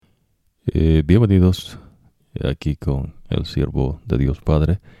Bienvenidos aquí con el siervo de Dios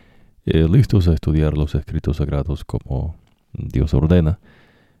Padre, listos a estudiar los escritos sagrados como Dios ordena,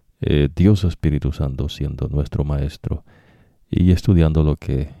 Dios Espíritu Santo siendo nuestro maestro y estudiando lo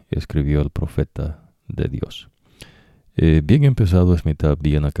que escribió el profeta de Dios. Bien empezado es mitad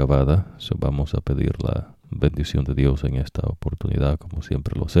bien acabada, vamos a pedir la bendición de Dios en esta oportunidad como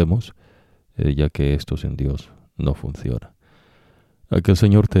siempre lo hacemos, ya que esto sin Dios no funciona. A que el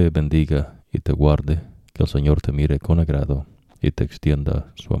Señor te bendiga y te guarde, que el Señor te mire con agrado y te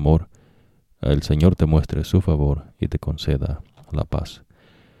extienda su amor, a el Señor te muestre su favor y te conceda la paz.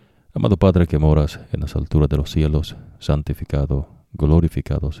 Amado Padre que moras en las alturas de los cielos, santificado,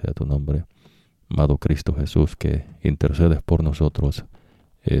 glorificado sea tu nombre. Amado Cristo Jesús que intercedes por nosotros,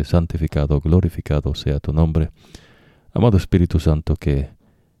 santificado, glorificado sea tu nombre. Amado Espíritu Santo que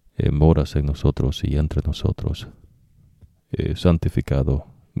moras en nosotros y entre nosotros, santificado,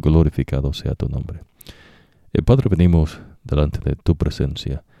 glorificado sea tu nombre. Padre, venimos delante de tu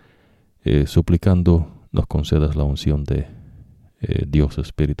presencia, suplicando nos concedas la unción de Dios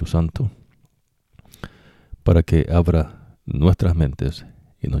Espíritu Santo, para que abra nuestras mentes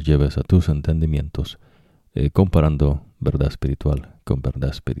y nos lleves a tus entendimientos, comparando verdad espiritual con verdad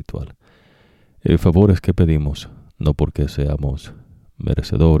espiritual. Favores que pedimos, no porque seamos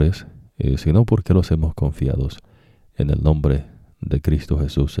merecedores, sino porque los hemos confiados en el nombre de Cristo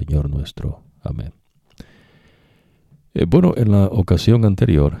Jesús, Señor nuestro. Amén. Bueno, en la ocasión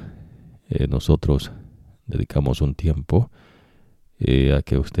anterior, nosotros dedicamos un tiempo a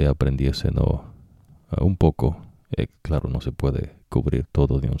que usted aprendiese a un poco. Claro, no se puede cubrir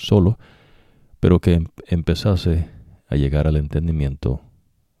todo de un solo, pero que empezase a llegar al entendimiento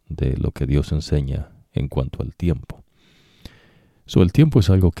de lo que Dios enseña en cuanto al tiempo. El tiempo es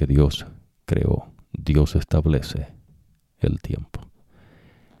algo que Dios creó, Dios establece el tiempo.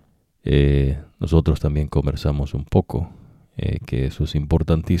 Nosotros también conversamos un poco, que eso es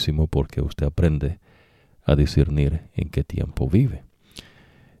importantísimo porque usted aprende a discernir en qué tiempo vive.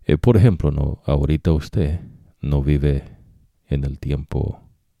 Por ejemplo, ahorita usted no vive en el tiempo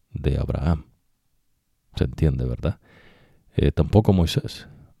de Abraham. ¿Se entiende, verdad? Tampoco Moisés.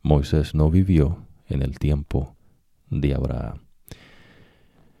 Moisés no vivió en el tiempo de Abraham.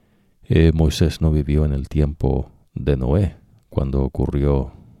 Moisés no vivió en el tiempo de Noé, cuando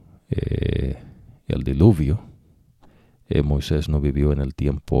ocurrió el diluvio. Moisés no vivió en el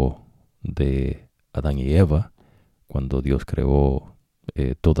tiempo de Adán y Eva, cuando Dios creó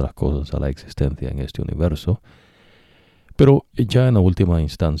todas las cosas a la existencia en este universo. Pero ya en la última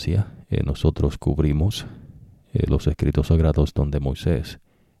instancia, nosotros cubrimos los escritos sagrados donde Moisés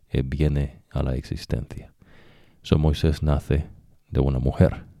viene a la existencia. Moisés nace de una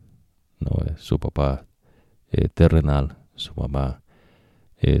mujer, no es su papá terrenal, su mamá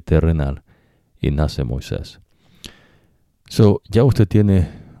terrenal, y nace Moisés. Ya usted tiene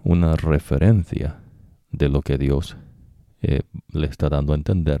una referencia de lo que Dios le está dando a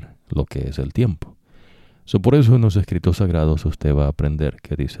entender lo que es el tiempo. Por eso en los escritos sagrados usted va a aprender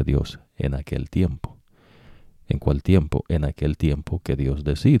qué dice Dios en aquel tiempo. ¿En cuál tiempo? En aquel tiempo que Dios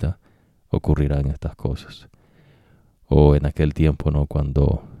decida ocurrirán estas cosas. O en aquel tiempo, ¿no?,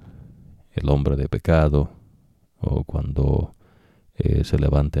 cuando el hombre de pecado, o cuando se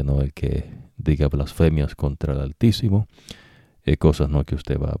levante, ¿no?, el que diga blasfemias contra el Altísimo, cosas, ¿no?, que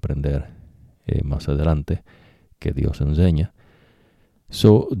usted va a aprender más adelante, que Dios enseña.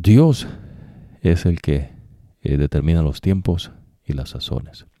 Dios es el que determina los tiempos y las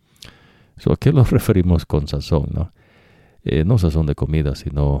sazones. ¿A qué nos referimos con sazón, no? No sazón de comida,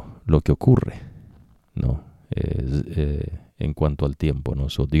 sino lo que ocurre, ¿no? En cuanto al tiempo, ¿no?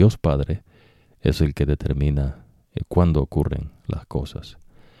 Dios Padre es el que determina cuándo ocurren las cosas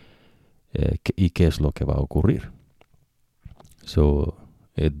y qué es lo que va a ocurrir.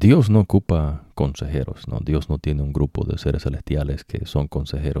 Dios no ocupa consejeros, ¿no? Dios no tiene un grupo de seres celestiales que son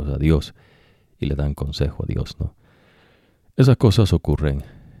consejeros a Dios y le dan consejo a Dios, ¿no? Esas cosas ocurren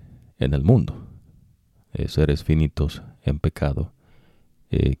en el mundo. Seres finitos en pecado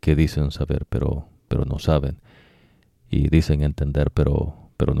que dicen saber pero no saben, y dicen entender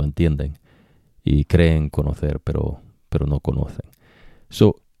pero no entienden, y creen conocer pero no conocen.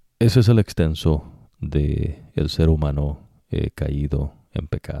 Ese es el extenso de el ser humano caído en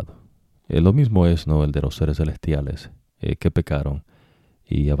pecado. Lo mismo es, ¿no?, el de los seres celestiales que pecaron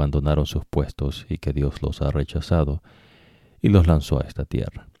y abandonaron sus puestos y que Dios los ha rechazado y los lanzó a esta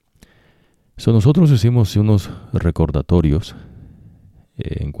tierra. Nosotros hicimos unos recordatorios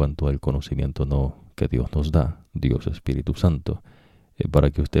en cuanto al conocimiento, ¿no?, que Dios nos da, Dios Espíritu Santo,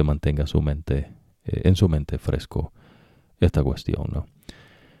 para que usted mantenga en su mente fresco esta cuestión, ¿no?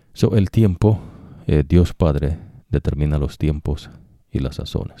 El tiempo, Dios Padre determina los tiempos y las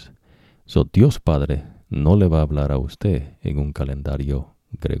sazones. Dios Padre no le va a hablar a usted en un calendario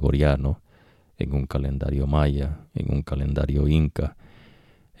gregoriano, en un calendario maya, en un calendario inca,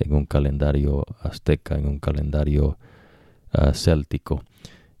 en un calendario azteca, en un calendario céltico,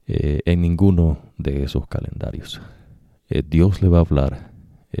 en ninguno de esos calendarios. Dios le va a hablar,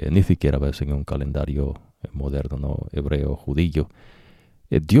 ni siquiera a veces en un calendario moderno, ¿no? Hebreo, judío.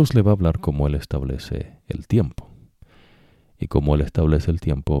 Dios le va a hablar como Él establece el tiempo. Y como Él establece el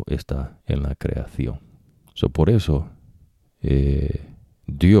tiempo está en la creación. Por eso,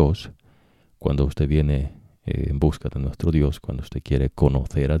 Dios, cuando usted viene en busca de nuestro Dios, cuando usted quiere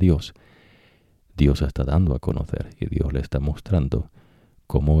conocer a Dios, Dios está dando a conocer y Dios le está mostrando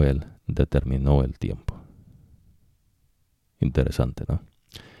cómo Él determinó el tiempo. Interesante, ¿no?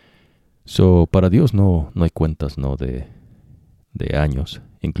 Para Dios no hay cuentas, ¿no? de años.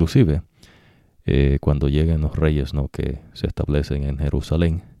 Inclusive, cuando lleguen los reyes, ¿no? que se establecen en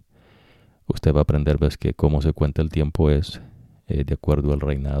Jerusalén, usted va a aprender, ves, que cómo se cuenta el tiempo es de acuerdo al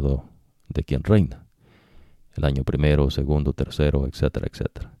reinado de quien reina. El año primero, segundo, tercero, etcétera,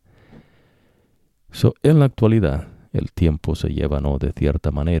 etcétera. En la actualidad, el tiempo se lleva, ¿no? de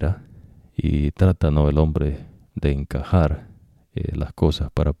cierta manera y trata, ¿no? el hombre de encajar las cosas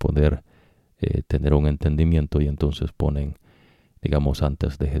para poder tener un entendimiento, y entonces ponen, digamos,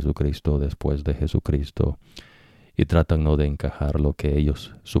 antes de Jesucristo, después de Jesucristo, y tratan, ¿no? de encajar lo que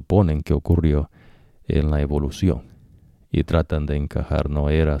ellos suponen que ocurrió en la evolución, y tratan de encajar, ¿no?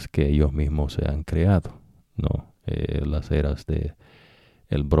 eras que ellos mismos se han creado, ¿no? Las eras de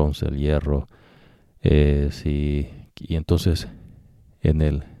el bronce, el hierro, y entonces en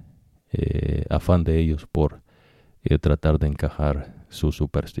el afán de ellos por tratar de encajar su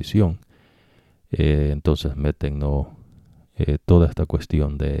superstición, entonces meten, ¿no? Toda esta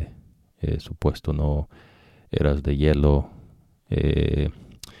cuestión de supuesto, ¿no? eras de hielo, el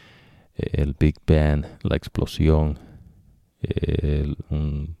Big Bang, la explosión,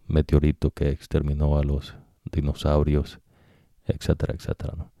 un meteorito que exterminó a los dinosaurios, etcétera,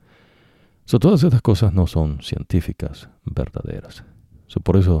 etcétera, ¿no? Todas estas cosas no son científicas verdaderas.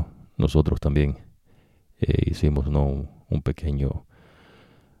 Por eso nosotros también hicimos, ¿no? un pequeño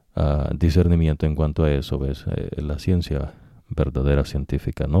discernimiento en cuanto a eso. ¿Ves? La ciencia verdadera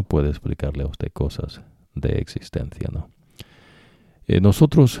científica no puede explicarle a usted cosas de existencia, ¿no?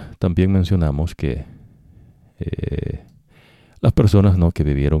 Nosotros también mencionamos que las personas, ¿no? que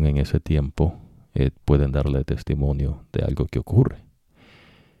vivieron en ese tiempo pueden darle testimonio de algo que ocurre.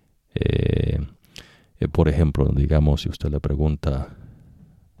 Por ejemplo, digamos, si usted le pregunta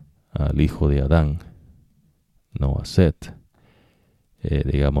al hijo de Adán, no a Set,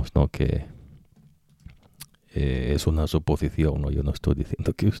 digamos, ¿no? que es una suposición, ¿no? Yo no estoy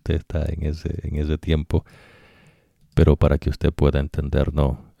diciendo que usted está en ese tiempo, pero para que usted pueda entender,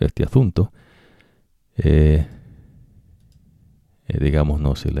 ¿no? este asunto, digamos,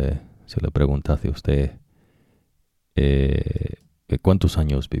 ¿no? si le preguntase a usted cuántos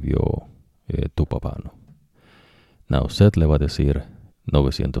años vivió tu papá, ¿no? Now, Seth le va a decir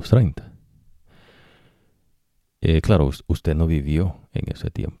 930. Claro, usted no vivió en ese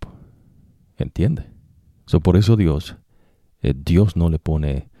tiempo, ¿entiende? Por eso Dios no le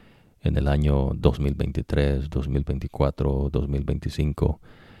pone en el año 2023, 2024, 2025.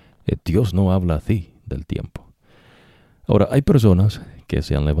 Dios no habla así del tiempo. Ahora, hay personas que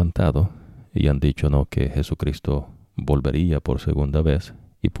se han levantado y han dicho, ¿no? que Jesucristo volvería por segunda vez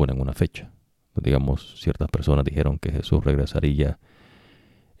y ponen una fecha. Digamos, ciertas personas dijeron que Jesús regresaría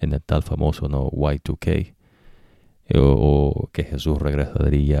en el tal famoso, ¿no? Y2K, o que Jesús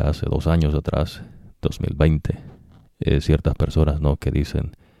regresaría hace 2 años atrás, 2020. Ciertas personas, ¿no? que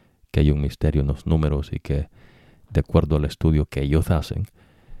dicen que hay un misterio en los números y que, de acuerdo al estudio que ellos hacen,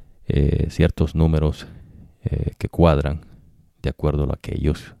 ciertos números que cuadran de acuerdo a lo que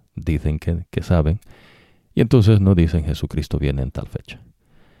ellos dicen que saben, y entonces no dicen Jesucristo viene en tal fecha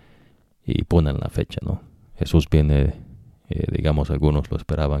y ponen la fecha, ¿no? Jesús viene, digamos, algunos lo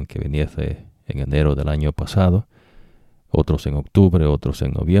esperaban que viniese en enero del año pasado, otros en octubre, otros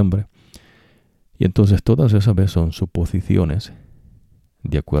en noviembre, y entonces todas esas veces son suposiciones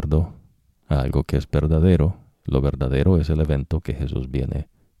de acuerdo a algo que es verdadero. Lo verdadero es el evento que Jesús viene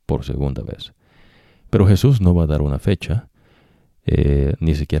por segunda vez. Pero Jesús no va a dar una fecha,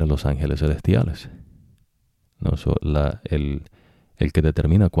 ni siquiera los ángeles celestiales. No, el que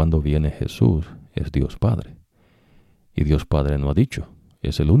determina cuándo viene Jesús es Dios Padre. Y Dios Padre no ha dicho,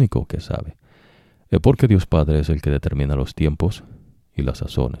 es el único que sabe. Porque Dios Padre es el que determina los tiempos y las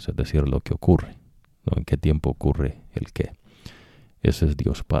sazones, es decir, lo que ocurre, ¿no? En qué tiempo ocurre el qué. Ese es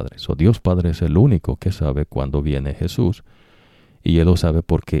Dios Padre. Dios Padre es el único que sabe cuándo viene Jesús, y Él lo sabe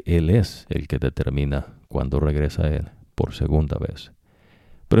porque Él es el que determina cuándo regresa Él por segunda vez.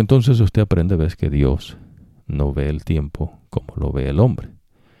 Pero entonces usted aprende, ves, que Dios no ve el tiempo como lo ve el hombre.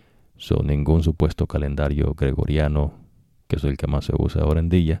 Ningún supuesto calendario gregoriano, que es el que más se usa ahora en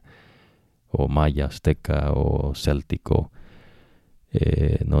día, o maya, azteca o céltico,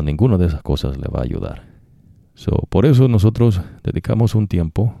 no, ninguna de esas cosas le va a ayudar. Por eso nosotros dedicamos un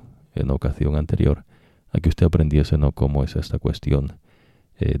tiempo, en ocasión anterior, a que usted aprendiese, ¿no?, cómo es esta cuestión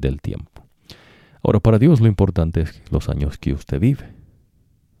del tiempo. Ahora, para Dios lo importante es los años que usted vive,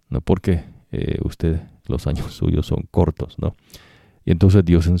 no porque los años suyos son cortos, ¿no? Y entonces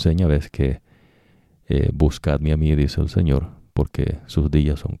Dios enseña, ves, que buscadme a mí, dice el Señor, porque sus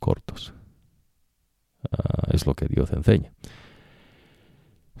días son cortos. Es lo que Dios enseña.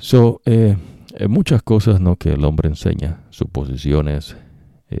 Muchas cosas, ¿no?, que el hombre enseña, suposiciones,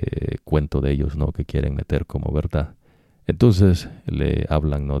 cuento de ellos, ¿no?, que quieren meter como verdad. Entonces le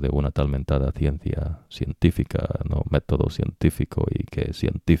hablan, ¿no?, de una tal mentada ciencia científica, ¿no?, método científico, y que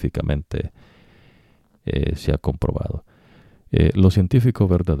científicamente se ha comprobado. Lo científico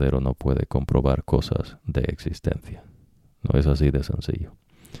verdadero no puede comprobar cosas de existencia. No es así de sencillo.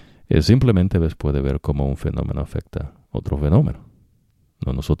 Simplemente puede ver cómo un fenómeno afecta otro fenómeno.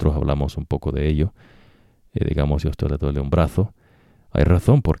 ¿No? Nosotros hablamos un poco de ello. Digamos, si a usted le duele un brazo, hay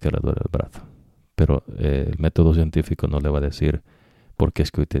razón por qué le duele el brazo. Pero el método científico no le va a decir por qué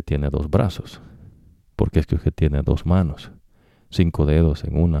es que usted tiene 2 brazos, por qué es que usted tiene 2 manos, 5 dedos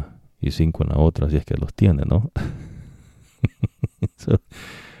en una y 5 en la otra, si es que los tiene, ¿no?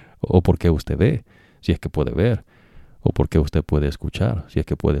 O por qué usted ve, si es que puede ver, o por qué usted puede escuchar, si es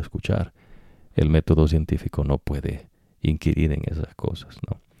que puede escuchar. El método científico no puede inquirir en esas cosas,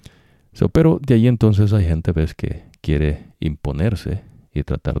 ¿no? Pero de ahí entonces hay gente, ves, que quiere imponerse y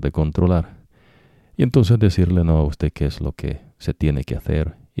tratar de controlar. Y entonces decirle, no, a usted qué es lo que se tiene que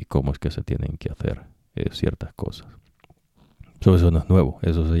hacer y cómo es que se tienen que hacer ciertas cosas. Eso no es nuevo,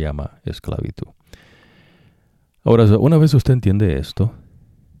 eso se llama esclavitud. Ahora, una vez usted entiende esto,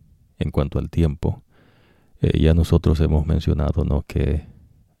 en cuanto al tiempo, ya nosotros hemos mencionado, ¿no?, que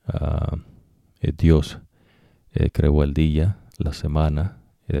Dios creó el día, la semana,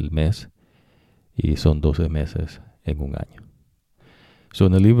 el mes, y son 12 meses en un año.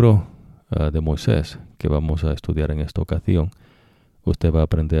 En el libro de Moisés, que vamos a estudiar en esta ocasión, usted va a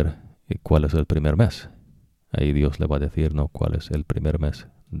aprender cuál es el primer mes. Ahí Dios le va a decir, ¿no?, cuál es el primer mes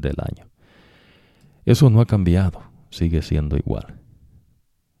del año. Eso no ha cambiado, sigue siendo igual.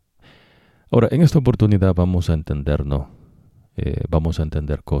 Ahora, en esta oportunidad vamos a entender, ¿no?, vamos a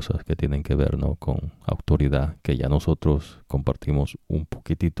entender cosas que tienen que ver, ¿no?, con autoridad, que ya nosotros compartimos un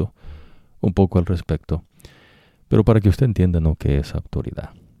poco al respecto, pero para que usted entienda, ¿no?, qué es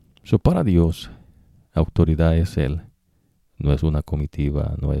autoridad. Para Dios, autoridad es Él, no es una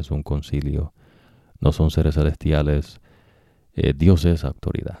comitiva, no es un concilio, no son seres celestiales. Dios es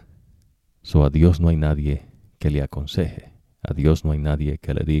autoridad. A Dios no hay nadie que le aconseje, a Dios no hay nadie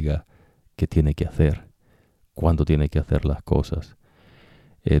que le diga qué tiene que hacer, cuándo tiene que hacer las cosas.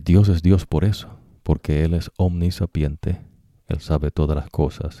 Dios es Dios por eso, porque Él es omnisapiente, Él sabe todas las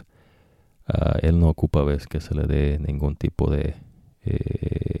cosas. Él no ocupa, ves, que se le dé ningún tipo de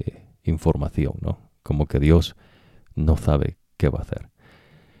información, ¿no? Como que Dios no sabe qué va a hacer.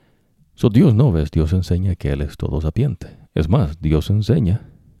 Dios no, ves, Dios enseña que Él es todo sapiente. Es más, Dios enseña,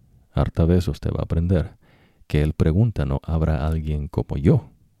 harta vez usted va a aprender, que Él pregunta, ¿no?, ¿habrá alguien como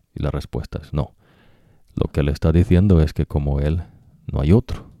yo? Y la respuesta es no. Lo que Él está diciendo es que como Él no hay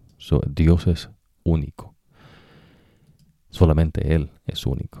otro. Dios es único. Solamente Él es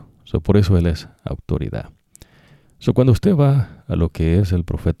único. Por eso Él es autoridad. Cuando usted va a lo que es el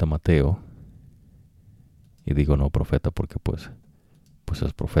profeta Mateo, y digo no profeta porque pues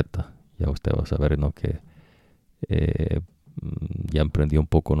es profeta, ya usted va a saber, ¿no?, que ya aprendí un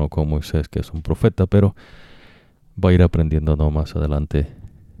poco, ¿no?, con Moisés, que es un profeta, pero va a ir aprendiendo, ¿no?, más adelante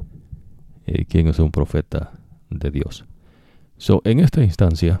quién es un profeta de Dios. En esta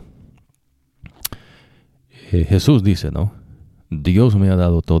instancia, Jesús dice, ¿no?, Dios me ha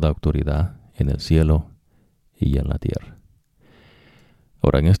dado toda autoridad en el cielo y en la tierra.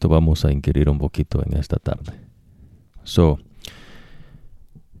 Ahora, en esto vamos a inquirir un poquito en esta tarde.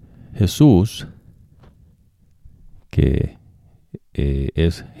 Jesús, que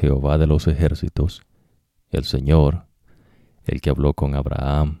es Jehová de los ejércitos, el Señor, el que habló con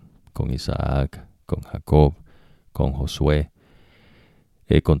Abraham, con Isaac, con Jacob, con Josué,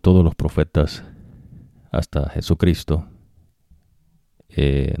 con todos los profetas hasta Jesucristo,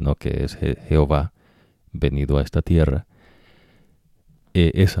 ¿no?, que es Jehová venido a esta tierra.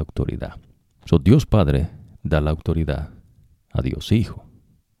 esa autoridad. Dios Padre da la autoridad a Dios Hijo.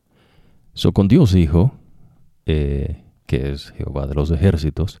 Con Dios Hijo, que es Jehová de los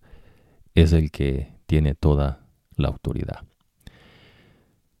ejércitos, es el que tiene toda la autoridad.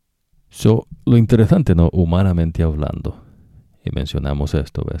 Lo interesante, ¿no? Humanamente hablando, y mencionamos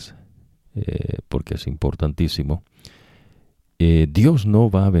esto, ¿ves? Porque es importantísimo. Dios no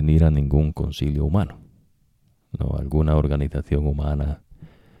va a venir a ningún concilio humano, ¿no? Alguna organización humana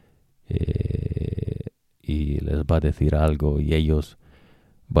y les va a decir algo y ellos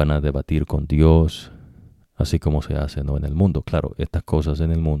van a debatir con Dios, así como se hace, ¿no? En el mundo. Claro, estas cosas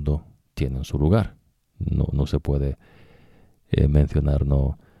en el mundo tienen su lugar. No se puede mencionar,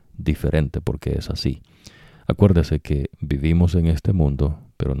 ¿no?, diferente, porque es así. Acuérdese que vivimos en este mundo,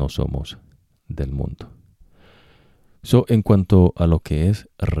 pero no somos del mundo. En cuanto a lo que es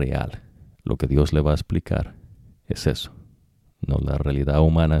real, lo que Dios le va a explicar es eso. No, la realidad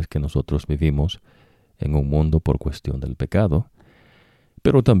humana es que nosotros vivimos en un mundo por cuestión del pecado,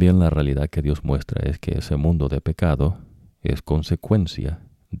 pero también la realidad que Dios muestra es que ese mundo de pecado es consecuencia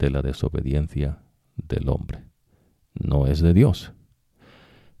de la desobediencia del hombre. No es de Dios.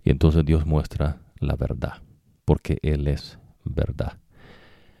 Y entonces Dios muestra la verdad, porque Él es verdad.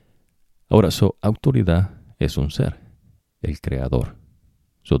 Ahora, autoridad es un ser, el creador.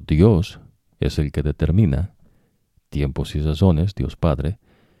 Dios es el que determina tiempos y sazones, Dios Padre.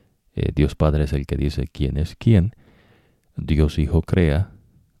 Dios Padre es el que dice quién es quién. Dios Hijo crea,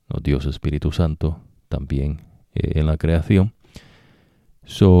 ¿no? Dios Espíritu Santo también en la creación.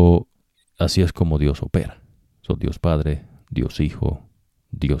 Así es como Dios opera. Dios Padre, Dios Hijo,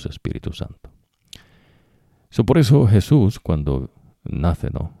 Dios Espíritu Santo. Por eso Jesús, cuando nace,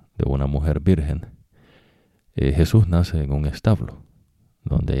 ¿no?, de una mujer virgen, Jesús nace en un establo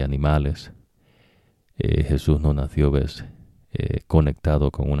donde hay animales. Jesús no nació, ¿ves?,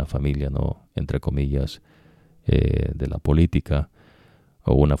 conectado con una familia, ¿no?, entre comillas, de la política,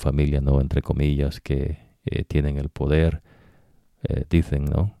 o una familia, ¿no?, entre comillas, que tienen el poder, dicen,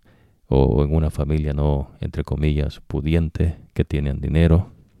 ¿no?, o en una familia, ¿no?, entre comillas, pudiente, que tienen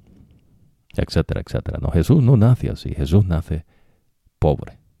dinero, etcétera, etcétera. No, Jesús no nace así. Jesús nace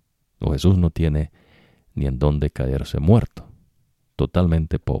pobre. O Jesús no tiene ni en dónde caerse muerto.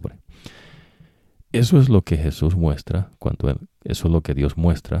 Totalmente pobre. Eso es lo que Jesús muestra eso es lo que Dios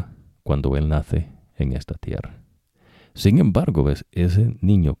muestra cuando Él nace en esta tierra. Sin embargo, ¿ves?, ese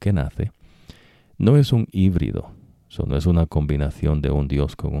niño que nace no es un híbrido. No es una combinación de un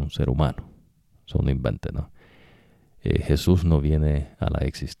Dios con un ser humano. No invente, ¿no? Jesús no viene a la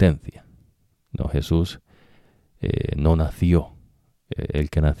existencia. No, Jesús no nació. El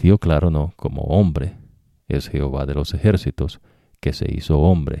que nació, claro, no, como hombre, es Jehová de los ejércitos, que se hizo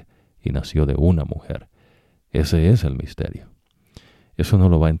hombre y nació de una mujer. Ese es el misterio. Eso no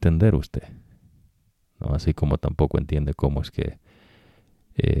lo va a entender usted, ¿no? Así como tampoco entiende cómo es que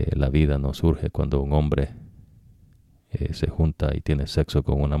la vida no surge cuando un hombre se junta y tiene sexo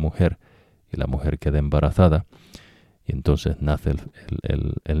con una mujer y la mujer queda embarazada y entonces nace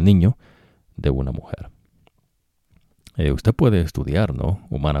el niño de una mujer. Usted puede estudiar, ¿no?,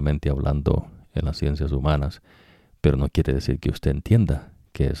 humanamente hablando, en las ciencias humanas, pero no quiere decir que usted entienda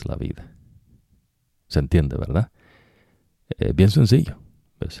qué es la vida. ¿Se entiende, verdad? Bien sencillo,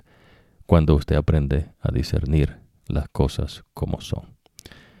 ¿ves?, cuando usted aprende a discernir las cosas como son.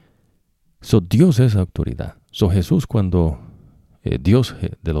 Dios es autoridad. Jesús, cuando Dios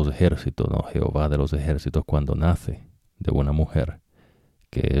de los ejércitos, ¿no?, Jehová de los ejércitos, cuando nace de una mujer,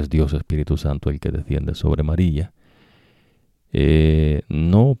 que es Dios Espíritu Santo el que desciende sobre María,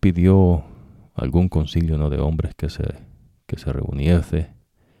 no pidió algún concilio, ¿no?, de hombres que se reuniese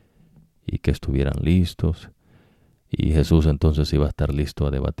y que estuvieran listos, y Jesús entonces iba a estar listo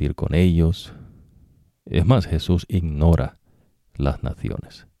a debatir con ellos. Es más, Jesús ignora las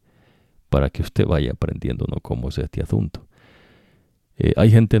naciones, para que usted vaya aprendiendo, ¿no?, cómo es este asunto.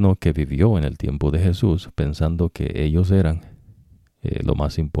 Hay gente, ¿no?, que vivió en el tiempo de Jesús pensando que ellos eran lo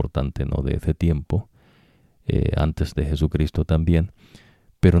más importante, ¿no?, de ese tiempo, antes de Jesucristo también,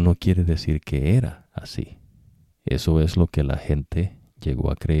 pero no quiere decir que era así. Eso es lo que la gente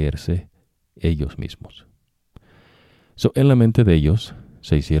llegó a creerse ellos mismos. En la mente de ellos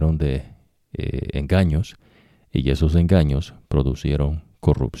se hicieron de engaños, y esos engaños producieron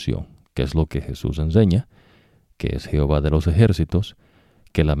corrupción, que es lo que Jesús enseña, que es Jehová de los ejércitos,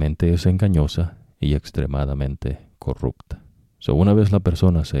 que la mente es engañosa y extremadamente corrupta. Una vez la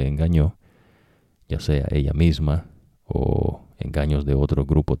persona se engañó, ya sea ella misma o engaños de otro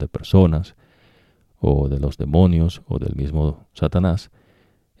grupo de personas o de los demonios o del mismo Satanás,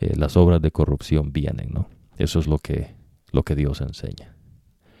 las obras de corrupción vienen, ¿no? Eso es lo que Dios enseña.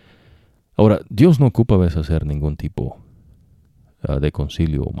 Ahora, Dios no ocupa a veces hacer ningún tipo de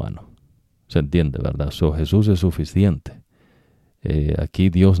concilio humano. Se entiende, ¿verdad? Jesús es suficiente. Aquí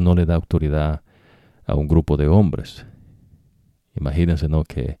Dios no le da autoridad a un grupo de hombres. Imagínense, ¿no?,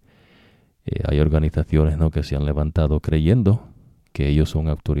 que hay organizaciones, ¿no?, que se han levantado creyendo que ellos son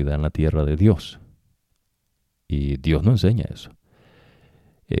autoridad en la tierra de Dios. Y Dios no enseña eso.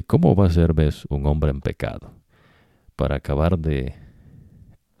 ¿Cómo va a ser, ves, un hombre en pecado? Para acabar de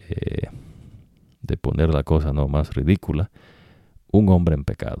poner la cosa, ¿no?, más ridícula, un hombre en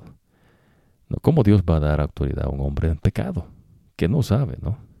pecado. ¿No? ¿Cómo Dios va a dar autoridad a un hombre en pecado? Que no sabe,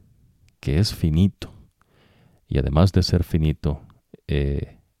 ¿no? Que es finito. Y además de ser finito,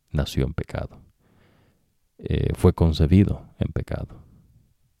 nació en pecado. Fue concebido en pecado.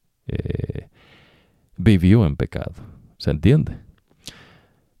 Vivió en pecado. ¿Se entiende?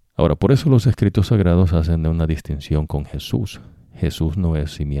 Ahora, por eso los escritos sagrados hacen una distinción con Jesús. Jesús no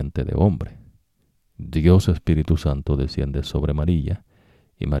es simiente de hombre. Dios Espíritu Santo desciende sobre María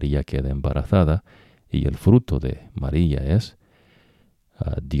y María queda embarazada y el fruto de María es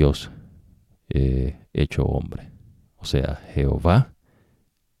Dios hecho hombre. O sea, Jehová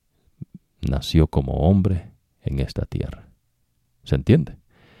nació como hombre en esta tierra. ¿Se entiende?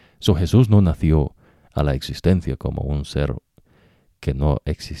 Jesús no nació a la existencia como un ser que no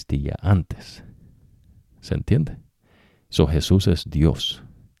existía antes. ¿Se entiende? Jesús es Dios.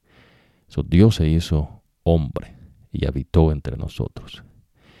 Dios se hizo hombre y habitó entre nosotros.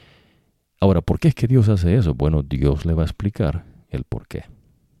 Ahora, ¿por qué es que Dios hace eso? Bueno, Dios le va a explicar el por qué.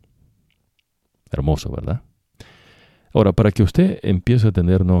 Hermoso, ¿verdad? Ahora, para que usted empiece a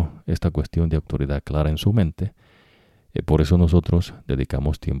tener esta cuestión de autoridad clara en su mente, por eso nosotros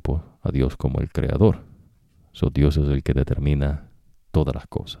dedicamos tiempo a Dios como el Creador. Dios es el que determina todas las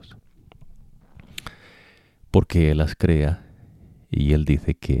cosas. Porque Él las crea y Él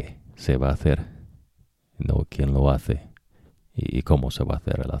dice que se va a hacer, no quién lo hace y cómo se va a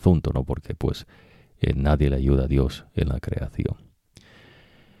hacer el asunto, ¿no? Porque pues nadie le ayuda a Dios en la creación.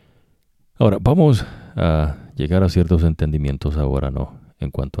 Ahora, vamos a llegar a ciertos entendimientos ahora, ¿no?,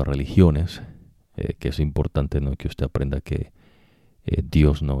 en cuanto a religiones, que es importante, ¿no?, que usted aprenda que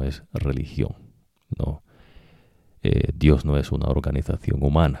Dios no es religión, ¿no? Dios no es una organización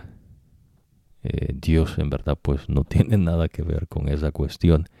humana. Dios en verdad pues no tiene nada que ver con esa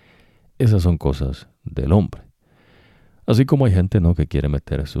cuestión. Esas son cosas del hombre. Así como hay gente, ¿no?, que quiere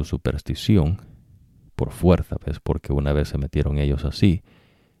meter su superstición por fuerza, ¿ves? Porque una vez se metieron ellos así,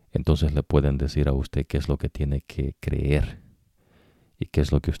 entonces le pueden decir a usted qué es lo que tiene que creer y qué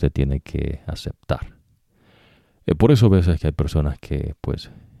es lo que usted tiene que aceptar. Por eso a veces que hay personas que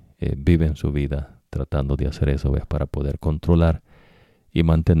pues viven su vida tratando de hacer eso, ¿ves?, para poder controlar y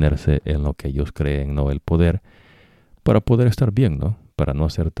mantenerse en lo que ellos creen, ¿no?, el poder, para poder estar bien, ¿no?, para no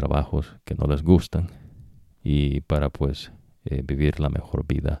hacer trabajos que no les gustan y para pues vivir la mejor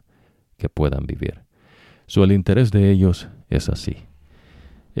vida que puedan vivir. El interés de ellos es así.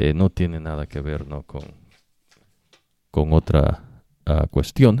 No tiene nada que ver, ¿no?, con otra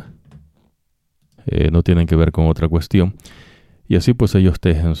cuestión. No tienen que ver con otra cuestión. Y así pues ellos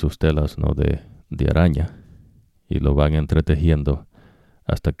tejen sus telas, ¿no?, de araña y lo van entretejiendo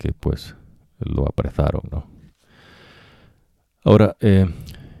hasta que pues lo apresaron, ¿no? Ahora,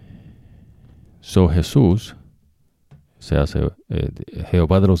 Jesús se hace,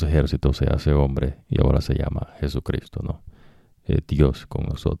 Jehová de los ejércitos se hace hombre y ahora se llama Jesucristo, ¿no? Dios con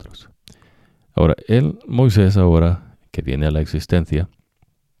nosotros. Ahora, Moisés ahora que viene a la existencia,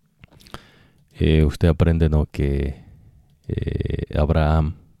 usted aprende, ¿no?, que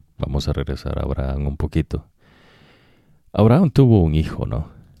Abraham, vamos a regresar a Abraham un poquito. Abraham tuvo un hijo,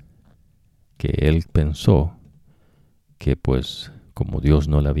 ¿no?, que él pensó que pues como Dios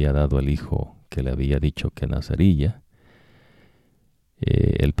no le había dado el hijo que le había dicho que nacería,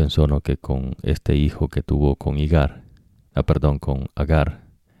 él pensó, ¿no?, que con este hijo que tuvo con con Agar,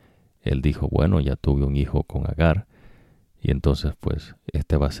 él dijo, bueno, ya tuve un hijo con Agar y entonces pues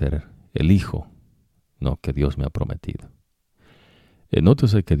este va a ser el hijo, ¿no?, que Dios me ha prometido.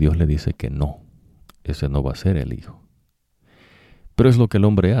 Nótese que Dios le dice que no, ese no va a ser el hijo. Pero es lo que el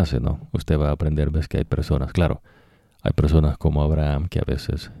hombre hace, ¿no? Usted va a aprender, ves que hay personas, claro, hay personas como Abraham que a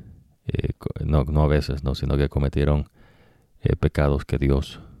veces, no a veces, no, sino que cometieron pecados que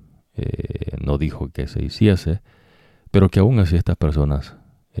Dios no dijo que se hiciese, pero que aún así estas personas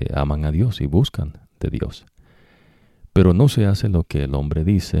aman a Dios y buscan de Dios. Pero no se hace lo que el hombre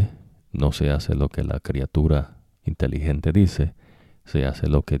dice, no se hace lo que la criatura inteligente dice, se hace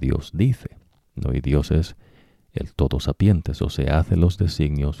lo que Dios dice, ¿no? Y Dios es el todo sapiente, o se hace los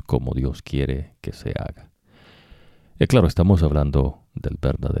designios como Dios quiere que se haga. Claro, estamos hablando del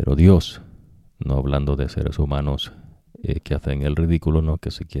verdadero Dios, no hablando de seres humanos que hacen el ridículo, ¿no?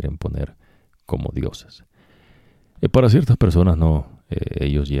 Que se quieren poner como dioses. Para ciertas personas no,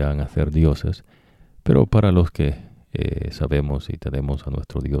 ellos llegan a ser dioses, pero para los que sabemos y tenemos a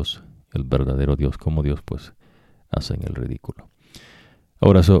nuestro Dios, el verdadero Dios como Dios, pues hacen el ridículo.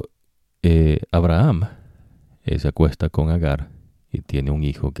 Ahora, Abraham se acuesta con Agar y tiene un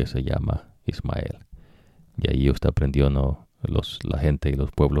hijo que se llama Ismael. Y ahí usted aprendió, ¿no? La gente y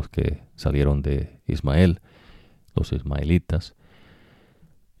los pueblos que salieron de Ismael, los ismaelitas,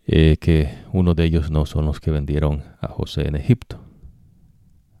 que uno de ellos no son los que vendieron a José en Egipto.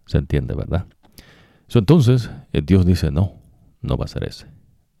 ¿Se entiende, verdad? Entonces, Dios dice, no va a ser ese.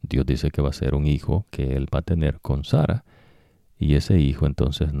 Dios dice que va a ser un hijo que él va a tener con Sara, y ese hijo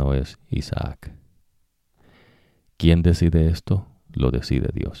entonces no es Isaac. ¿Quién decide esto? Lo decide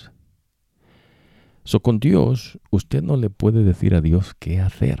Dios. Con Dios, usted no le puede decir a Dios qué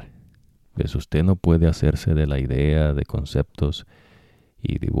hacer. ¿Ves? Usted no puede hacerse de la idea, de conceptos,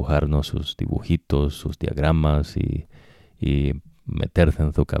 y dibujarnos sus dibujitos, sus diagramas, y meterse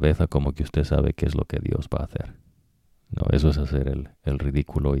en su cabeza como que usted sabe qué es lo que Dios va a hacer. No, eso es hacer el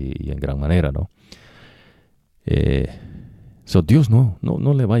ridículo y en gran manera, ¿no? Dios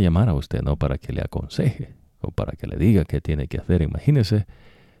no le va a llamar a usted, ¿no? Para que le aconseje o para que le diga qué tiene que hacer. Imagínese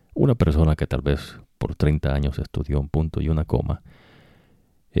una persona que tal vez por 30 años estudió un punto y una coma.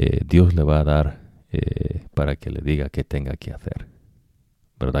 Dios le va a dar para que le diga qué tenga que hacer.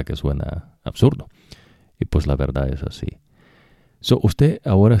 ¿Verdad que suena absurdo? Y pues la verdad es así. Usted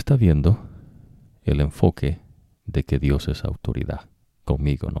ahora está viendo el enfoque de que Dios es autoridad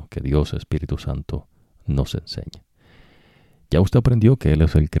conmigo, ¿no? Que Dios, Espíritu Santo, nos enseña. Ya usted aprendió que Él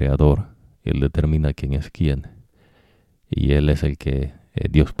es el creador, Él determina quién es quién, y Él es el que,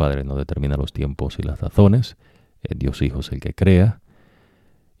 Dios Padre, no determina los tiempos y las razones, Dios Hijo es el que crea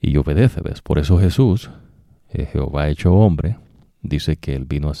y obedece, ¿ves? Por eso Jesús, Jehová hecho hombre, dice que Él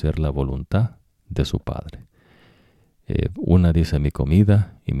vino a hacer la voluntad de su Padre. Una dice, mi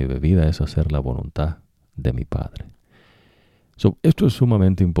comida y mi bebida es hacer la voluntad de mi Padre. Esto es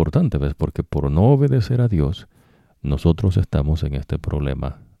sumamente importante, ¿ves? Porque por no obedecer a Dios, nosotros estamos en este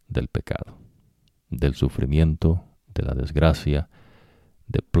problema del pecado, del sufrimiento, de la desgracia,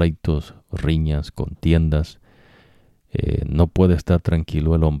 de pleitos, riñas, contiendas. No puede estar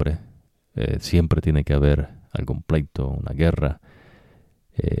tranquilo el hombre. Siempre tiene que haber algún pleito, una guerra,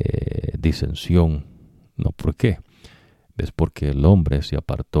 disensión. ¿No? ¿Por qué? Es porque el hombre se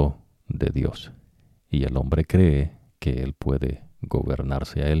apartó de Dios y el hombre cree que él puede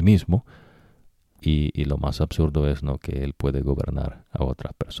gobernarse a él mismo y lo más absurdo es, ¿no?, que él puede gobernar a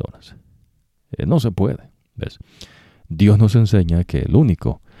otras personas. No se puede, ¿ves? Dios nos enseña que el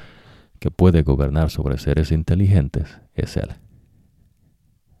único que puede gobernar sobre seres inteligentes es Él.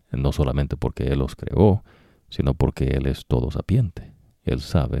 No solamente porque Él los creó, sino porque Él es todo sapiente. Él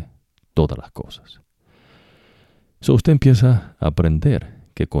sabe todas las cosas. Usted empieza a aprender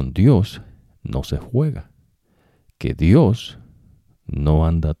que con Dios no se juega, que Dios no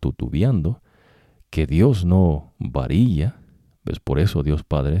anda tutubiando, que Dios no varilla. ¿Ves? Por eso Dios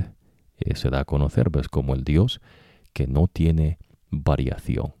Padre se da a conocer, ¿ves? Como el Dios que no tiene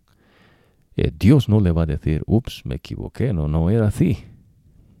variación. Dios no le va a decir, ups, me equivoqué, no era así.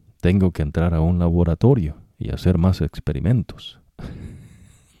 Tengo que entrar a un laboratorio y hacer más experimentos.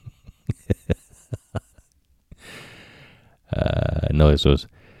 No, eso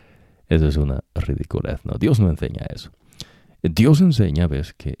es una ridiculez. No, Dios no enseña eso. Dios enseña,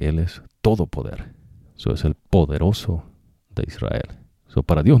 ves, que Él es todo poder. Eso es el poderoso de Israel.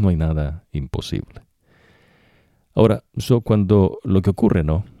 Para Dios no hay nada imposible. Ahora, cuando lo que ocurre,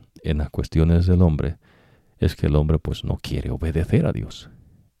 ¿no?, en las cuestiones del hombre, es que el hombre pues no quiere obedecer a Dios.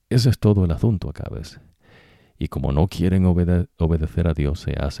 Ese es todo el asunto acá, ¿ves? Y como no quieren obedecer a Dios,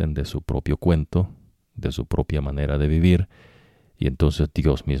 se hacen de su propio cuento, de su propia manera de vivir, y entonces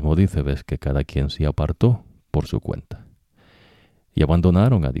Dios mismo dice, ¿ves?, que cada quien se apartó por su cuenta. Y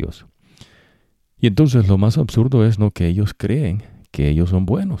abandonaron a Dios. Y entonces lo más absurdo es, ¿no?, que ellos creen que ellos son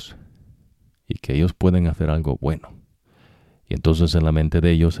buenos y que ellos pueden hacer algo bueno. Y entonces en la mente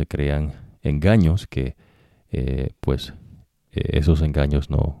de ellos se crean engaños que, esos engaños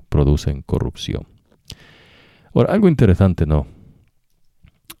no producen corrupción. Ahora, algo interesante, ¿no?,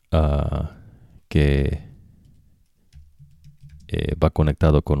 que va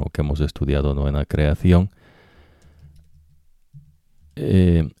conectado con lo que hemos estudiado, ¿no?, en la creación,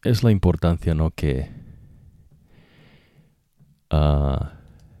 es la importancia, ¿no?, que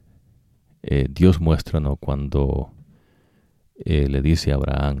Dios muestra, ¿no?, cuando le dice a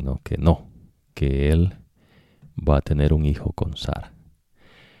Abraham, ¿no?, que él va a tener un hijo con Sara.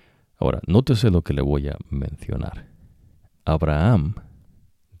 Ahora, nótese lo que le voy a mencionar. Abraham,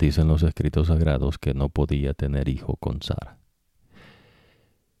 dicen los escritos sagrados, que no podía tener hijo con Sara.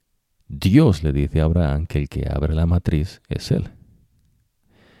 Dios le dice a Abraham que el que abre la matriz es él.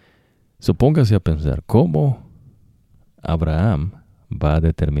 Supóngase a pensar cómo Abraham va a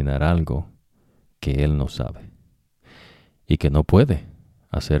determinar algo que él no sabe y que no puede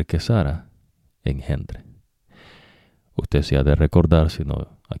hacer que Sara engendre. Usted se ha de recordar, si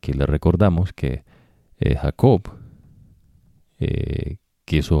no, aquí le recordamos que Jacob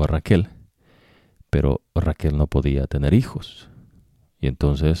quiso a Raquel, pero Raquel no podía tener hijos. Y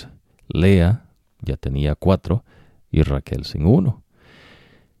entonces Lea ya tenía 4 y Raquel sin 1.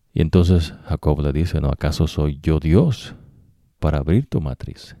 Y entonces Jacob le dice, ¿no acaso soy yo Dios para abrir tu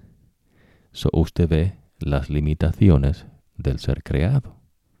matriz? Usted ve las limitaciones del ser creado.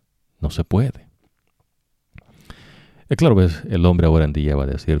 No se puede. Claro, ves, el hombre ahora en día va a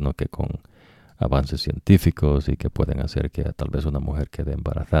decirnos que con avances científicos y que pueden hacer que tal vez una mujer quede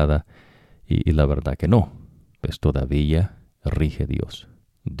embarazada, y la verdad que no. Pues todavía rige Dios.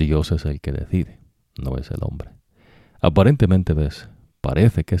 Dios es el que decide, no es el hombre. Aparentemente, ves,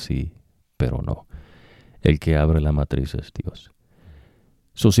 parece que sí, pero no. El que abre la matriz es Dios.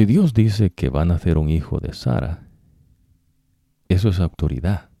 Si Dios dice que van a nacer un hijo de Sara, eso es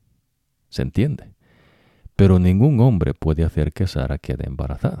autoridad. ¿Se entiende? Pero ningún hombre puede hacer que Sara quede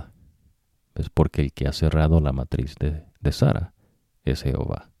embarazada. Es porque el que ha cerrado la matriz de Sara es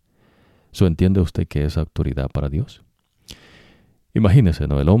Jehová. ¿Entiende usted que es autoridad para Dios? Imagínese,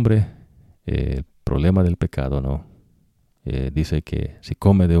 ¿no? El hombre, el problema del pecado, ¿no? Dice que si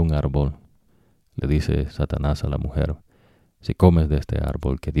come de un árbol, le dice Satanás a la mujer, si comes de este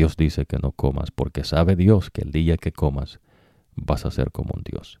árbol que Dios dice que no comas, porque sabe Dios que el día que comas vas a ser como un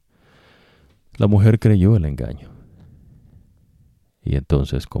Dios. La mujer creyó el engaño y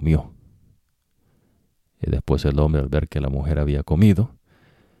entonces comió. Y después el hombre, al ver que la mujer había comido,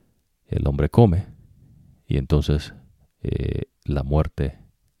 el hombre come y entonces la muerte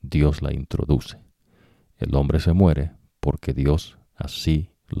Dios la introduce. El hombre se muere porque Dios así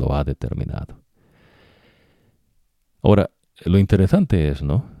lo ha determinado. Ahora, lo interesante es,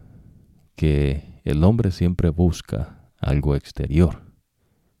 ¿no?, que el hombre siempre busca algo exterior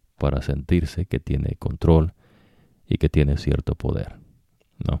para sentirse que tiene control y que tiene cierto poder,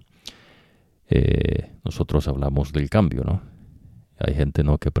 ¿no? Nosotros hablamos del cambio, ¿no? Hay gente,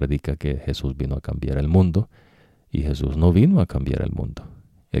 ¿no?, que predica que Jesús vino a cambiar el mundo, y Jesús no vino a cambiar el mundo.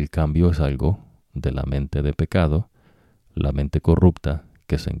 El cambio es algo de la mente de pecado, la mente corrupta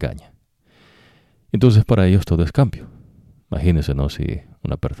que se engaña. Entonces para ellos todo es cambio. Imagínense, ¿no?, si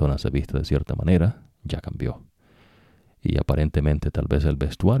una persona se viste de cierta manera, ya cambió. Y aparentemente tal vez el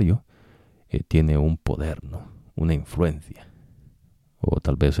vestuario tiene un poder, ¿no?, una influencia. O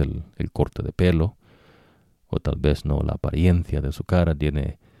tal vez el corte de pelo, o tal vez no, la apariencia de su cara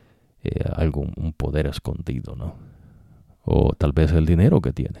tiene un poder escondido, ¿no? O tal vez el dinero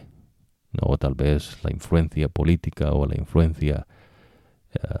que tiene, ¿no? O tal vez la influencia política o la influencia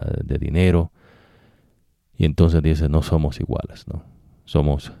de dinero. Y entonces dice, no somos iguales, ¿no?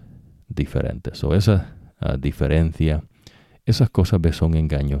 Somos diferentes. O esa diferencia, esas cosas son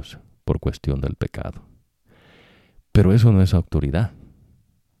engaños por cuestión del pecado. Pero eso no es autoridad.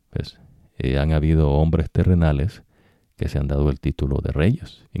 ¿Ves? Han habido hombres terrenales que se han dado el título de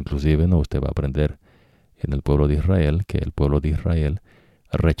reyes. Inclusive, ¿no?, usted va a aprender en el pueblo de Israel que el pueblo de Israel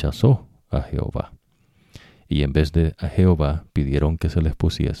rechazó a Jehová. Y en vez de a Jehová pidieron que se les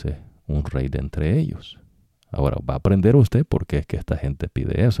pusiese un rey de entre ellos. Ahora va a aprender usted por qué es que esta gente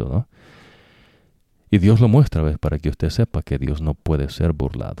pide eso, ¿no? Y Dios lo muestra, ¿ves?, para que usted sepa que Dios no puede ser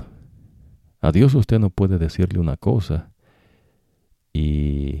burlado. A Dios usted no puede decirle una cosa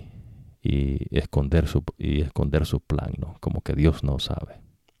y esconder su plan, ¿no? Como que Dios no sabe.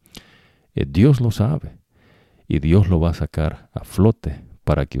 Dios lo sabe y Dios lo va a sacar a flote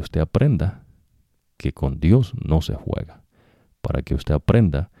para que usted aprenda que con Dios no se juega, para que usted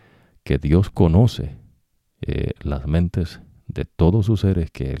aprenda que Dios conoce las mentes de todos sus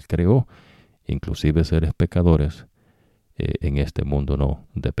seres que Él creó, inclusive seres pecadores en este mundo no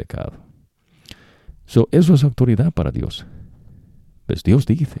de pecado. Eso es autoridad para Dios. Pues Dios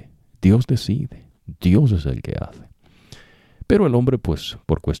dice, Dios decide, Dios es el que hace. Pero el hombre, pues,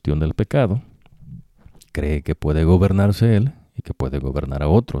 por cuestión del pecado, cree que puede gobernarse él y que puede gobernar a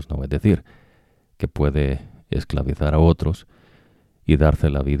otros, ¿no? Es decir, que puede esclavizar a otros y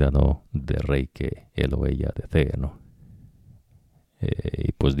darse la vida, ¿no?, de rey que él o ella desee, ¿no?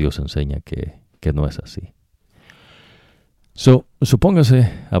 Y pues Dios enseña que no es así.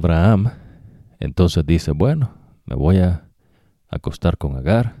 Supóngase Abraham, entonces dice, bueno, me voy a acostar con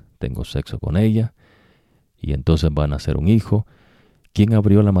Agar, tengo sexo con ella, y entonces van a nacer un hijo. ¿Quién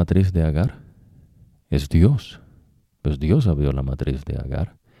abrió la matriz de Agar? Es Dios. Pues Dios abrió la matriz de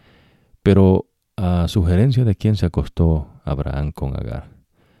Agar. Pero a sugerencia de quién se acostó Abraham con Agar,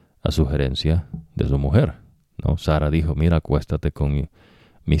 a sugerencia de su mujer, ¿no? Sara dijo, mira, acuéstate con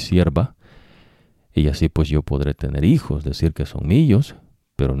mi sierva, y así pues yo podré tener hijos, decir que son míos,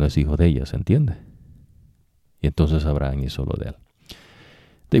 pero no es hijo de ella, ¿se entiende? Y entonces Abraham hizo lo de él.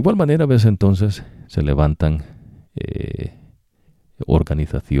 De igual manera, ves, entonces se levantan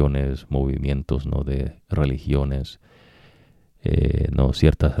organizaciones, movimientos, ¿no?, de religiones, no,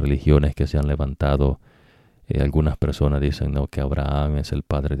 ciertas religiones que se han levantado. Algunas personas dicen, no, que Abraham es el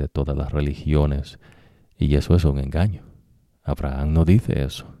padre de todas las religiones, y eso es un engaño. Abraham no dice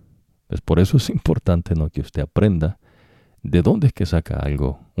eso. Pues por eso es importante, ¿no?, que usted aprenda de dónde es que saca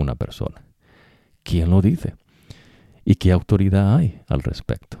algo una persona, quién lo dice y qué autoridad hay al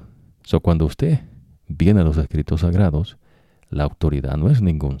respecto. Cuando usted viene a los escritos sagrados, la autoridad no es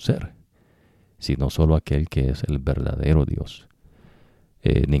ningún ser, sino solo aquel que es el verdadero Dios.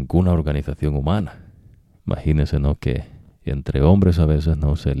 Ninguna organización humana. Imagínense, ¿no?, que entre hombres a veces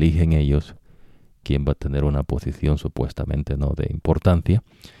no se eligen ellos quién va a tener una posición supuestamente, ¿no?, de importancia,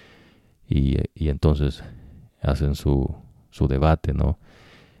 y entonces hacen su debate, ¿no?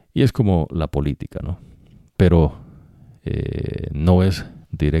 Y es como la política, ¿no? Pero no es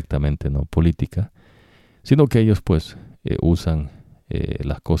directamente, ¿no?, política, sino que ellos pues usan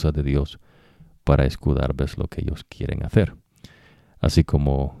las cosas de Dios para escudar, ves, lo que ellos quieren hacer, así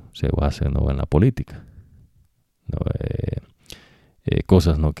como se hace, ¿no?, en la política, ¿no?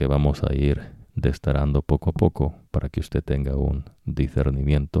 Cosas, ¿no?, que vamos a ir destacando poco a poco para que usted tenga un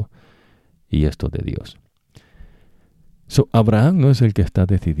discernimiento, y esto de Dios. Abraham no es el que está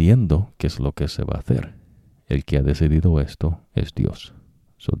decidiendo qué es lo que se va a hacer. El que ha decidido esto es Dios.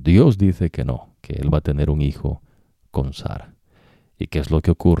 Dios dice que no, que él va a tener un hijo con Sara. ¿Y qué es lo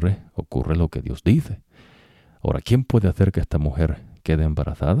que ocurre? Ocurre lo que Dios dice. Ahora, ¿quién puede hacer que esta mujer quede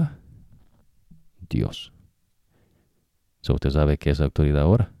embarazada? Dios. ¿Usted sabe qué es autoridad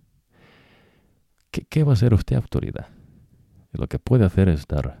ahora? ¿Qué va a hacer usted autoridad? Lo que puede hacer es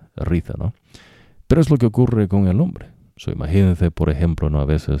dar risa, ¿no? Pero es lo que ocurre con el hombre. Imagínense, por ejemplo, ¿no?, a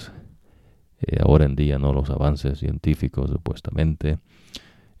veces, ahora en día, ¿no?, los avances científicos, supuestamente,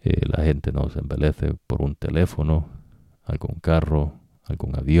 la gente no se embelece por un teléfono, algún carro,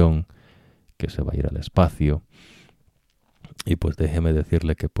 algún avión que se va a ir al espacio. Y pues déjeme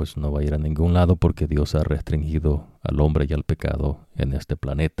decirle que pues no va a ir a ningún lado, porque Dios ha restringido al hombre y al pecado en este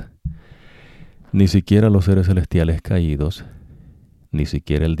planeta. Ni siquiera los seres celestiales caídos, ni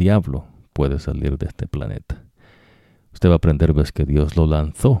siquiera el diablo puede salir de este planeta. Usted va a aprender, ves, que Dios lo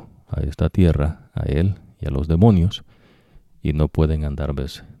lanzó a esta tierra, a él y a los demonios, y no pueden andar,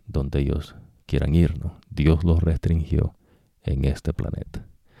 ves, donde ellos quieran ir, ¿no? Dios los restringió en este planeta.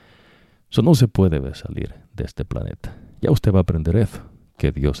 No se puede, ves, salir de este planeta. Ya usted va a aprender eso,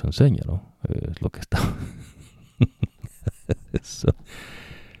 que Dios enseña, ¿no? Es lo que está.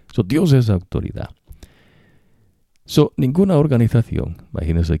 Dios es autoridad. Ninguna organización,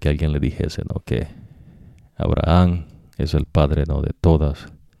 imagínense que alguien le dijese, ¿no?, que Abraham es el padre, ¿no?, de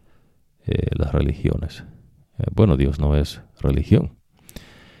todas las religiones. Bueno, Dios no es religión.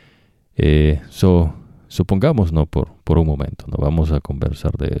 Supongamos, ¿no?, por un momento, no vamos a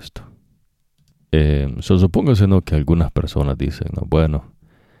conversar de esto. Supóngase, ¿no?, que algunas personas dicen, ¿no?, bueno,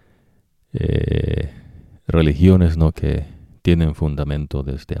 religiones, ¿no?, que tienen fundamento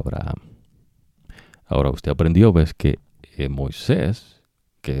desde Abraham. Ahora usted aprendió, ves, que Moisés,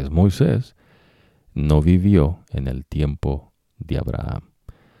 que es Moisés, no vivió en el tiempo de Abraham.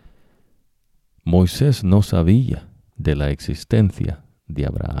 Moisés no sabía de la existencia de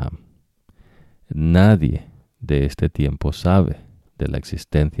Abraham. Nadie de este tiempo sabe de la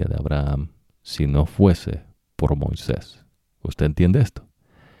existencia de Abraham si no fuese por Moisés. ¿Usted entiende esto?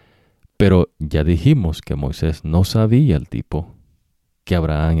 Pero ya dijimos que Moisés no sabía el tipo que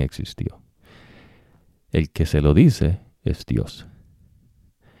Abraham existió. El que se lo dice es Dios.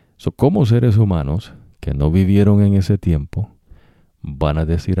 Como seres humanos que no vivieron en ese tiempo van a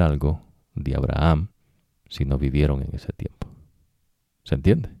decir algo de Abraham si no vivieron en ese tiempo? ¿Se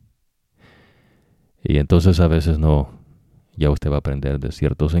entiende? Y entonces a veces no, ya usted va a aprender de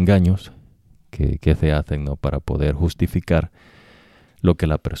ciertos engaños que se hacen, ¿no?, para poder justificar lo que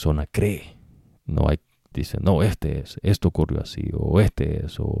la persona cree. No hay, dice, no, esto ocurrió así, o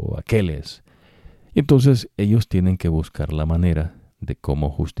o aquel es. Y entonces ellos tienen que buscar la manera de cómo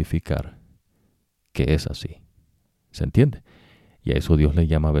justificar que es así. ¿Se entiende? Y a eso Dios le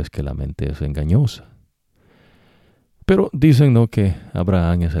llama, ves, que la mente es engañosa. Pero dicen, ¿no?, que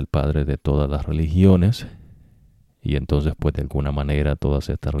Abraham es el padre de todas las religiones, y entonces pues de alguna manera todas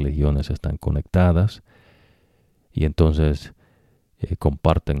estas religiones están conectadas, y entonces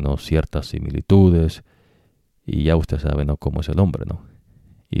comparten, ¿no?, ciertas similitudes, y ya usted sabe, ¿no?, cómo es el hombre, ¿no?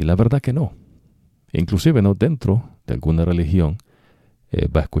 Y la verdad que no. Inclusive, ¿no?, dentro de alguna religión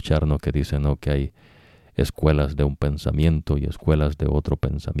va a escuchar, ¿no?, que dicen, ¿no?, que hay escuelas de un pensamiento y escuelas de otro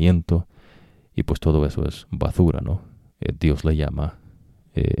pensamiento, y pues todo eso es basura, ¿no? Dios le llama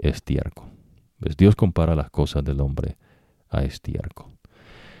estiércol. Pues Dios compara las cosas del hombre a estiércol.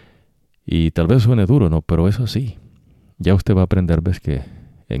 Y tal vez suene duro, ¿no?, pero es así. Ya usted va a aprender, ves, que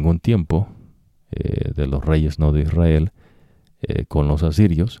en un tiempo de los reyes, ¿no?, de Israel, con los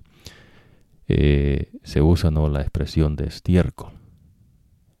asirios, se usa, ¿no?, la expresión de estiércol.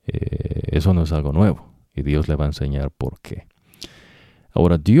 Eso no es algo nuevo, y Dios le va a enseñar por qué.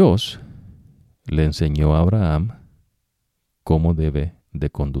 Ahora, Dios le enseñó a Abraham cómo debe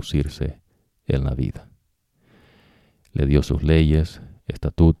de conducirse en la vida. Le dio sus leyes,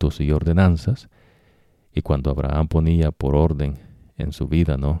 estatutos y ordenanzas, y cuando Abraham ponía por orden en su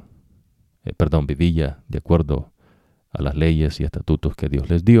vida, ¿no? Vivía de acuerdo a las leyes y estatutos que Dios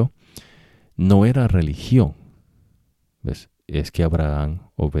les dio, no era religión. ¿Ves? Es que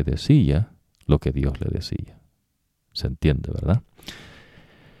Abraham obedecía lo que Dios le decía. ¿Se entiende, verdad?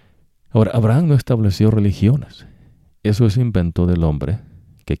 Ahora, Abraham no estableció religiones. Eso es invento del hombre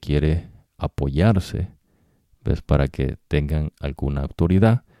que quiere apoyarse, ¿ves?, para que tengan alguna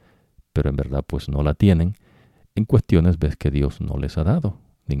autoridad, pero en verdad pues no la tienen en cuestiones, ves, que Dios no les ha dado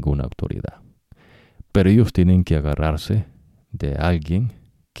ninguna autoridad. Pero ellos tienen que agarrarse de alguien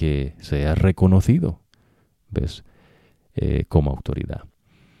que sea reconocido, ¿ves?, como autoridad.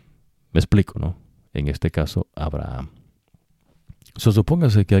 Me explico, ¿no? En este caso, Abraham.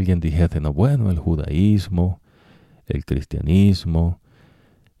 Supóngase que alguien dijese, no, bueno, el judaísmo, el cristianismo,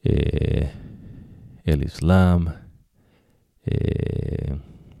 el islam,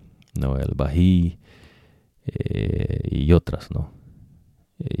 no, el bají, y otras, ¿no?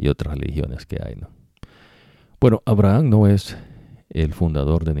 Y otras religiones que hay, ¿no? Bueno, Abraham no es el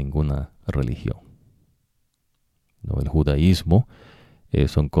fundador de ninguna religión. ¿No? El judaísmo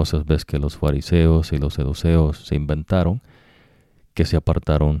son cosas, ves, que los fariseos y los saduceos se inventaron, que se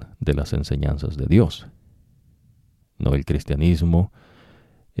apartaron de las enseñanzas de Dios. No, el cristianismo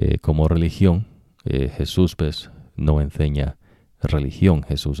como religión, Jesús, pues, no enseña religión.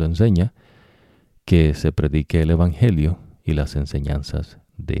 Jesús enseña que se predique el evangelio y las enseñanzas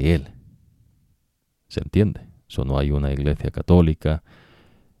de él. ¿Se entiende? Eso no hay una iglesia católica.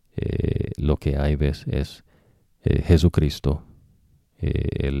 Lo que hay, ves, es Jesucristo,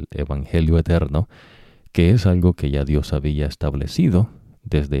 el evangelio eterno, que es algo que ya Dios había establecido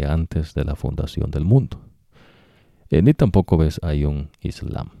desde antes de la fundación del mundo. Ni tampoco, ves, hay un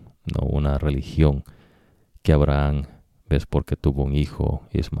islam, no, una religión que Abraham, ves, porque tuvo un hijo,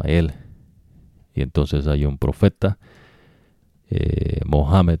 Ismael, y entonces hay un profeta,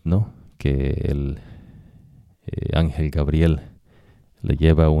 Mohammed, ¿no?, que el ángel Gabriel le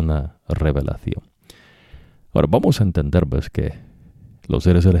lleva una revelación. Ahora vamos a entender, ves, que los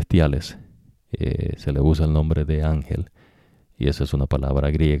seres celestiales se le usa el nombre de ángel, y esa es una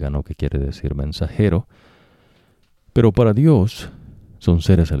palabra griega, ¿no?, que quiere decir mensajero, pero para Dios son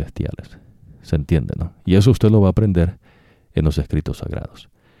seres celestiales. ¿Se entiende, no? Y eso usted lo va a aprender en los escritos sagrados.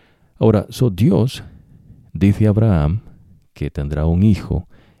 Ahora, Dios dice a Abraham que tendrá un hijo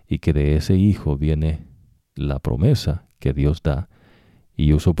y que de ese hijo viene la promesa que Dios da,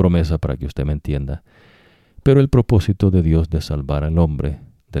 y uso promesa para que usted me entienda, pero el propósito de Dios de salvar al hombre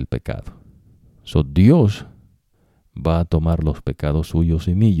del pecado. Dios va a tomar los pecados suyos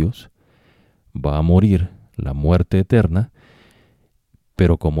y míos, va a morir la muerte eterna,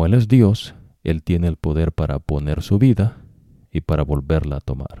 pero como Él es Dios, Él tiene el poder para poner su vida y para volverla a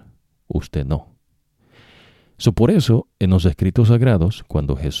tomar. Usted no. Por eso, en los escritos sagrados,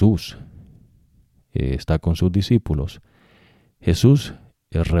 cuando Jesús está con sus discípulos, Jesús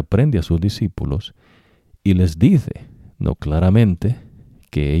reprende a sus discípulos y les dice, no, claramente,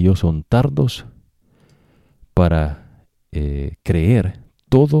 que ellos son tardos para creer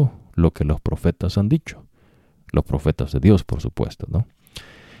todo lo que los profetas han dicho. Los profetas de Dios, por supuesto, ¿no?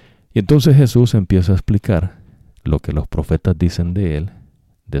 Y entonces Jesús empieza a explicar lo que los profetas dicen de él,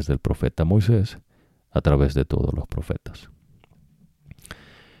 desde el profeta Moisés, a través de todos los profetas.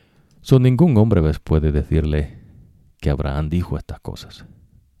 Ningún hombre, ¿ves?, puede decirle que Abraham dijo estas cosas,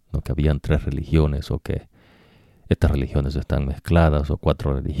 no, que habían 3 religiones, o que estas religiones están mezcladas, o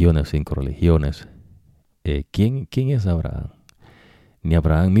 4 religiones, 5 religiones. ¿Quién es Abraham? Ni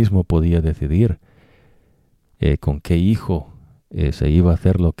Abraham mismo podía decidir con qué hijo se iba a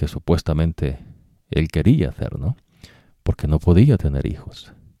hacer lo que supuestamente él quería hacer, ¿no? Porque no podía tener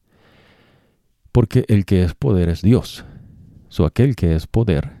hijos. Porque el que es poder es Dios. Aquel que es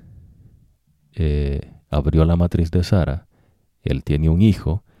poder abrió la matriz de Sara, él tiene un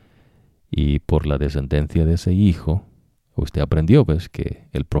hijo, y por la descendencia de ese hijo, usted aprendió, ¿ves? Que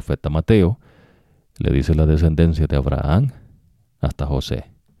el profeta Mateo le dice la descendencia de Abraham hasta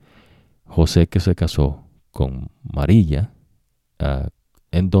José. José que se casó con María,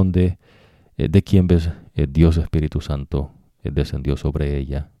 en donde, de quien, ¿ves? Dios Espíritu Santo descendió sobre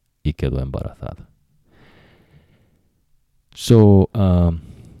ella y quedó embarazada.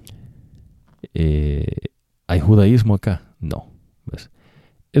 ¿Hay judaísmo acá? No. ¿Ves?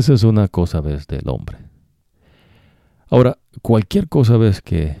 Esa es una cosa, ¿ves? Del hombre. Ahora, cualquier cosa, ¿ves?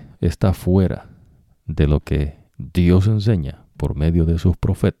 Que está fuera de lo que Dios enseña por medio de sus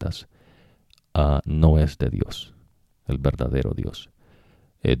profetas, no es de Dios, el verdadero Dios.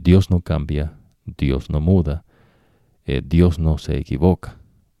 Dios no cambia, Dios no muda, Dios no se equivoca.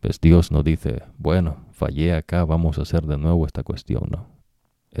 ¿Ves? Dios no dice, bueno, fallé acá, vamos a hacer de nuevo esta cuestión. No.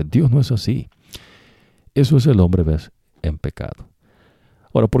 Dios no es así. Eso es el hombre, ¿ves? En pecado.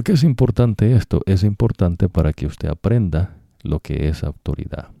 Ahora, ¿por qué es importante esto? Es importante para que usted aprenda lo que es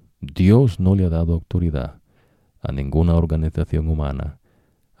autoridad. Dios no le ha dado autoridad a ninguna organización humana,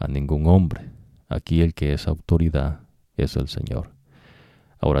 a ningún hombre. Aquí el que es autoridad es el Señor.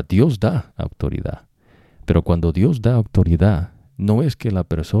 Ahora, Dios da autoridad, pero cuando Dios da autoridad, no es que la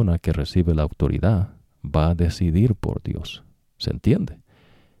persona que recibe la autoridad va a decidir por Dios. ¿Se entiende?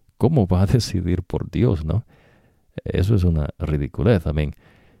 ¿Cómo va a decidir por Dios, no? Eso es una ridiculez. Amén.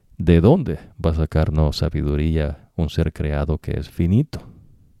 ¿De dónde va a sacarnos sabiduría un ser creado que es finito?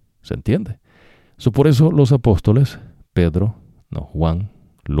 ¿Se entiende? Por eso los apóstoles, Pedro, Juan,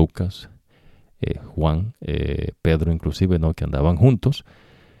 Lucas, Juan, Pedro inclusive, ¿no? Que andaban juntos,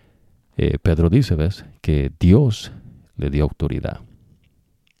 Pedro dice, ¿ves? Que Dios le dio autoridad.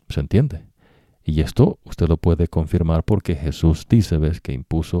 ¿Se entiende? Y esto usted lo puede confirmar porque Jesús dice, ¿ves? Que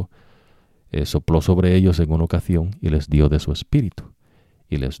impuso, sopló sobre ellos en una ocasión y les dio de su espíritu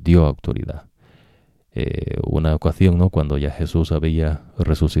y les dio autoridad. Una ocasión, ¿no? Cuando ya Jesús había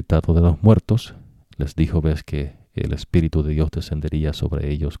resucitado de los muertos, les dijo, ¿ves? Que el Espíritu de Dios descendería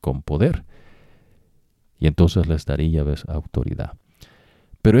sobre ellos con poder y entonces les daría, ¿ves? Autoridad.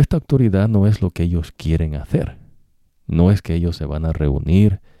 Pero esta autoridad no es lo que ellos quieren hacer. No es que ellos se van a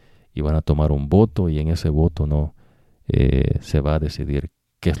reunir y van a tomar un voto y en ese voto no se va a decidir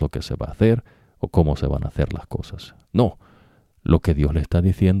qué es lo que se va a hacer o cómo se van a hacer las cosas. No, lo que Dios le está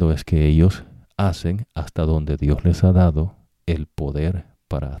diciendo es que ellos hacen hasta donde Dios les ha dado el poder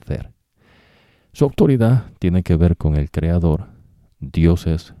para hacer. Su autoridad tiene que ver con el Creador. Dios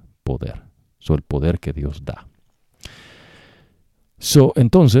es poder. El poder que Dios da.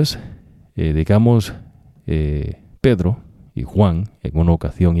 Entonces, digamos, Pedro y Juan en una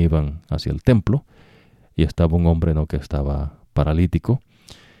ocasión iban hacia el templo y estaba un hombre, ¿no? Que estaba paralítico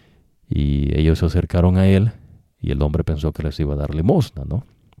y ellos se acercaron a él y el hombre pensó que les iba a dar limosna, ¿no?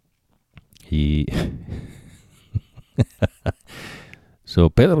 Y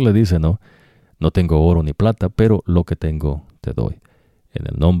Pedro le dice, no tengo oro ni plata, pero lo que tengo te doy. En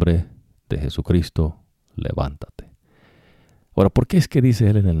el nombre de Jesucristo, levántate. Ahora, ¿por qué es que dice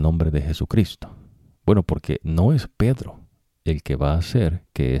él en el nombre de Jesucristo? Bueno, porque no es Pedro el que va a hacer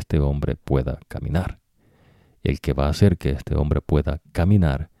que este hombre pueda caminar. El que va a hacer que este hombre pueda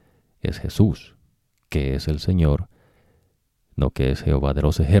caminar es Jesús, que es el Señor, no que es Jehová de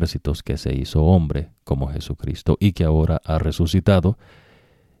los ejércitos, que se hizo hombre como Jesucristo y que ahora ha resucitado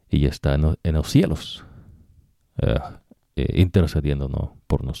y está en los cielos, intercediéndonos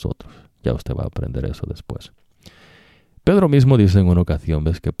por nosotros. Ya usted va a aprender eso después. Pedro mismo dice en una ocasión,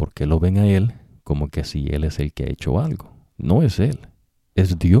 ¿ves? Que por qué lo ven a él como que si él es el que ha hecho algo. No es él,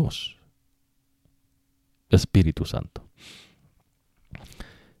 es Dios, Espíritu Santo.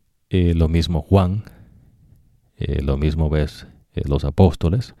 Lo mismo Juan, lo mismo, ¿ves? Los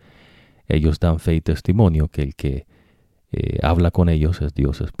apóstoles, ellos dan fe y testimonio que el que habla con ellos es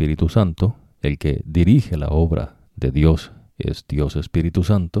Dios Espíritu Santo, el que dirige la obra de Dios es Dios Espíritu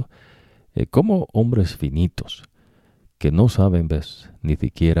Santo, como hombres finitos que no saben, ¿ves? Ni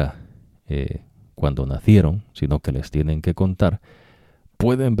siquiera cuando nacieron, sino que les tienen que contar,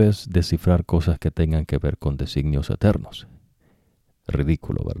 pueden, ¿ves? Descifrar cosas que tengan que ver con designios eternos.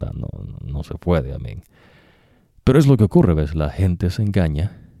 Ridículo, ¿verdad? No se puede, amén. Pero es lo que ocurre, ¿ves? La gente se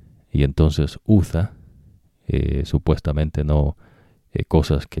engaña y entonces usa supuestamente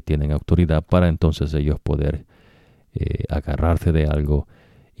cosas que tienen autoridad para entonces ellos poder agarrarse de algo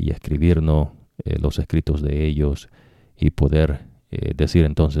y escribir los escritos de ellos y poder decir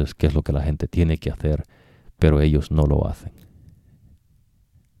entonces qué es lo que la gente tiene que hacer, pero ellos no lo hacen.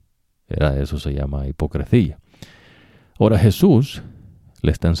 Eso se llama hipocresía. Ahora Jesús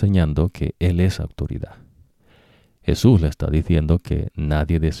le está enseñando que Él es autoridad. Jesús le está diciendo que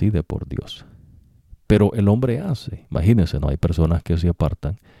nadie decide por Dios. Pero el hombre hace. Imagínense, ¿no? Hay personas que se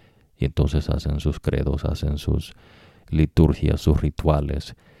apartan y entonces hacen sus credos, hacen sus liturgias, sus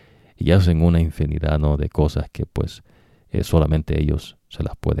rituales y hacen una infinidad, ¿no?, de cosas que pues solamente ellos se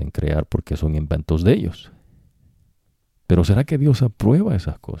las pueden crear porque son inventos de ellos. Pero ¿será que Dios aprueba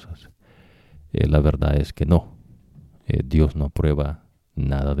esas cosas? La verdad es que no. Dios no aprueba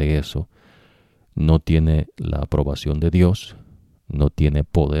nada de eso. No tiene la aprobación de Dios, no tiene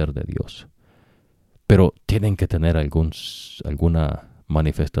poder de Dios. Pero tienen que tener alguna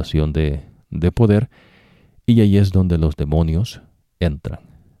manifestación de poder, y ahí es donde los demonios entran,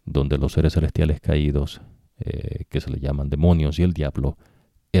 donde los seres celestiales caídos, que se les llaman demonios, y el diablo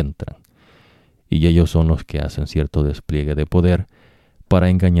entran. Y ellos son los que hacen cierto despliegue de poder para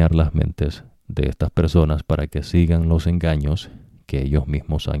engañar las mentes de estas personas para que sigan los engaños que ellos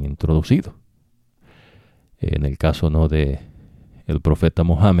mismos han introducido. En el caso, ¿no?, de el profeta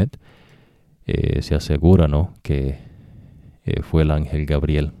Mohammed, se asegura, ¿no?, que fue el ángel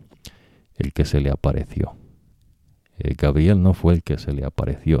Gabriel el que se le apareció. Gabriel no fue el que se le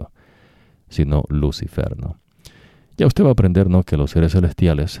apareció, sino Lucifer, ¿no? Ya usted va a aprender, ¿no?, que los seres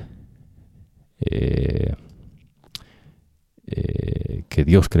celestiales que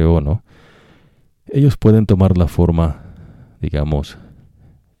Dios creó, ¿no?, ellos pueden tomar la forma, digamos,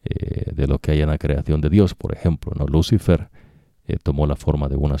 de lo que hay en la creación de Dios. Por ejemplo, ¿no?, Lucifer tomó la forma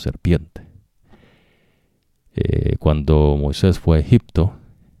de una serpiente. Cuando Moisés fue a Egipto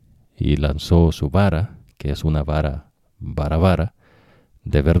y lanzó su vara, que es una vara,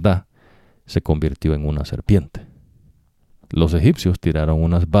 de verdad, se convirtió en una serpiente. Los egipcios tiraron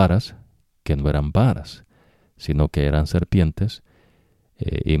unas varas que no eran varas, sino que eran serpientes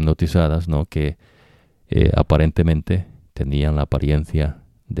hipnotizadas, ¿no?, que aparentemente tenían la apariencia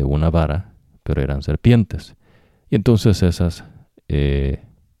de una vara, pero eran serpientes. Y entonces esas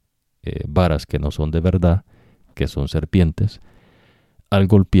varas que no son de verdad, que son serpientes, al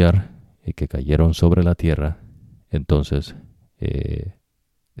golpear y que cayeron sobre la tierra, entonces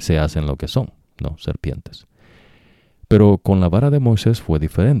se hacen lo que son, ¿no?, serpientes. Pero con la vara de Moisés fue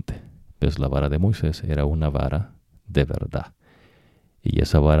diferente. Pues la vara de Moisés era una vara de verdad. Y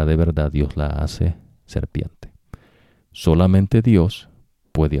esa vara de verdad Dios la hace serpiente. Solamente Dios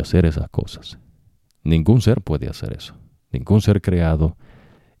puede hacer esas cosas. Ningún ser puede hacer eso. Ningún ser creado.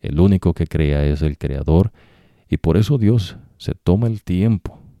 El único que crea es el Creador. Y por eso Dios se toma el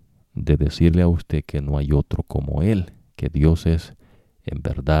tiempo de decirle a usted que no hay otro como Él, que Dios es, en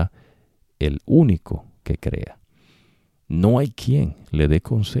verdad, el único que crea. No hay quien le dé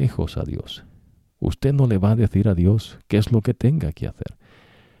consejos a Dios. Usted no le va a decir a Dios qué es lo que tenga que hacer.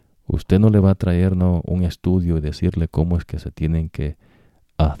 Usted no le va a traer, ¿no?, un estudio y decirle cómo es que se tienen que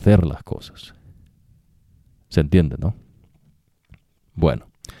hacer las cosas. ¿Se entiende, no? Bueno.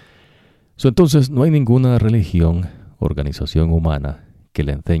 Entonces, no hay ninguna religión, organización humana que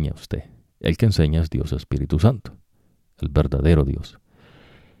le enseñe a usted. El que enseña es Dios Espíritu Santo, el verdadero Dios.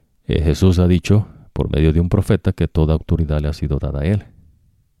 Jesús ha dicho, por medio de un profeta, que toda autoridad le ha sido dada a Él.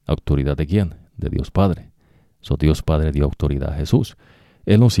 ¿Autoridad de quién? De Dios Padre. Dios Padre dio autoridad a Jesús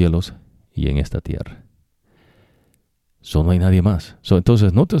en los cielos y en esta tierra. No hay nadie más.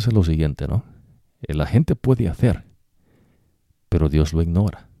 Entonces, nótese lo siguiente, ¿no? La gente puede hacer, pero Dios lo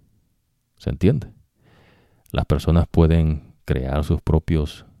ignora. ¿Se entiende? Las personas pueden crear sus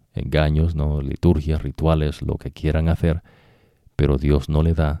propios engaños, ¿no?, liturgias, rituales, lo que quieran hacer, pero Dios no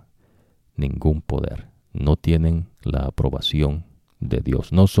le da ningún poder. No tienen la aprobación de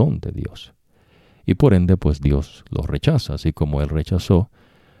Dios, no son de Dios. Y por ende, pues Dios los rechaza, así como Él rechazó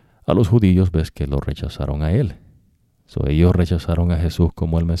a los judíos, ves que los rechazaron a Él. Ellos rechazaron a Jesús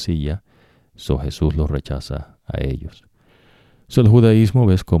como el Mesías, Jesús los rechaza a ellos. El judaísmo,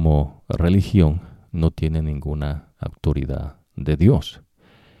 ves, como religión, no tiene ninguna autoridad de Dios.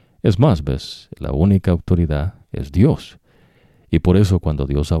 Es más, ves, la única autoridad es Dios. Y por eso cuando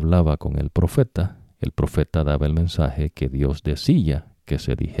Dios hablaba con el profeta daba el mensaje que Dios decía que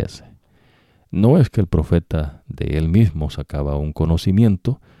se dijese. No es que el profeta de él mismo sacaba un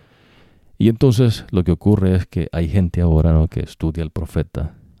conocimiento, y entonces lo que ocurre es que hay gente ahora, ¿no?, que estudia al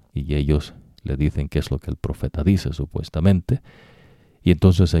profeta y ellos le dicen qué es lo que el profeta dice supuestamente, y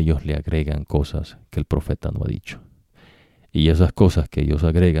entonces ellos le agregan cosas que el profeta no ha dicho. Y esas cosas que ellos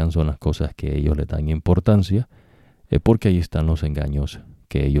agregan son las cosas que ellos le dan importancia, porque ahí están los engaños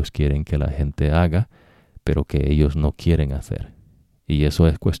que ellos quieren que la gente haga, pero que ellos no quieren hacer. Y eso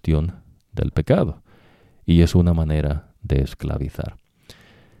es cuestión del pecado. Y es una manera de esclavizar.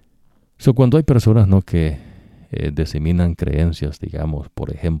 Cuando hay personas, ¿no?, que diseminan creencias, digamos,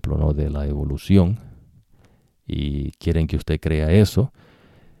 por ejemplo, ¿no?, de la evolución, y quieren que usted crea eso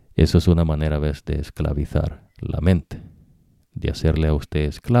es una manera, ¿ves?, de esclavizar la mente, de hacerle a usted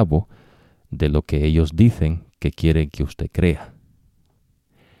esclavo de lo que ellos dicen que quieren que usted crea.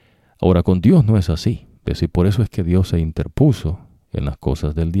 Ahora, con Dios no es así, ¿ves? Y por eso es que Dios se interpuso en las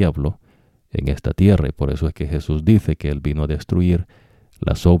cosas del diablo en esta tierra, y por eso es que Jesús dice que Él vino a destruir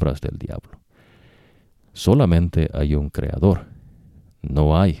las obras del diablo. Solamente hay un creador,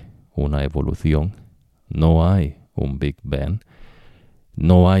 no hay una evolución, no hay un Big Bang,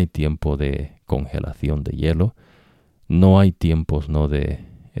 no hay tiempo de congelación de hielo, no hay tiempos, ¿no?, de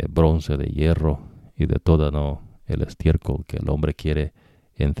bronce, de hierro y de todo, ¿no?, el estiércol que el hombre quiere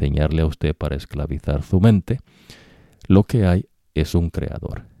enseñarle a usted para esclavizar su mente. Lo que hay es un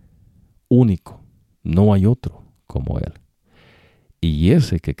creador único, no hay otro como Él. Y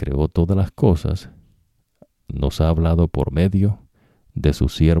ese que creó todas las cosas nos ha hablado por medio de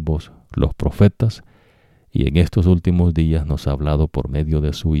sus siervos, los profetas, y en estos últimos días nos ha hablado por medio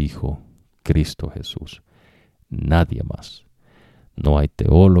de su Hijo, Cristo Jesús. Nadie más. No hay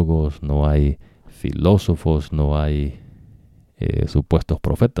teólogos, no hay filósofos, no hay supuestos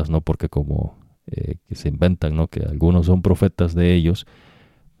profetas, ¿no? Porque como que se inventan, ¿no?, que algunos son profetas de ellos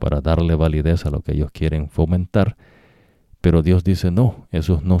para darle validez a lo que ellos quieren fomentar. Pero Dios dice, no,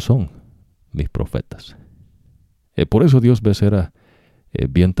 esos no son mis profetas. Por eso Dios, ves, era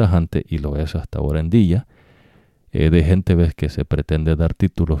bien tajante, y lo es hasta ahora en día, de gente, ves, que se pretende dar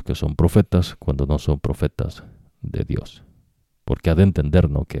títulos que son profetas cuando no son profetas de Dios. Porque ha de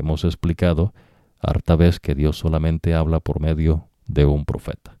entender, ¿no?, que hemos explicado harta vez que Dios solamente habla por medio de un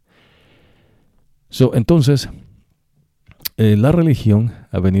profeta. Entonces, la religión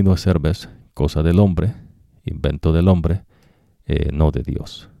ha venido a ser, ves, cosa del hombre, invento del hombre, no de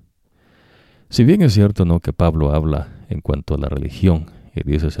Dios. Si bien es cierto, ¿no?, que Pablo habla en cuanto a la religión, y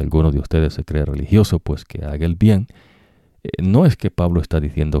dice, si alguno de ustedes se cree religioso, pues que haga el bien, no es que Pablo está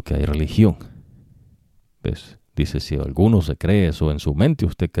diciendo que hay religión. ¿Ves? Dice, si alguno se cree eso en su mente,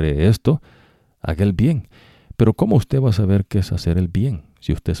 usted cree esto, haga el bien. Pero ¿cómo usted va a saber qué es hacer el bien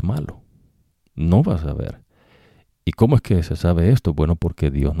si usted es malo? No va a saber. ¿Y cómo es que se sabe esto? Bueno, porque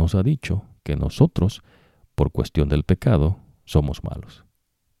Dios nos ha dicho que nosotros, por cuestión del pecado, somos malos.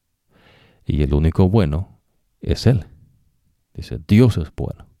 Y el único bueno es Él. Dice, Dios es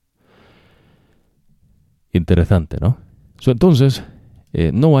bueno. Interesante, ¿no? Entonces,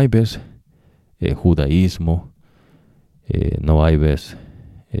 no hay, ves, judaísmo, no hay, ves,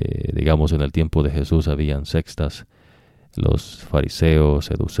 digamos, en el tiempo de Jesús habían sectas, los fariseos,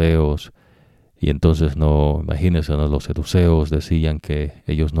 seduceos, y entonces, no, imagínense, ¿no?, los seduceos decían que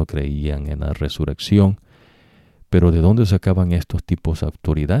ellos no creían en la resurrección, pero ¿de dónde sacaban estos tipos de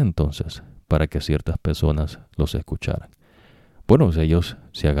autoridad entonces para que ciertas personas los escucharan? Bueno, ellos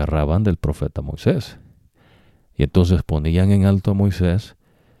se agarraban del profeta Moisés, y entonces ponían en alto a Moisés,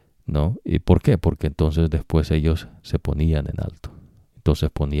 ¿no? ¿Y por qué? Porque entonces después ellos se ponían en alto. Entonces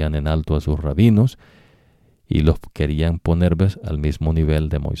ponían en alto a sus rabinos y los querían poner, ¿ves?, al mismo nivel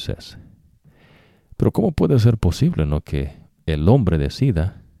de Moisés. Pero ¿cómo puede ser posible, ¿no?, que el hombre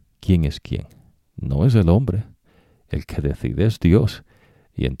decida quién es quién? No es el hombre. El que decide es Dios.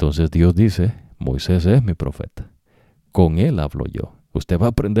 Y entonces Dios dice, Moisés es mi profeta. Con él hablo yo. Usted va a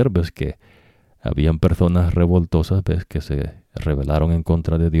aprender, ves, que habían personas revoltosas, ves, que se rebelaron en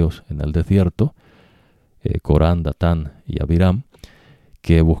contra de Dios en el desierto, Corán, Datán y Abiram,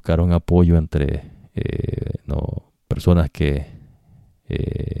 que buscaron apoyo entre personas que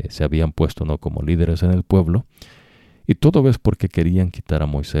se habían puesto, ¿no?, como líderes en el pueblo, y todo, ves, porque querían quitar a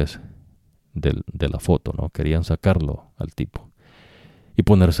Moisés de la foto, ¿no? Querían sacarlo al tipo y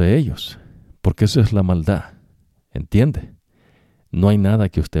ponerse ellos, porque esa es la maldad, ¿entiende? No hay nada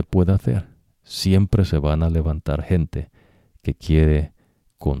que usted pueda hacer. Siempre se van a levantar gente que quiere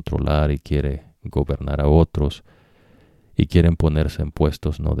controlar y quiere gobernar a otros y quieren ponerse en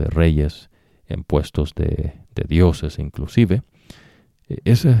puestos, ¿no?, de reyes, en puestos de dioses inclusive.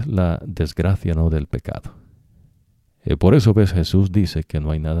 Esa es la desgracia, ¿no?, del pecado. Por eso, ves, Jesús dice que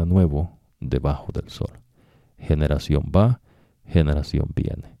no hay nada nuevo debajo del sol. Generación va, generación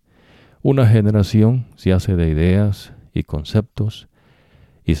viene. Una generación se hace de ideas y conceptos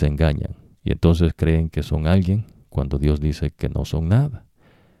y se engañan. Y entonces creen que son alguien cuando Dios dice que no son nada.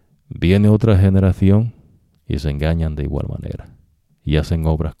 Viene otra generación y se engañan de igual manera y hacen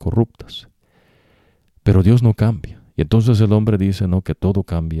obras corruptas. Pero Dios no cambia. Y entonces el hombre dice, no, que todo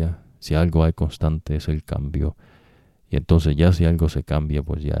cambia. Si algo hay constante es el cambio. Y entonces ya si algo se cambia,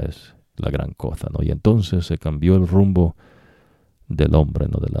 pues ya es la gran cosa, ¿no? Y entonces se cambió el rumbo del hombre,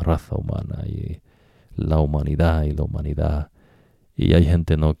 ¿no? De la raza humana y la humanidad y la humanidad. Y hay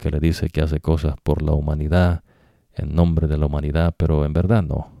gente, ¿no?, que le dice que hace cosas por la humanidad, en nombre de la humanidad, pero en verdad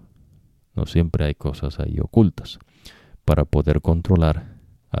no. No siempre hay cosas ahí ocultas para poder controlar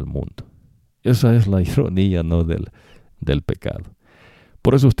al mundo. Esa es la ironía, ¿no?, del pecado.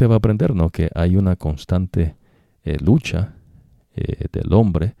 Por eso usted va a aprender, ¿no?, que hay una constante lucha del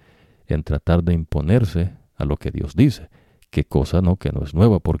hombre en tratar de imponerse a lo que Dios dice. Qué cosa, ¿no?, que no es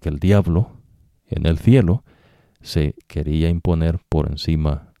nueva, porque el diablo en el cielo se quería imponer por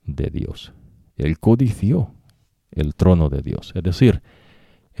encima de Dios. Él codició el trono de Dios, es decir,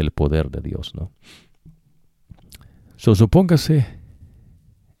 el poder de Dios, ¿no? Supóngase,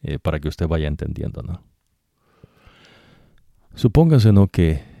 para que usted vaya entendiendo, ¿no? Supóngase, ¿no?,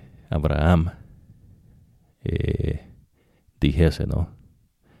 que Abraham dijese, ¿no?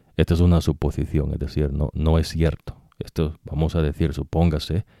 Esta es una suposición, es decir, no es cierto. Esto, vamos a decir,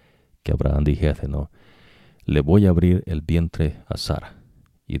 supóngase que Abraham dijese, ¿no?, le voy a abrir el vientre a Sara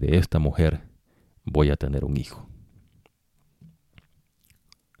y de esta mujer voy a tener un hijo.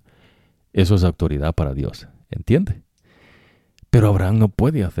 Eso es autoridad para Dios, ¿entiende? Pero Abraham no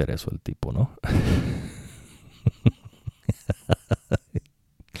puede hacer eso, el tipo, ¿no?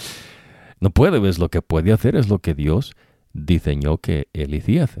 No puede, ¿ves? Lo que puede hacer es lo que Dios diseñó que él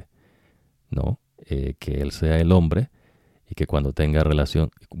hiciese, ¿no? Que él sea el hombre y que cuando tenga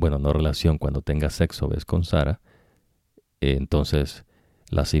cuando tenga sexo, ¿ves?, con Sara, entonces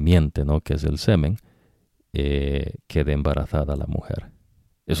la simiente, ¿no?, que es el semen, quede embarazada la mujer.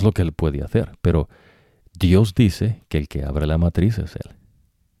 Es lo que él puede hacer, pero Dios dice que el que abre la matriz es él.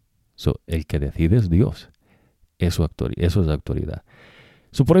 El que decide es Dios. Eso es autoridad.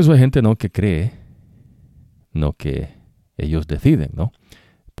 Por eso hay gente, ¿no?, que cree, ¿no?, que ellos deciden, ¿no?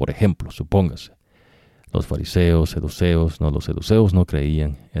 Por ejemplo, supóngase, los fariseos, los seduceos no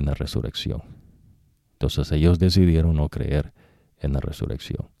creían en la resurrección. Entonces ellos decidieron no creer en la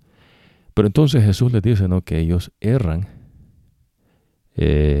resurrección. Pero entonces Jesús les dice, ¿no?, que ellos erran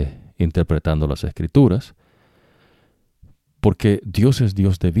interpretando las Escrituras, porque Dios es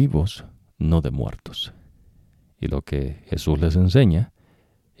Dios de vivos, no de muertos. Y lo que Jesús les enseña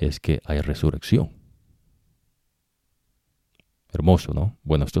es que hay resurrección. Hermoso, ¿no?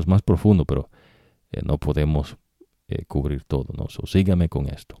 Bueno, esto es más profundo, pero no podemos cubrir todo, ¿no? Sígame con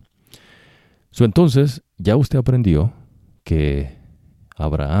esto. Entonces, ya usted aprendió que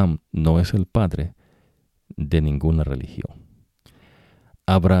Abraham no es el padre de ninguna religión.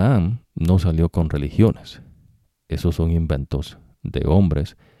 Abraham no salió con religiones. Esos son inventos de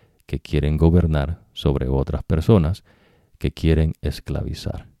hombres que quieren gobernar sobre otras personas, que quieren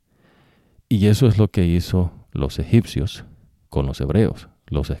esclavizar. Y eso es lo que hizo los egipcios con los hebreos,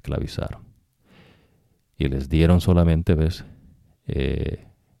 los esclavizaron. Y les dieron solamente, ¿ves?,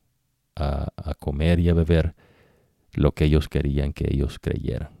 a comer y a beber lo que ellos querían que ellos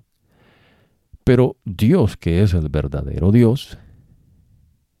creyeran. Pero Dios, que es el verdadero Dios,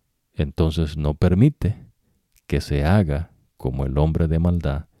 entonces no permite que se haga como el hombre de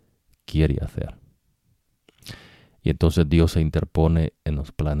maldad quiere hacer. Y entonces Dios se interpone en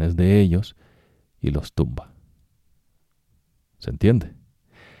los planes de ellos y los tumba. ¿Se entiende?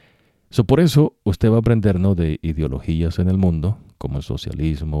 Por eso usted va a aprender, ¿no?, de ideologías en el mundo, como el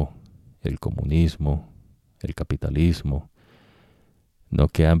socialismo, el comunismo, el capitalismo, ¿no?,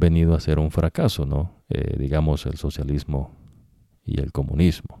 que han venido a ser un fracaso, ¿no? Digamos, el socialismo y el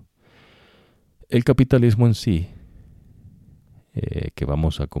comunismo. El capitalismo en sí, que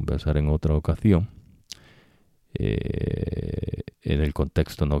vamos a conversar en otra ocasión, en el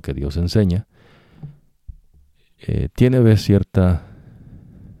contexto, ¿no?, que Dios enseña, tiene cierta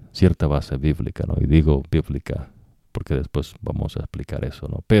base bíblica, ¿no? Y digo bíblica porque después vamos a explicar eso,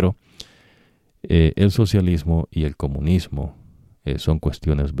 ¿no? Pero el socialismo y el comunismo son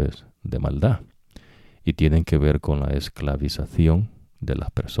cuestiones, ¿ves?, de maldad y tienen que ver con la esclavización de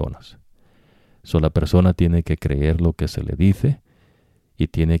las personas. La persona tiene que creer lo que se le dice y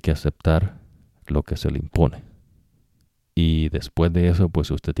tiene que aceptar lo que se le impone. Y después de eso, pues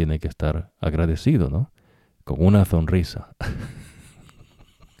usted tiene que estar agradecido, ¿no?, con una sonrisa.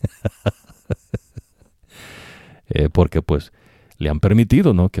 Porque pues le han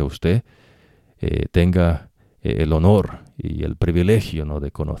permitido, ¿no?, que usted tenga el honor y el privilegio, ¿no?,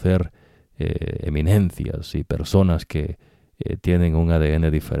 de conocer eminencias y personas que tienen un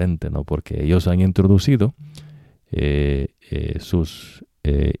ADN diferente, ¿no?, porque ellos han introducido sus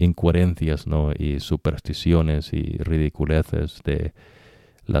incoherencias, ¿no? Y supersticiones y ridiculeces de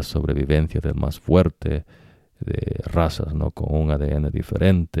la sobrevivencia del más fuerte, de razas, ¿no? Con un ADN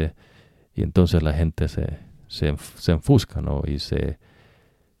diferente. Y entonces la gente se enfusca, ¿no? Y se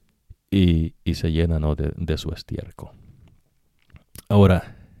llena, ¿no? de su estiércol.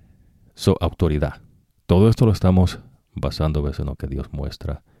 Ahora, autoridad. Todo esto lo estamos basando en lo que Dios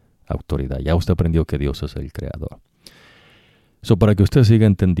muestra autoridad. Ya usted aprendió que Dios es el creador. Para que usted siga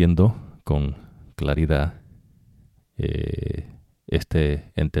entendiendo con claridad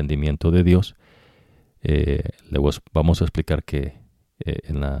este entendimiento de Dios, vamos a explicar que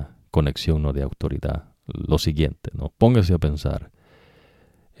en la conexión, ¿no? de autoridad, lo siguiente, ¿no? Póngase a pensar,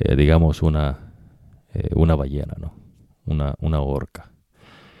 digamos, una ballena, ¿no? Una orca.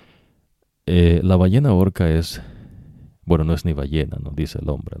 La ballena orca no es ni ballena, ¿no? Dice el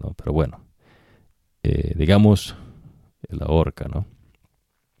hombre, ¿no? Pero bueno, digamos, la orca, ¿no?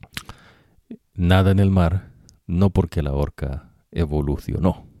 Nada en el mar, no porque la orca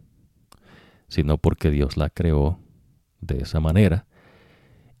evolucionó, sino porque Dios la creó de esa manera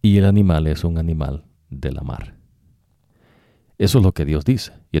y el animal es un animal de la mar. Eso es lo que Dios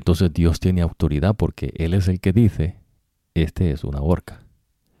dice. Y entonces Dios tiene autoridad porque Él es el que dice, este es una orca.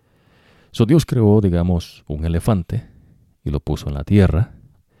 Dios creó, digamos, un elefante y lo puso en la tierra.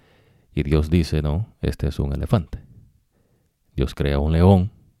 Y Dios dice, no, este es un elefante. Dios crea un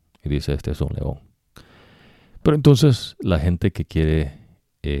león y dice, este es un león. Pero entonces la gente que quiere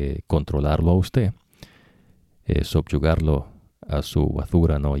controlarlo a usted, subyugarlo a su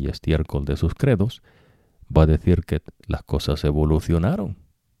basura, ¿no? y estiércol de sus credos, va a decir que las cosas evolucionaron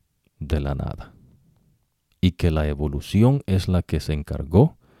de la nada. Y que la evolución es la que se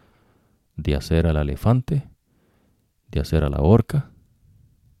encargó de hacer al elefante, de hacer a la orca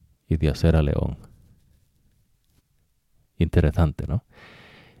y de hacer al león. Interesante, ¿no?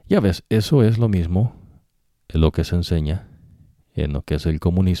 Ya ves, eso es lo mismo en lo que se enseña en lo que es el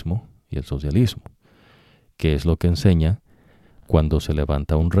comunismo y el socialismo, que es lo que enseña cuando se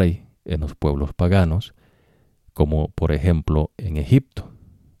levanta un rey en los pueblos paganos, como por ejemplo en Egipto,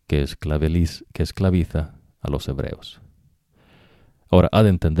 que esclaviza a los hebreos. Ahora, ha de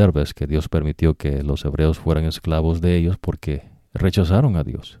entender, ves, que Dios permitió que los hebreos fueran esclavos de ellos porque rechazaron a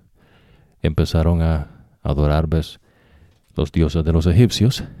Dios. Empezaron a adorar, ves, los dioses de los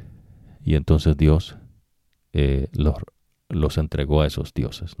egipcios, y entonces Dios los entregó a esos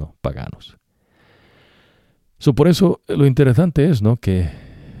dioses, ¿no? paganos. Por eso lo interesante es, ¿no? que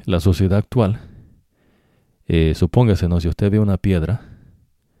la sociedad actual, supóngase, ¿no? si usted ve una piedra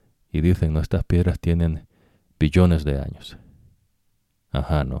y dicen, no, estas piedras tienen billones de años.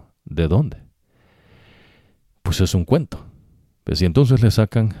 Ajá, ¿no? ¿De dónde? Pues es un cuento. Pues, y entonces le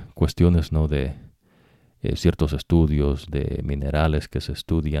sacan cuestiones, ¿no? de ciertos estudios de minerales que se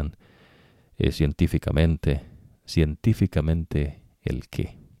estudian científicamente. ¿Científicamente el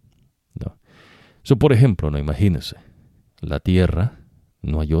qué? ¿No? Por ejemplo, no, imagínese, la Tierra,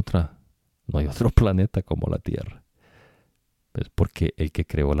 no hay otro planeta como la Tierra. Pues porque el que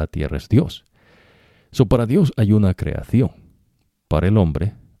creó la Tierra es Dios. Para Dios hay una creación. Para el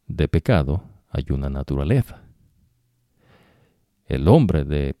hombre de pecado hay una naturaleza. El hombre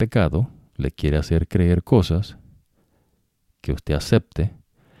de pecado le quiere hacer creer cosas que usted acepte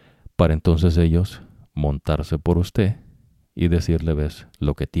para entonces ellos montarse por usted y decirle, ves,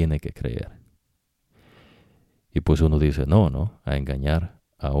 lo que tiene que creer. Y pues uno dice, no, a engañar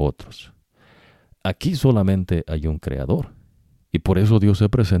a otros. Aquí solamente hay un creador. Y por eso Dios se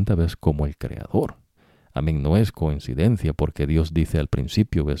presenta, ves, como el creador. Amén, no es coincidencia porque Dios dice al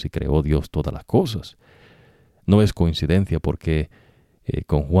principio, ves, y creó Dios todas las cosas. No es coincidencia porque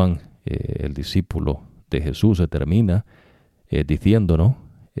con Juan, el discípulo de Jesús, se termina diciendo, ¿no?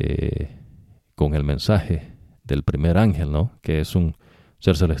 Con el mensaje del primer ángel, ¿no? Que es un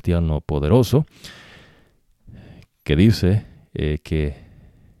ser celestial, ¿no? poderoso, que dice que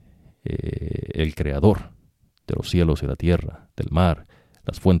el creador de los cielos y la tierra, del mar,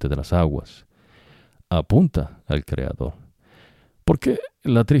 las fuentes de las aguas, apunta al creador. Porque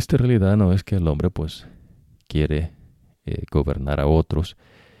la triste realidad no es que el hombre pues quiere gobernar a otros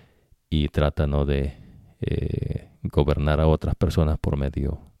y trata, ¿no? de gobernar a otras personas por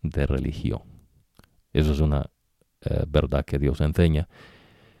medio de religión. Eso es una verdad que Dios enseña.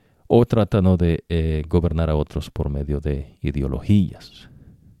 O trata, ¿no? de gobernar a otros por medio de ideologías.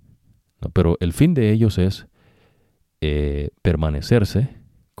 ¿No? Pero el fin de ellos es permanecerse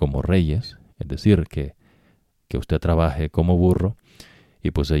como reyes, es decir, que usted trabaje como burro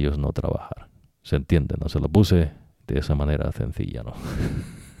y pues ellos no trabajar. ¿Se entiende? No se lo puse de esa manera sencilla, ¿no?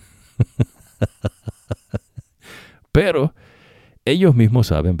 Pero ellos mismos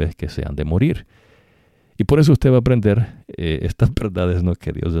saben, ves, que se han de morir. Y por eso usted va a aprender estas verdades, ¿no?,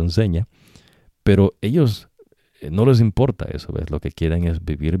 que Dios enseña. Pero ellos no les importa eso, ¿ves? Lo que quieren es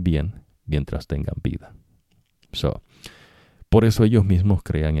vivir bien mientras tengan vida. Por eso ellos mismos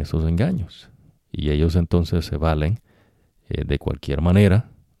crean esos engaños. Y ellos entonces se valen de cualquier manera,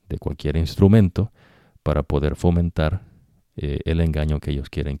 de cualquier instrumento, para poder fomentar el engaño que ellos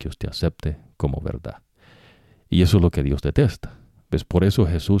quieren que usted acepte como verdad. Y eso es lo que Dios detesta. ¿Ves? Por eso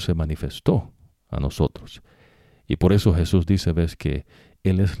Jesús se manifestó a nosotros. Y por eso Jesús dice, ves, que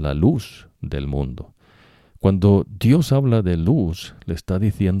Él es la luz del mundo. Cuando Dios habla de luz, le está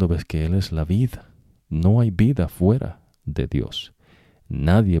diciendo, ves, que Él es la vida. No hay vida fuera de Dios.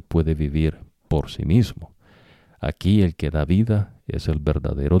 Nadie puede vivir por sí mismo. Aquí el que da vida es el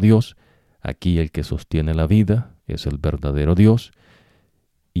verdadero Dios. Aquí el que sostiene la vida es el verdadero Dios.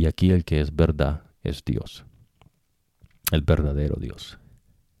 Y aquí el que es verdad es Dios. El verdadero Dios.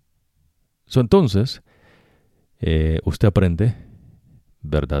 Entonces, usted aprende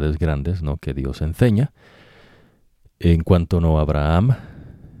verdades grandes, ¿no?, que Dios enseña. En cuanto a Abraham,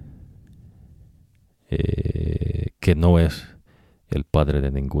 que no es el padre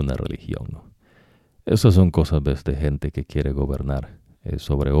de ninguna religión, ¿no? Esas son cosas, ves, de gente que quiere gobernar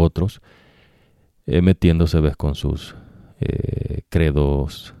sobre otros, metiéndose, ves, con sus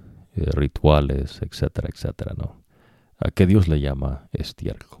credos, rituales, etcétera, etcétera, ¿no? A que Dios le llama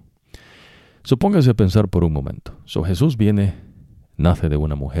estiércol. Supóngase a pensar por un momento. Jesús viene, nace de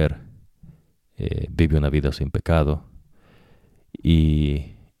una mujer, vive una vida sin pecado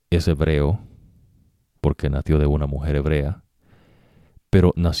y es hebreo porque nació de una mujer hebrea,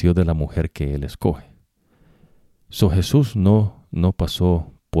 pero nació de la mujer que Él escoge. Jesús no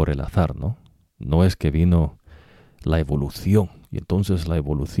pasó por el azar, ¿no? No es que vino la evolución y entonces la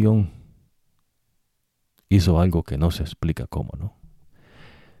evolución hizo algo que no se explica cómo, ¿no?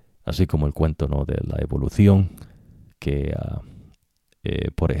 Así como el cuento, ¿no?, de la evolución, que,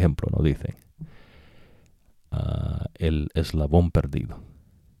 por ejemplo, ¿no?, dicen, el eslabón perdido.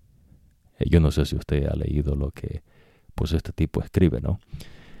 Yo no sé si usted ha leído lo que, pues, este tipo escribe, ¿no?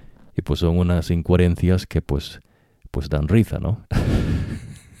 Y pues son unas incoherencias que, pues dan risa, ¿no?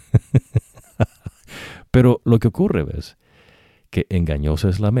 Pero lo que ocurre, ¿ves?, que engañosa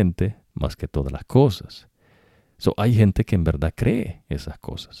es la mente más que todas las cosas. Hay gente que en verdad cree esas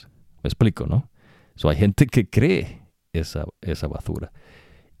cosas. Me explico, ¿no? Hay gente que cree esa basura.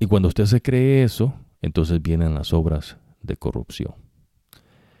 Y cuando usted se cree eso, entonces vienen las obras de corrupción.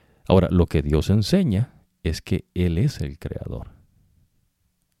 Ahora, lo que Dios enseña es que Él es el creador.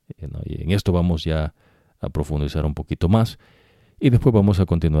 Y en esto vamos ya a profundizar un poquito más. Y después vamos a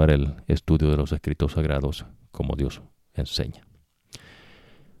continuar el estudio de los escritos sagrados como Dios enseña.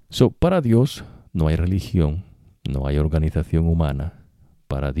 Para Dios no hay religión, no hay organización humana.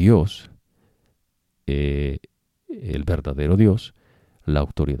 Para Dios, el verdadero Dios, la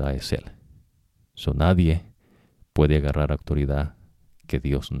autoridad es Él. Nadie puede agarrar autoridad que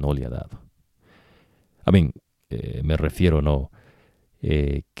Dios no le ha dado. Me refiero no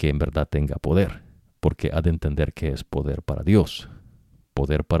que en verdad tenga poder, porque ha de entender que es poder para Dios.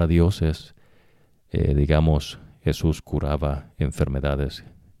 Poder para Dios es, digamos, Jesús curaba enfermedades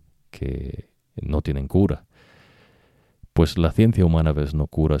que no tienen cura. Pues la ciencia humana a veces no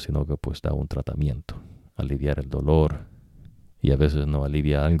cura, sino que pues da un tratamiento, aliviar el dolor, y a veces no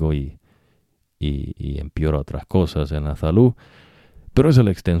alivia algo y empeora otras cosas en la salud, pero es el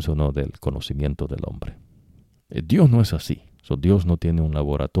extenso, ¿no?, del conocimiento del hombre. Dios no es así. Dios no tiene un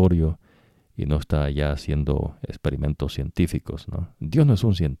laboratorio y no está allá haciendo experimentos científicos, ¿no? Dios no es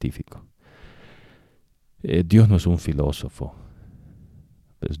un científico. Dios no es un filósofo.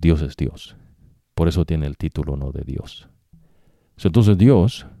 Pues Dios es Dios. Por eso tiene el título, ¿no?, de Dios. Entonces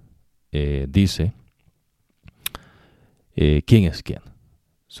Dios dice quién es quién.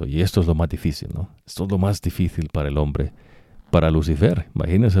 Y esto es lo más difícil, ¿no? Esto es lo más difícil para el hombre. Para Lucifer,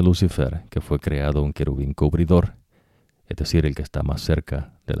 imagínense Lucifer, que fue creado un querubín cubridor, es decir, el que está más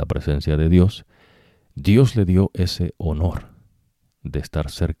cerca de la presencia de Dios. Dios le dio ese honor de estar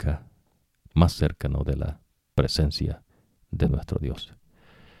cerca, más cerca, ¿no?, de la presencia de nuestro Dios.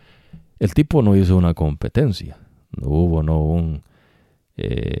 El tipo no hizo una competencia, no hubo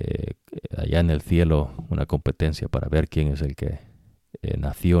allá en el cielo una competencia para ver quién es el que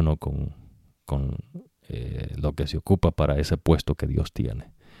nació, ¿no?, con lo que se ocupa para ese puesto que Dios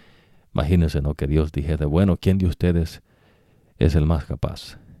tiene. Imagínense, ¿no?, que Dios dijera, bueno, ¿quién de ustedes es el más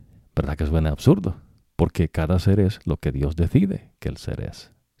capaz? ¿Verdad que suena absurdo? Porque cada ser es lo que Dios decide que el ser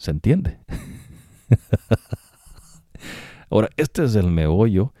es. ¿Se entiende? Ahora, este es el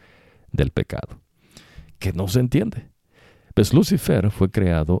meollo del pecado, que no se entiende. Pues Lucifer fue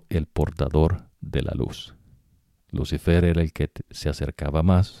creado el portador de la luz. Lucifer era el que se acercaba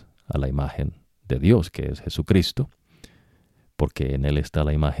más a la imagen de Dios, que es Jesucristo, porque en él está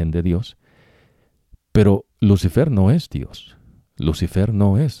la imagen de Dios. Pero Lucifer no es Dios. Lucifer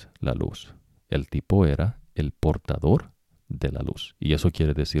no es la luz. El tipo era el portador de la luz. Y eso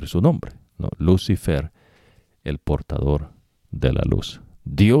quiere decir su nombre, ¿no? Lucifer, el portador de la luz.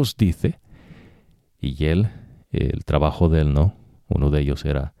 Dios dice, y él, el trabajo de él, ¿no? Uno de ellos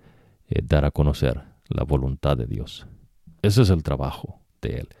era dar a conocer la voluntad de Dios. Ese es el trabajo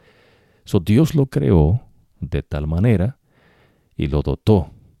de él. Dios lo creó de tal manera y lo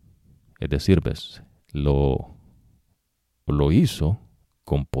dotó. Es decir, ¿ves? Lo hizo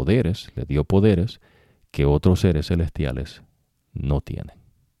con poderes, le dio poderes que otros seres celestiales no tienen.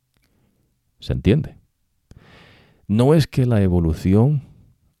 ¿Se entiende? No es que la evolución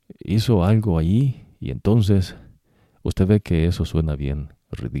hizo algo allí y entonces usted ve que eso suena bien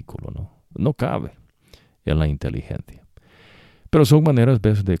ridículo, ¿no? No cabe en la inteligencia. Pero son maneras,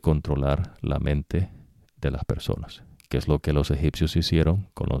 ¿ves?, de controlar la mente de las personas, que es lo que los egipcios hicieron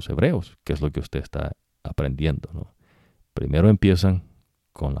con los hebreos, que es lo que usted está aprendiendo, ¿no? Primero empiezan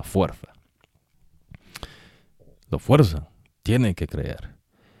con la fuerza. La fuerza, tienen que creer.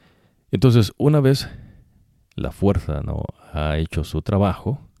 Entonces, una vez la fuerza no ha hecho su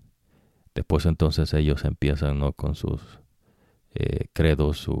trabajo, después entonces ellos empiezan, ¿no?, con sus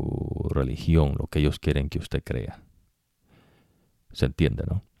credos, su religión, lo que ellos quieren que usted crea. ¿Se entiende,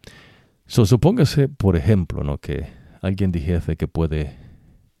 no? Supóngase, por ejemplo, ¿no?, que alguien dijese que puede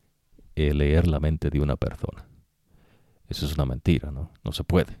leer la mente de una persona. Eso es una mentira, ¿no? No se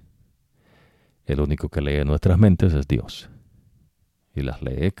puede. El único que lee nuestras mentes es Dios. Y las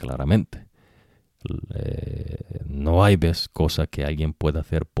lee claramente. No hay cosa que alguien pueda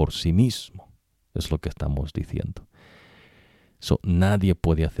hacer por sí mismo. Es lo que estamos diciendo. Nadie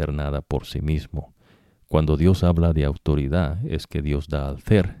puede hacer nada por sí mismo. Cuando Dios habla de autoridad, es que Dios da al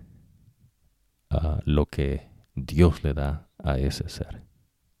ser lo que Dios le da a ese ser.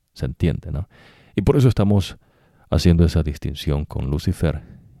 ¿Se entiende, no? Y por eso estamos haciendo esa distinción con Lucifer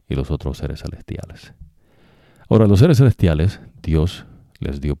y los otros seres celestiales. Ahora, los seres celestiales, Dios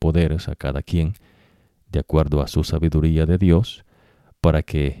les dio poderes a cada quien de acuerdo a su sabiduría de Dios para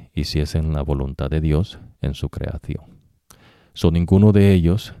que hiciesen la voluntad de Dios en su creación. Ninguno de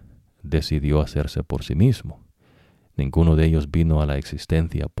ellos decidió hacerse por sí mismo. Ninguno de ellos vino a la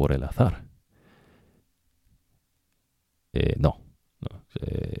existencia por el azar. No.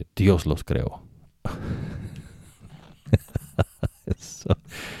 Dios los creó.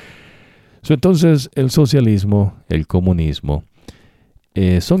 Entonces, el socialismo, el comunismo,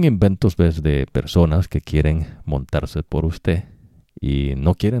 son inventos de personas que quieren montarse por usted y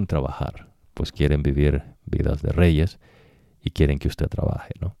no quieren trabajar, pues quieren vivir vidas de reyes y quieren que usted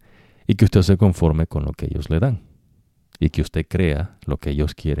trabaje, ¿no? Y que usted se conforme con lo que ellos le dan y que usted crea lo que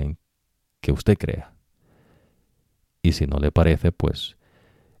ellos quieren que usted crea. Y si no le parece, pues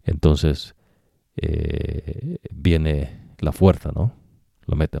entonces viene la fuerza, ¿no?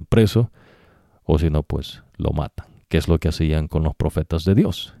 Lo meten preso o si no, pues lo matan. ¿Qué es lo que hacían con los profetas de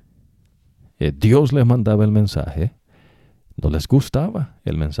Dios? Dios les mandaba el mensaje, no les gustaba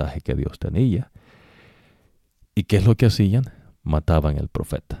el mensaje que Dios tenía. ¿Y qué es lo que hacían? Mataban al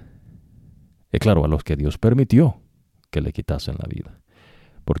profeta. Y claro, a los que Dios permitió que le quitasen la vida.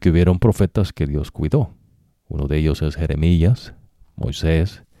 Porque hubieron profetas que Dios cuidó. Uno de ellos es Jeremías,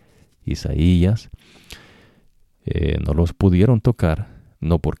 Moisés, Isaías. No los pudieron tocar,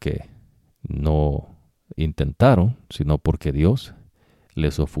 no porque no intentaron, sino porque Dios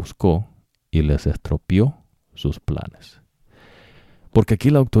les ofuscó y les estropeó sus planes. Porque aquí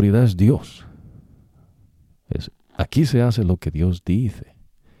la autoridad es Dios. Aquí se hace lo que Dios dice.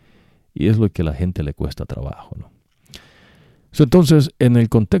 Y es lo que a la gente le cuesta trabajo, ¿no? Entonces, en el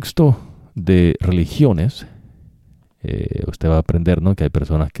contexto de religiones, usted va a aprender, ¿no?, que hay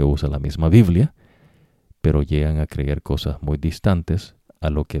personas que usan la misma Biblia, pero llegan a creer cosas muy distantes a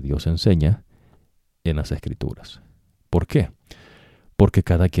lo que Dios enseña en las Escrituras. ¿Por qué? Porque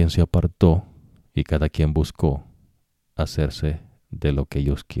cada quien se apartó y cada quien buscó hacerse de lo que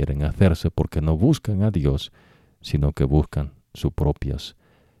ellos quieren hacerse, porque no buscan a Dios, sino que buscan su propia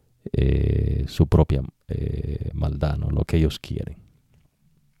maldad, ¿no?, lo que ellos quieren.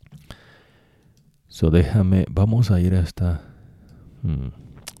 Vamos a ir a esta...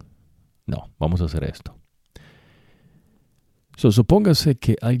 No, vamos a hacer esto. Supóngase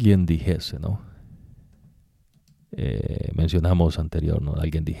que alguien dijese, ¿no? Mencionamos anterior, ¿no?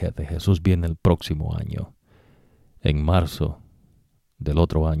 Alguien dijese, Jesús viene el próximo año, en marzo del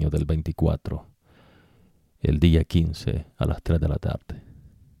otro año, del 24. el día 15 a las 3 de la tarde.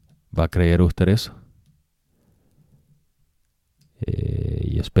 ¿Va a creer usted eso?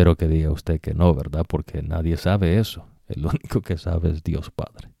 Y espero que diga usted que no, ¿verdad? Porque nadie sabe eso. El único que sabe es Dios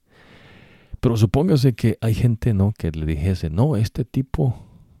Padre. Pero supóngase que hay gente, ¿no?, que le dijese, no, este tipo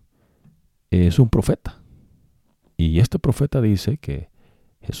es un profeta. Y este profeta dice que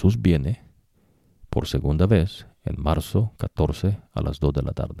Jesús viene por segunda vez en marzo 14 a las 2 de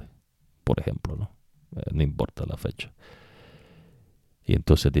la tarde, por ejemplo, ¿no? No importa la fecha. Y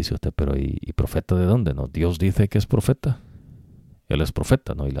entonces dice usted, pero ¿y profeta de dónde? ¿No? Dios dice que es profeta. Él es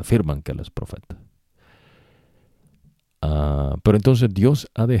profeta, ¿no? Y le afirman que él es profeta. Pero entonces Dios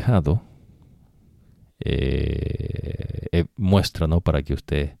ha dejado muestra, ¿no?, para que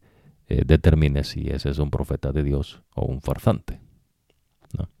usted determine si ese es un profeta de Dios o un farsante,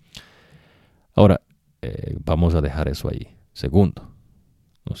 ¿no? Ahora, vamos a dejar eso ahí. Segundo.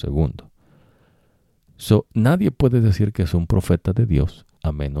 Nadie puede decir que es un profeta de Dios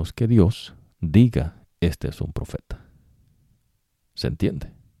a menos que Dios diga, este es un profeta. ¿Se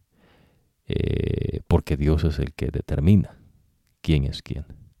entiende? Porque Dios es el que determina quién es quién.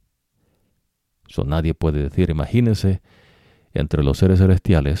 Nadie puede decir, imagínense, entre los seres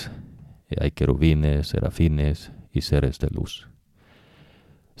celestiales hay querubines, serafines y seres de luz.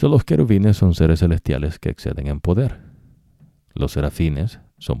 Los querubines son seres celestiales que exceden en poder. Los serafines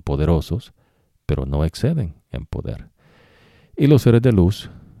son poderosos, pero no exceden en poder. Y los seres de luz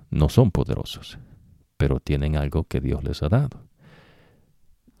no son poderosos, pero tienen algo que Dios les ha dado.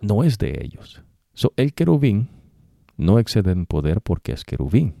 No es de ellos. El querubín no excede en poder porque es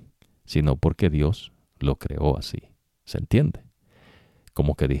querubín, sino porque Dios lo creó así. ¿Se entiende?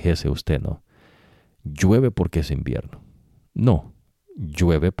 Como que dijese usted, ¿no? Llueve porque es invierno. No,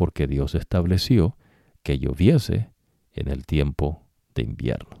 llueve porque Dios estableció que lloviese en el tiempo de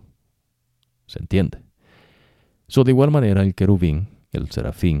invierno. ¿Se entiende? De igual manera, el querubín, el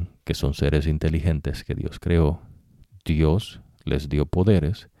serafín, que son seres inteligentes que Dios creó, Dios les dio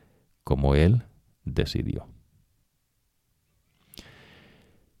poderes como Él decidió.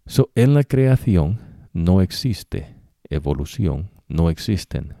 En la creación no existe evolución, no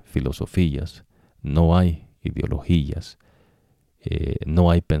existen filosofías, no hay ideologías,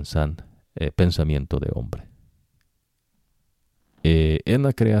 no hay pensamiento de hombre. En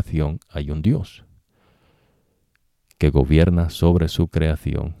la creación hay un Dios que gobierna sobre su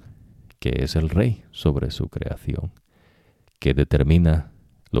creación, que es el rey sobre su creación, que determina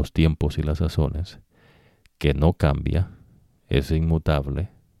los tiempos y las sazones, que no cambia, es inmutable,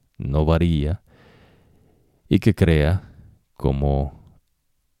 no varía y que crea como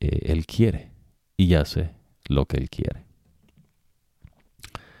Él quiere y hace lo que Él quiere.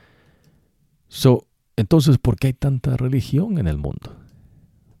 Entonces, ¿por qué hay tanta religión en el mundo?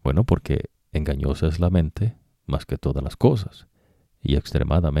 Bueno, porque engañosa es la mente más que todas las cosas y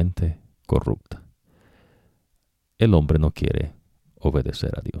extremadamente corrupta. El hombre no quiere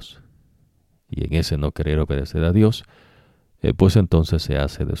obedecer a Dios. Y en ese no querer obedecer a Dios, pues entonces se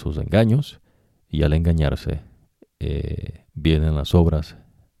hace de sus engaños y al engañarse vienen las obras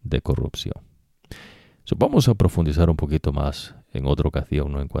de corrupción. Vamos a profundizar un poquito más en otra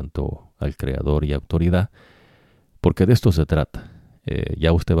ocasión, ¿no?, en cuanto al Creador y autoridad, porque de esto se trata.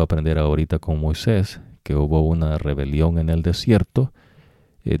 Ya usted va a aprender ahorita con Moisés que hubo una rebelión en el desierto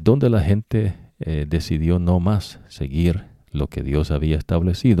donde la gente decidió no más seguir lo que Dios había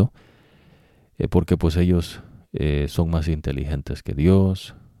establecido, porque pues ellos son más inteligentes que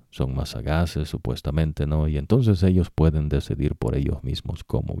Dios, son más sagaces supuestamente, ¿no? Y entonces ellos pueden decidir por ellos mismos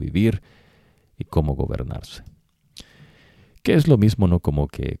cómo vivir y cómo gobernarse. Que es lo mismo, ¿no?, como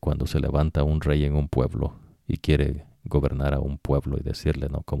que cuando se levanta un rey en un pueblo y quiere gobernar a un pueblo y decirle,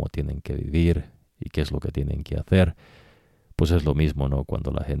 ¿no?, cómo tienen que vivir y qué es lo que tienen que hacer. Pues es lo mismo, ¿no?,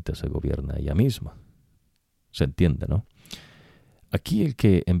 cuando la gente se gobierna ella misma. ¿Se entiende, no? Aquí el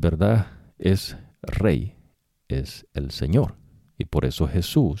que en verdad es rey es el Señor. Y por eso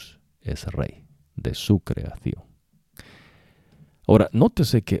Jesús es rey de su creación. Ahora,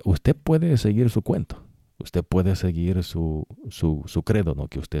 nótese que usted puede seguir su cuento. Usted puede seguir su credo, ¿no?,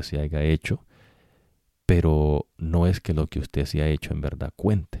 que usted se haya hecho. Pero no es que lo que usted se ha hecho en verdad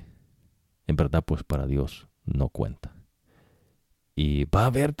cuente. En verdad, pues para Dios no cuenta. Y va a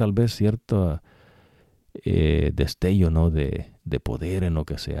haber tal vez cierto destello, ¿no?, de poder en lo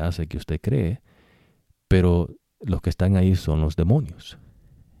que se hace, que usted cree, pero los que están ahí son los demonios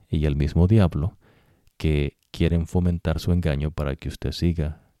y el mismo diablo que quieren fomentar su engaño para que usted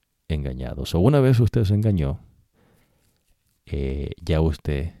siga engañado. Una vez usted se engañó, ya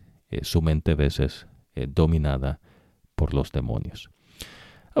usted, su mente a veces dominada por los demonios.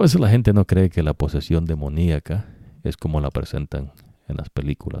 A veces la gente no cree que la posesión demoníaca es como la presentan en las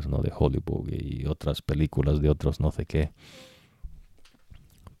películas, ¿no?, de Hollywood y otras películas de otros no sé qué.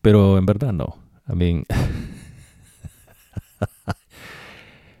 Pero en verdad no.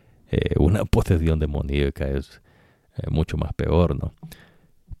 Una posesión demoníaca es mucho más peor, ¿no?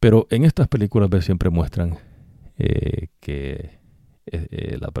 Pero en estas películas siempre muestran que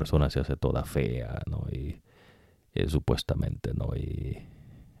la persona se hace toda fea, ¿no? Y supuestamente, ¿no? Y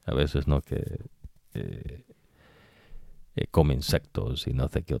a veces, ¿no?, que come insectos y no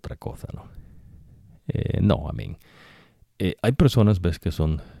sé qué otra cosa, ¿no? Hay personas, ves, que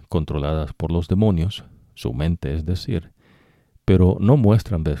son controladas por los demonios, su mente, es decir, pero no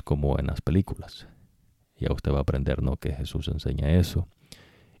muestran, ves, como en las películas. Ya usted va a aprender, ¿no?, que Jesús enseña eso.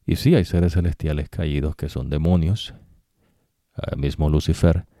 Y sí, hay seres celestiales caídos que son demonios, mismo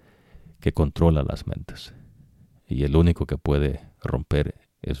Lucifer, que controla las mentes. Y el único que puede romper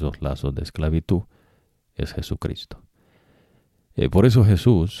esos lazos de esclavitud es Jesucristo. Por eso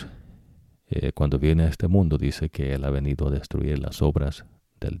Jesús, cuando viene a este mundo, dice que Él ha venido a destruir las obras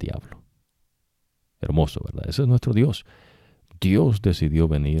del diablo. Hermoso, ¿verdad? Ese es nuestro Dios. Dios decidió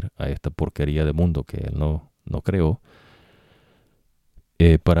venir a esta porquería de mundo que Él no creó,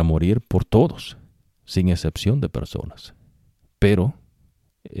 para morir por todos, sin excepción de personas. Pero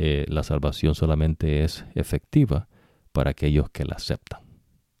la salvación solamente es efectiva para aquellos que la aceptan.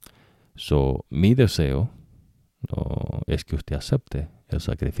 Mi deseo no es que usted acepte el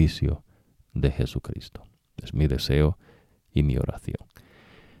sacrificio de Jesucristo. Es mi deseo y mi oración.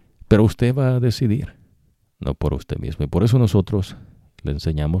 Pero usted va a decidir, no por usted mismo. Y por eso nosotros le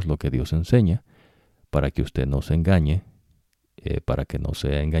enseñamos lo que Dios enseña, para que usted no se engañe, para que no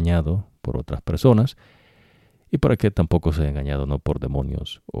sea engañado por otras personas y para que tampoco sea engañado, no por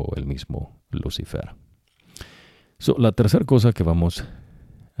demonios o el mismo Lucifer. La tercera cosa que vamos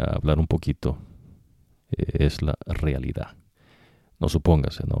a hablar un poquito es la realidad. No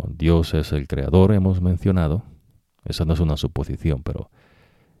supóngase, ¿no? Dios es el creador, hemos mencionado. Esa no es una suposición, pero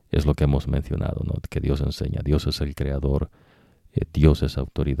es lo que hemos mencionado, ¿no?, que Dios enseña. Dios es el creador, Dios es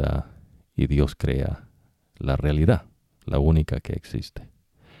autoridad y Dios crea la realidad, la única que existe.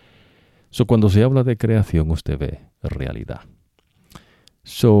 Cuando se habla de creación, usted ve realidad.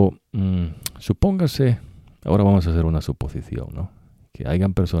 Supóngase, ahora vamos a hacer una suposición, ¿no?, que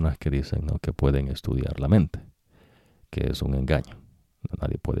hayan personas que dicen, ¿no?, que pueden estudiar la mente, que es un engaño.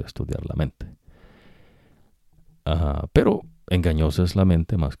 Nadie puede estudiar la mente. Pero engañosa es la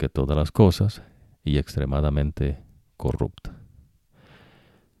mente más que todas las cosas y extremadamente corrupta.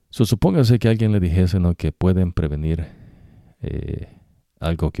 Supóngase que alguien le dijese, ¿no?, que pueden prevenir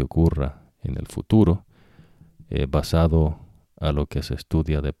algo que ocurra en el futuro, basado a lo que se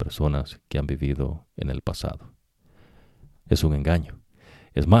estudia de personas que han vivido en el pasado. Es un engaño.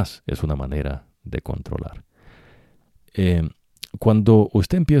 Es más, es una manera de controlar. Cuando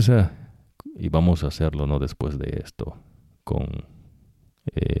usted empieza, y vamos a hacerlo, ¿no?, después de esto, con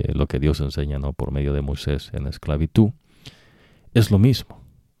lo que Dios enseña, ¿no?, por medio de Moisés en la esclavitud, es lo mismo,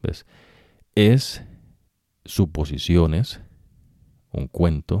 ¿ves? Es suposiciones, un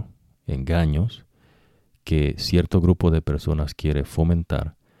cuento, engaños, que cierto grupo de personas quiere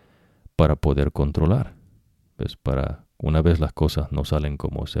fomentar para poder controlar. ¿Ves? Para una vez las cosas no salen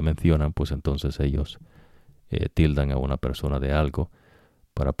como se mencionan, pues entonces ellos tildan a una persona de algo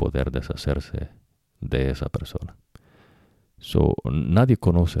para poder deshacerse de esa persona. Nadie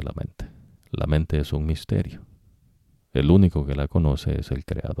conoce la mente. La mente es un misterio. El único que la conoce es el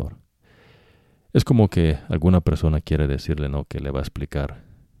Creador. Es como que alguna persona quiere decirle, ¿no?, que le va a explicar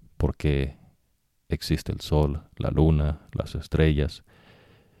por qué existe el sol, la luna, las estrellas.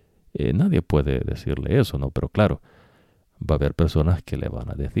 Nadie puede decirle eso, ¿no? Pero claro, va a haber personas que le van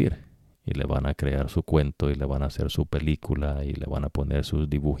a decir y le van a crear su cuento y le van a hacer su película y le van a poner sus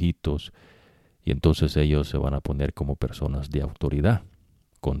dibujitos, y entonces ellos se van a poner como personas de autoridad,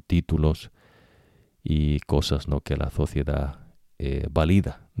 con títulos y cosas, ¿no?, que la sociedad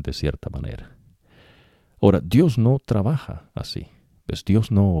valida de cierta manera. Ahora, Dios no trabaja así. ¿Ves?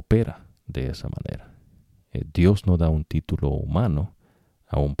 Dios no opera de esa manera. Dios no da un título humano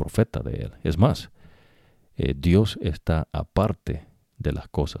a un profeta de Él. Es más, Dios está aparte de las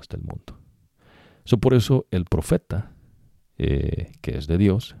cosas del mundo. Por eso el profeta, que es de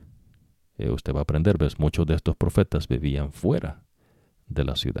Dios, usted va a aprender, ¿ves? Muchos de estos profetas vivían fuera de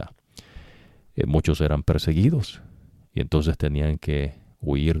la ciudad. Muchos eran perseguidos y entonces tenían que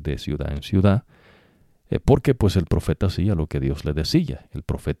huir de ciudad en ciudad, porque pues el profeta hacía lo que Dios le decía. El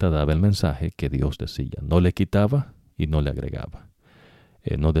profeta daba el mensaje que Dios decía. No le quitaba y no le agregaba.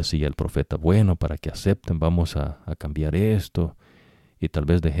 No decía el profeta, bueno, para que acepten vamos a cambiar esto y tal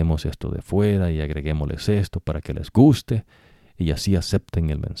vez dejemos esto de fuera y agreguémosles esto para que les guste y así acepten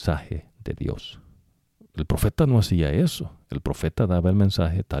el mensaje de Dios. El profeta no hacía eso. El profeta daba el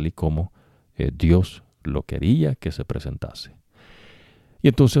mensaje tal y como Dios lo quería que se presentase. Y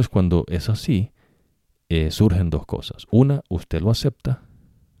entonces cuando es así, surgen dos cosas. Una, usted lo acepta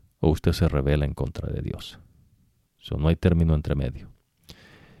o usted se rebela en contra de Dios. No hay término entre medio.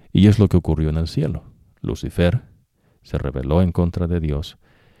 Y es lo que ocurrió en el cielo. Lucifer se rebeló en contra de Dios.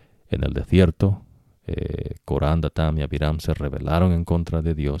 En el desierto, Corán, Datán y Abiram se rebelaron en contra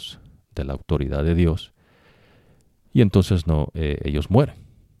de Dios, de la autoridad de Dios. Y entonces ellos mueren.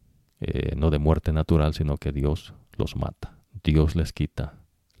 No de muerte natural, sino que Dios los mata. Dios les quita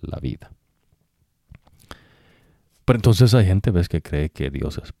la vida. Pero entonces hay gente, ves, que cree que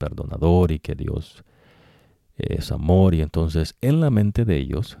Dios es perdonador y que Dios es amor. Y entonces en la mente de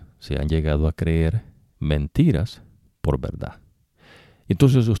ellos se han llegado a creer mentiras por verdad.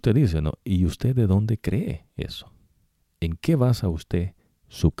 Entonces usted dice, ¿no? ¿Y usted de dónde cree eso? ¿En qué basa usted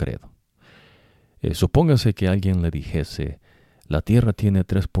su credo? Supóngase que alguien le dijese, la Tierra tiene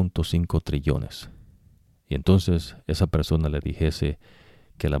 3.5 trillones. Y entonces esa persona le dijese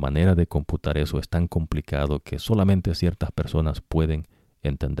que la manera de computar eso es tan complicado que solamente ciertas personas pueden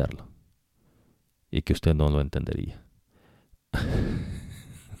entenderlo. Y que usted no lo entendería.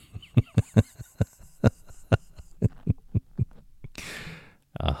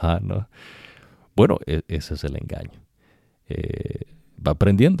 Ajá, ¿no? Bueno, ese es el engaño. Va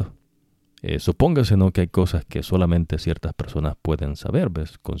aprendiendo. Supóngase, ¿no?, que hay cosas que solamente ciertas personas pueden saber,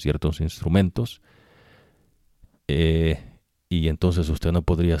 ¿ves? Con ciertos instrumentos. Y entonces usted no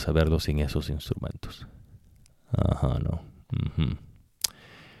podría saberlo sin esos instrumentos. Ajá, ¿no? Uh-huh.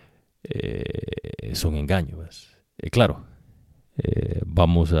 Es un engaño, ¿ves? Claro,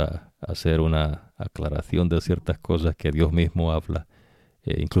 vamos a hacer una aclaración de ciertas cosas que Dios mismo habla.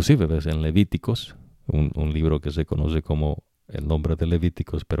 Inclusive, ¿ves? En Levíticos, un libro que se conoce como el nombre de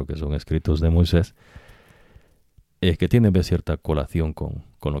Levíticos, pero que son escritos de Moisés, que tienen, ¿ves?, cierta colación con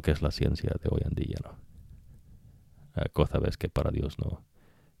lo que es la ciencia de hoy en día, ¿no? Cosa, ves, que para Dios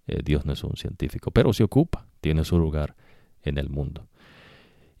Dios no es un científico, pero se ocupa, tiene su lugar en el mundo.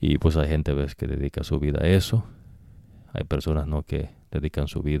 Y pues hay gente, ves, que dedica su vida a eso. Hay personas, ¿no?, que dedican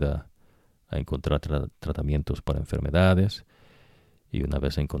su vida a encontrar tratamientos para enfermedades. Y una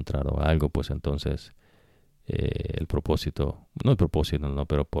vez encontrado algo, pues entonces el propósito, no,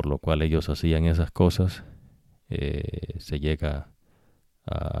 pero por lo cual ellos hacían esas cosas, se llega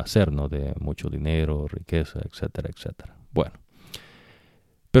a hacer, ¿no?, de mucho dinero, riqueza, etcétera, etcétera. Bueno,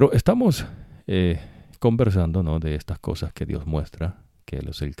 pero estamos conversando, ¿no?, de estas cosas que Dios muestra, que Él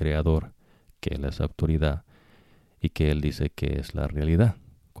es el creador, que Él es autoridad y que Él dice que es la realidad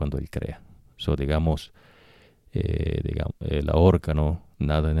cuando Él crea. Digamos, la orca no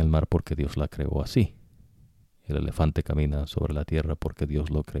nada en el mar porque Dios la creó así. El elefante camina sobre la tierra porque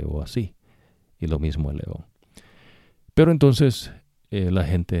Dios lo creó así. Y lo mismo el león. Pero entonces la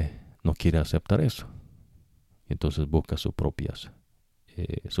gente no quiere aceptar eso. Y entonces busca su propio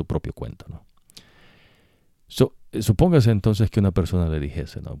cuento, ¿no? Supóngase entonces que una persona le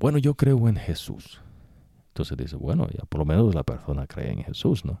dijese, ¿no?, bueno, yo creo en Jesús. Entonces dice, bueno, ya por lo menos la persona cree en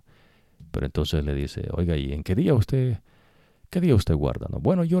Jesús, ¿no? Pero entonces le dice, oiga, ¿y en qué día usted guarda? ¿No?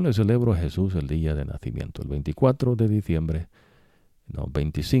 Bueno, yo le celebro a Jesús el día de nacimiento, el 24 de diciembre, no,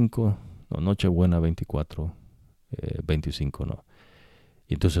 25, no, Nochebuena 24, 25, no.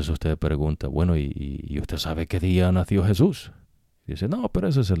 Y entonces usted pregunta, bueno, ¿y usted sabe qué día nació Jesús? Y dice, no, pero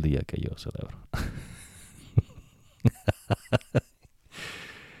ese es el día que yo celebro.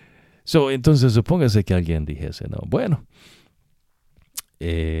 Entonces supóngase que alguien dijese, no, bueno,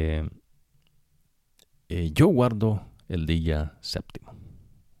 yo guardo el día séptimo.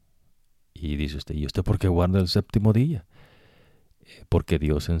 Y dice usted, ¿y usted por qué guarda el séptimo día? Porque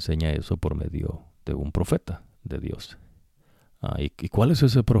Dios enseña eso por medio de un profeta de Dios. ¿Y cuál es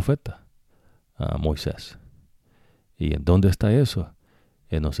ese profeta? Moisés. ¿Y en dónde está eso?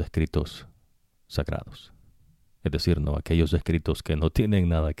 En los escritos sagrados. Es decir, no aquellos escritos que no tienen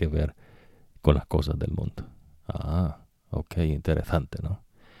nada que ver con las cosas del mundo. Ok, interesante, ¿no?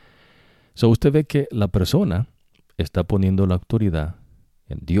 Usted ve que la persona está poniendo la autoridad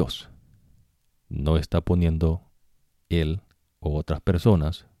en Dios. No está poniendo él o otras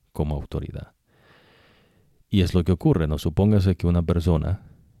personas como autoridad. Y es lo que ocurre, ¿no? Supóngase que una persona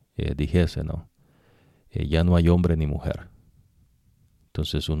dijese, ¿no?, ya no hay hombre ni mujer.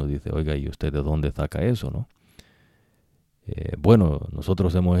 Entonces uno dice, oiga, ¿y usted de dónde saca eso, no? Bueno,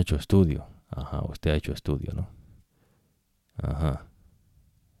 nosotros hemos hecho estudio. Ajá, usted ha hecho estudio, ¿no? Ajá.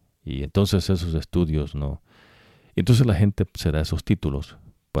 Y entonces esos estudios, ¿no?, Entonces la gente se da esos títulos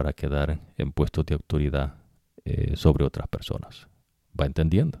para quedar en puestos de autoridad sobre otras personas. ¿Va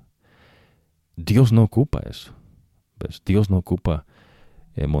entendiendo? Dios no ocupa eso. ¿Ves? Dios no ocupa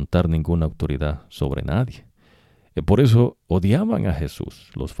montar ninguna autoridad sobre nadie. Por eso odiaban a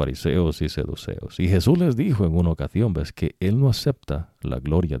Jesús, los fariseos y saduceos. Y Jesús les dijo en una ocasión, ves, que Él no acepta la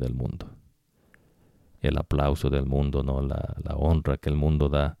gloria del mundo, el aplauso del mundo, no la honra que el mundo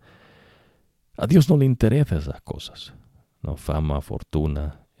da. A Dios no le interesan esas cosas, no fama,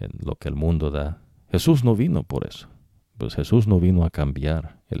 fortuna, en lo que el mundo da. Jesús no vino por eso. Pues Jesús no vino a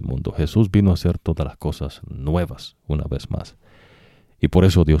cambiar el mundo. Jesús vino a hacer todas las cosas nuevas una vez más. Y por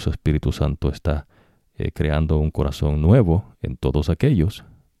eso Dios Espíritu Santo está creando un corazón nuevo en todos aquellos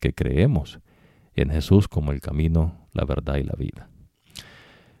que creemos en Jesús como el camino, la verdad y la vida.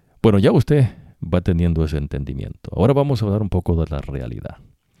 Bueno, ya usted va teniendo ese entendimiento. Ahora vamos a hablar un poco de la realidad.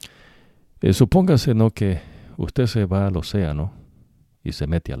 Supóngase, ¿no?, que usted se va al océano y se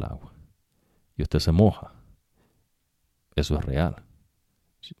mete al agua y usted se moja. Eso es real.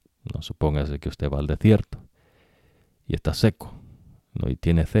 No, supóngase que usted va al desierto y está seco, ¿no?, y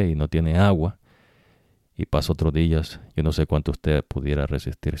tiene sed y no tiene agua, y pasa otros días, yo no sé cuánto usted pudiera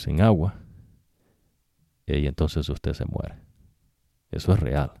resistir sin agua, y entonces usted se muere. Eso es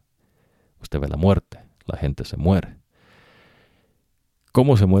real. Usted ve la muerte, la gente se muere.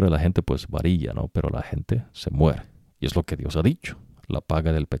 ¿Cómo se muere la gente? Pues varía, ¿no? Pero la gente se muere. Y es lo que Dios ha dicho. La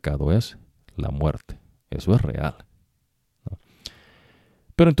paga del pecado es la muerte. Eso es real, ¿no?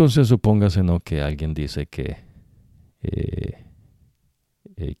 Pero entonces supóngase, ¿no?, que alguien dice que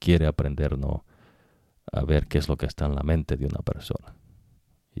quiere aprender, ¿no?, a ver qué es lo que está en la mente de una persona.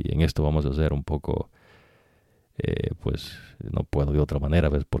 Y en esto vamos a hacer un poco, pues no puedo de otra manera,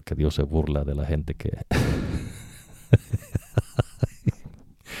 ¿ves? Porque Dios se burla de la gente que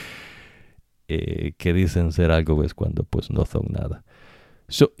que dicen ser algo, ¿ves?, cuando pues no son nada.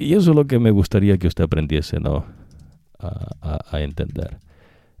 Y eso es lo que me gustaría que usted aprendiese, ¿no?, a entender.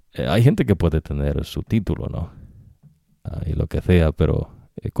 Hay gente que puede tener su título, ¿no?, y lo que sea, pero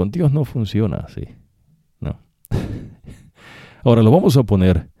con Dios no funciona así, ¿no? Ahora lo vamos a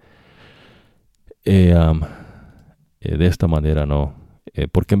poner de esta manera, ¿no?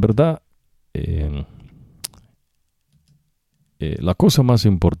 Porque en verdad la cosa más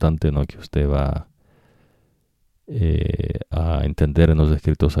importante, ¿no?, que usted va a entender en los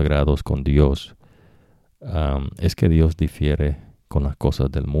escritos sagrados con Dios es que Dios difiere con las cosas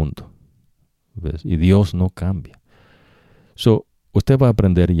del mundo, ¿ves? Y Dios no cambia. Usted va a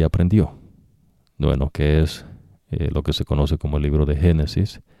aprender y ya aprendió, bueno, que es lo que se conoce como el libro de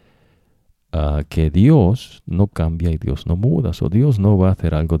Génesis, que Dios no cambia y Dios no muda. Dios no va a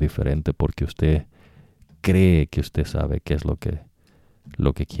hacer algo diferente porque usted cree que usted sabe qué es lo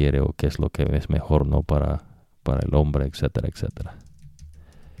que quiere o qué es lo que es mejor, ¿no?, para el hombre, etcétera, etcétera.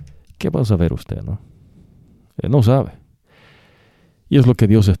 ¿Qué va a saber usted, no? No sabe. Y es lo que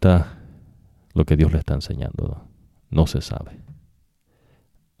Dios le está enseñando, ¿no? No se sabe.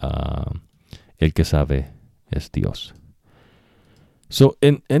 El que sabe es Dios.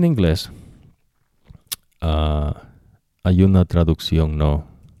 En inglés hay una traducción, ¿no?,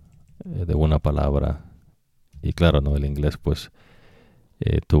 de una palabra. Y claro, ¿no?, el inglés pues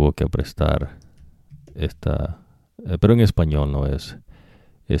tuvo que prestar esta, pero en español no es,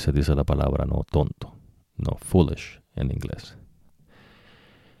 se dice la palabra, no, tonto, no, foolish en inglés.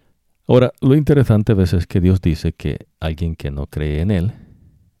 Ahora, lo interesante a veces es que Dios dice que alguien que no cree en Él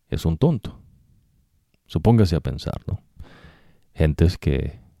es un tonto. Supóngase a pensar, ¿no? Gentes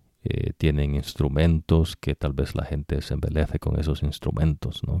que tienen instrumentos que tal vez la gente se embelece con esos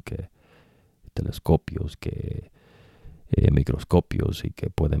instrumentos, ¿no? Que telescopios, que microscopios, y que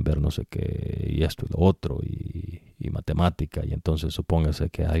pueden ver no sé qué, y esto y lo otro, y matemática. Y entonces supóngase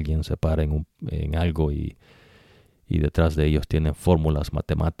que alguien se para en algo y detrás de ellos tienen fórmulas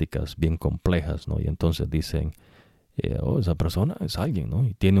matemáticas bien complejas, ¿no? Y entonces dicen, esa persona es alguien, ¿no?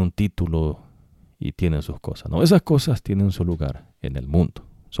 Y tiene un título y tiene sus cosas, ¿no? Esas cosas tienen su lugar en el mundo.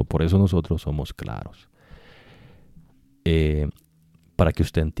 Por eso nosotros somos claros. Para que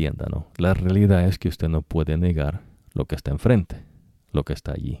usted entienda, ¿no? La realidad es que usted no puede negar lo que está enfrente, lo que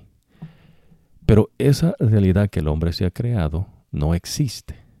está allí. Pero esa realidad que el hombre se ha creado no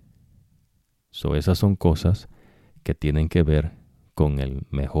existe. Esas son cosas que tienen que ver con el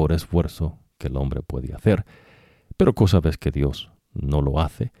mejor esfuerzo que el hombre puede hacer. Pero cosa ves que Dios no lo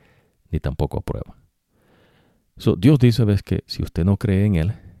hace, ni tampoco aprueba. Dios dice, ves, que si usted no cree en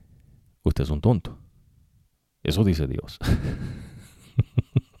Él, usted es un tonto. Eso dice Dios.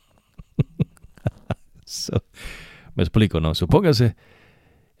 Me explico, ¿no? Supóngase,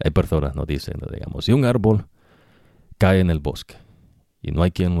 hay personas, nos dicen, digamos, si un árbol cae en el bosque y no hay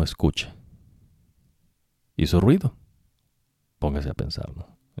quien lo escuche. Hizo ruido. Póngase a pensar,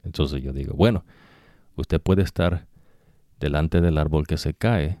 ¿no? Entonces yo digo, bueno, usted puede estar delante del árbol que se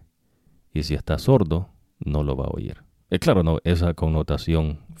cae y si está sordo, no lo va a oír. Claro, no, esa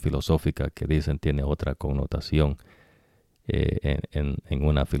connotación filosófica que dicen tiene otra connotación en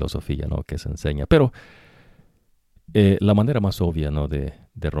una filosofía, ¿no?, que se enseña. Pero la manera más obvia, ¿no?,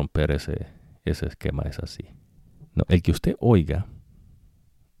 de romper ese esquema es así, ¿no? El que usted oiga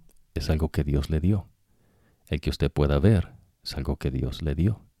es algo que Dios le dio. El que usted pueda ver es algo que Dios le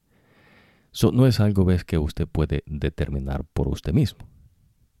dio. No es algo, ves, que usted puede determinar por usted mismo.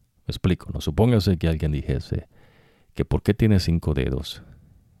 Me explico, ¿no? Supóngase que alguien dijese que ¿por qué tiene 5 dedos?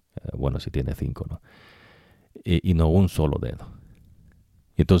 Bueno, si tiene 5, ¿no? Y no un solo dedo.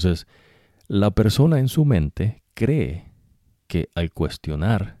 Entonces, la persona en su mente cree que al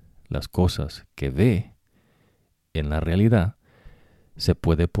cuestionar las cosas que ve en la realidad, se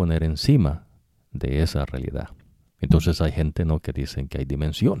puede poner encima de esa realidad. Entonces hay gente, ¿no?, que dicen que hay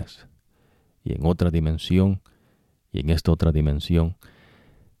dimensiones. Y en otra dimensión, y en esta otra dimensión.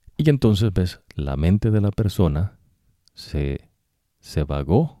 Y entonces, ves, la mente de la persona se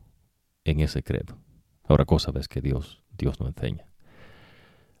vagó en ese credo. Ahora, cosa ves que Dios no enseña.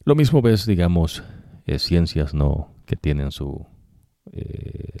 Lo mismo ves, digamos, ciencias, ¿no?, que tienen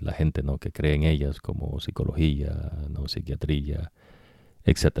la gente, ¿no?, que cree en ellas, como psicología, ¿no?, psiquiatría,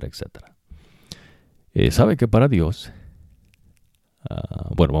 etcétera, etcétera. Sabe que para Dios,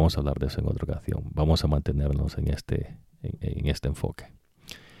 bueno, vamos a hablar de eso en otra ocasión. Vamos a mantenernos en este enfoque.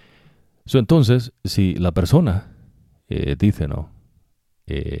 Entonces, si la persona dice, ¿no?,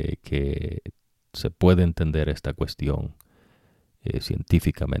 que se puede entender esta cuestión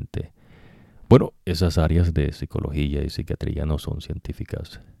científicamente, bueno, esas áreas de psicología y psiquiatría no son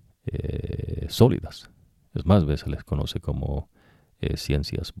científicas sólidas. Es más, se les conoce como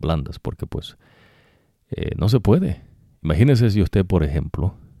ciencias blandas, porque pues no se puede. Imagínese si usted, por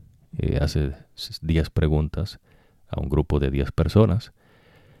ejemplo, hace 10 preguntas a un grupo de 10 personas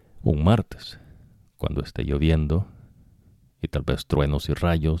un martes, cuando esté lloviendo y tal vez truenos y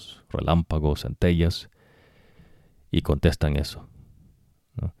rayos, relámpagos, centellas, y contestan eso,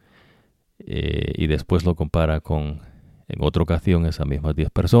 ¿no? Y después lo compara con, en otra ocasión, esas mismas 10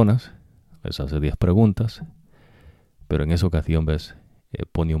 personas, les hace 10 preguntas, pero en esa ocasión,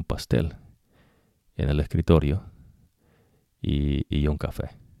 pone un pastel en el escritorio y un café.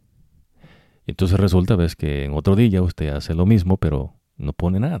 Entonces resulta, que en otro día usted hace lo mismo, pero no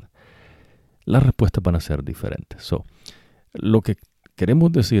pone nada. Las respuestas van a ser diferentes. Lo que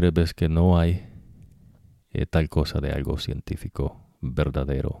queremos decir es que no hay tal cosa de algo científico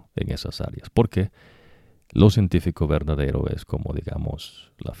verdadero en esas áreas, porque lo científico verdadero es como,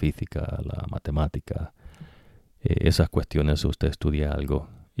 digamos, la física, la matemática. Esas cuestiones, usted estudia algo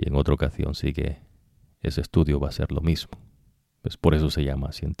y en otra ocasión sigue, ese estudio va a ser lo mismo. Pues por eso se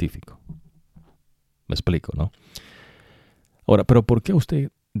llama científico. Me explico, ¿no? Ahora, ¿pero por qué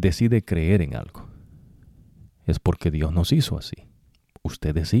usted decide creer en algo? Es porque Dios nos hizo así.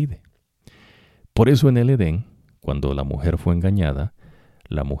 Usted decide. Por eso en el Edén, cuando la mujer fue engañada,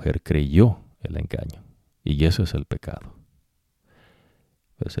 la mujer creyó el engaño. Y ese es el pecado.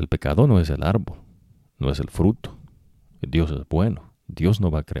 Pues el pecado no es el árbol, no es el fruto. Dios es bueno. Dios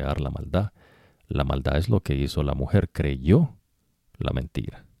no va a crear la maldad. La maldad es lo que hizo la mujer. Creyó la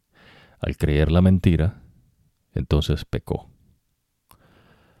mentira. Al creer la mentira, entonces pecó.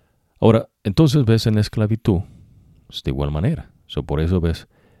 Ahora, entonces ves en la esclavitud, de igual manera. Por eso ves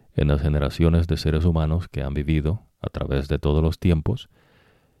en las generaciones de seres humanos que han vivido a través de todos los tiempos,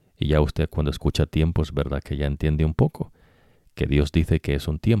 y ya usted cuando escucha tiempos, ¿verdad?, que ya entiende un poco, que Dios dice que es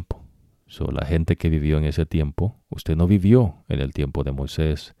un tiempo. La gente que vivió en ese tiempo, usted no vivió en el tiempo de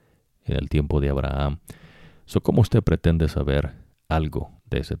Moisés, en el tiempo de Abraham. ¿Cómo usted pretende saber algo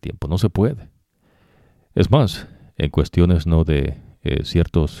de ese tiempo? No se puede. Es más, en cuestiones no de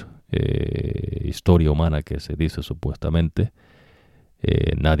ciertos historia humana que se dice supuestamente,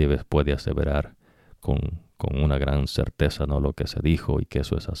 nadie puede aseverar con una gran certeza, ¿no?, lo que se dijo y que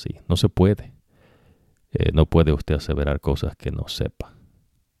eso es así. No se puede. No puede usted aseverar cosas que no sepa.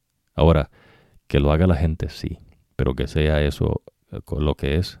 Ahora, que lo haga la gente, sí, pero que sea eso lo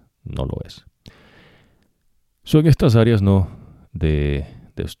que es, no lo es. En estas áreas, ¿no?, de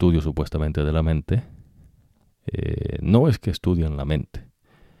estudio supuestamente de la mente, no es que estudian la mente,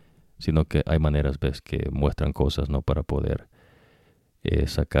 sino que hay maneras, que muestran cosas, ¿no?, para poder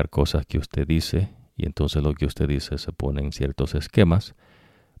sacar cosas que usted dice, y entonces lo que usted dice se pone en ciertos esquemas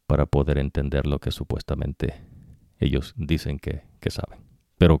para poder entender lo que supuestamente ellos dicen que saben,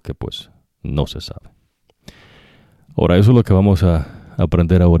 pero que pues no se sabe. Ahora, eso es lo que vamos a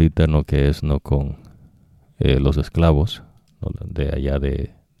aprender ahorita, ¿no? Que es, ¿no? Con los esclavos, ¿no? De allá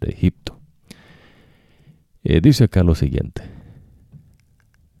de Egipto. Dice acá lo siguiente.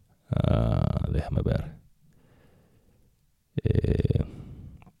 Déjame ver.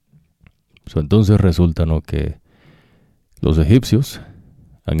 Entonces resulta, ¿no? Que los egipcios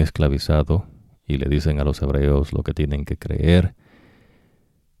han esclavizado y le dicen a los hebreos lo que tienen que creer,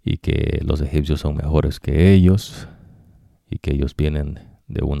 y que los egipcios son mejores que ellos, y que ellos vienen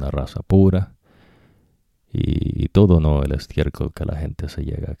de una raza pura, y todo, ¿no? El estiércol que la gente se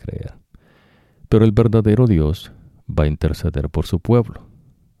llega a creer. Pero el verdadero Dios va a interceder por su pueblo.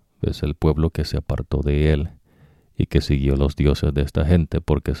 Es el pueblo que se apartó de él y que siguió los dioses de esta gente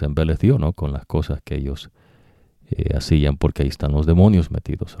porque se embeleció, ¿no? Con las cosas que ellos hacían, porque ahí están los demonios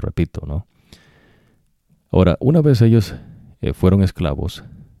metidos, repito, ¿no? Ahora, una vez ellos fueron esclavos,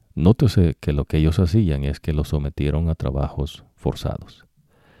 nótese que lo que ellos hacían es que los sometieron a trabajos forzados.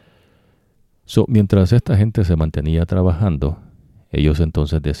 Mientras esta gente se mantenía trabajando, ellos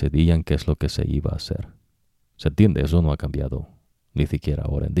entonces decidían qué es lo que se iba a hacer. ¿Se entiende? Eso no ha cambiado ni siquiera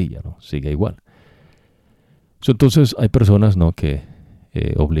ahora en día, ¿no? Sigue igual. Entonces hay personas, ¿no? Que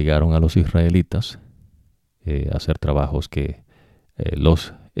obligaron a los israelitas a hacer trabajos que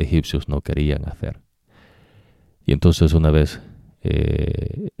los egipcios no querían hacer. Y entonces una vez,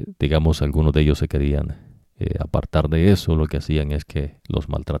 digamos, algunos de ellos se querían apartar de eso, lo que hacían es que los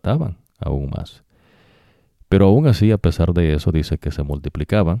maltrataban aún más. Pero aún así, a pesar de eso, dice que se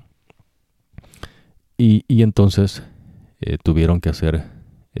multiplicaban. Y entonces tuvieron que hacer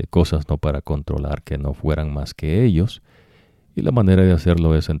cosas, ¿no? Para controlar que no fueran más que ellos. Y la manera de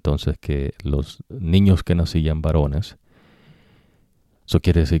hacerlo es entonces que los niños que nacían varones, eso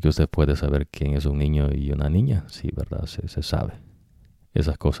quiere decir que usted puede saber quién es un niño y una niña. Sí, ¿verdad? Se sabe.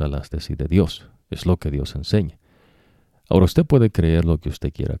 Esas cosas las decide Dios. Es lo que Dios enseña. Ahora, usted puede creer lo que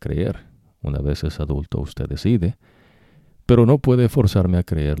usted quiera creer. Una vez es adulto, usted decide. Pero no puede forzarme a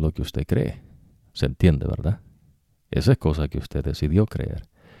creer lo que usted cree. ¿Se entiende, verdad? Esa es cosa que usted decidió creer.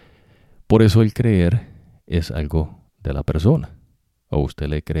 Por eso el creer es algo de la persona. O usted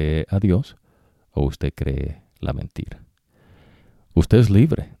le cree a Dios, o usted cree la mentira. Usted es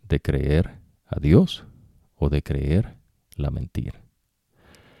libre de creer a Dios o de creer la mentira.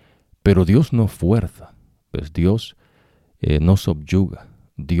 Pero Dios no fuerza, pues Dios no subyuga,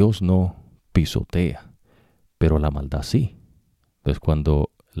 Dios no pisotea, pero la maldad sí. Pues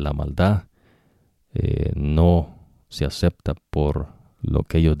cuando la maldad no se acepta por lo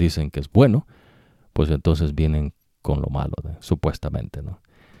que ellos dicen que es bueno, pues entonces vienen con lo malo, supuestamente, ¿no?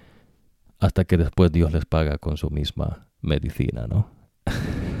 Hasta que después Dios les paga con su misma medicina, ¿no?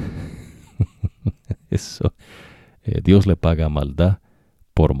 Eso, Dios le paga maldad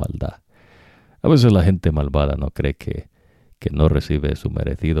por maldad. A veces la gente malvada no cree que no recibe su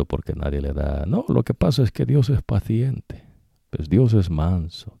merecido porque nadie le da. No, lo que pasa es que Dios es paciente. Pues Dios es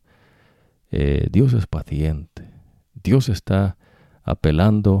manso. Dios es paciente. Dios está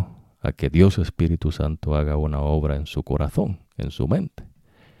apelando a que Dios Espíritu Santo haga una obra en su corazón, en su mente.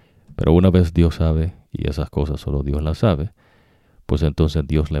 Pero una vez Dios sabe, y esas cosas solo Dios las sabe, pues entonces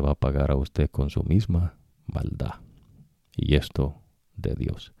Dios le va a pagar a usted con su misma maldad. Y esto de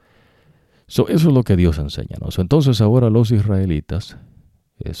Dios. Eso es lo que Dios enseña, ¿no? Entonces ahora los israelitas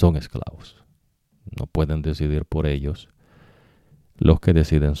son esclavos. No pueden decidir por ellos. Los que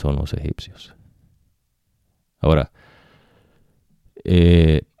deciden son los egipcios. Ahora,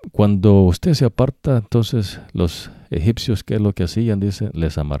 cuando usted se aparta, entonces los egipcios, ¿qué es lo que hacían? Dice,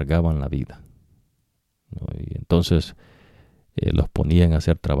 les amargaban la vida, ¿no? Y entonces los ponían a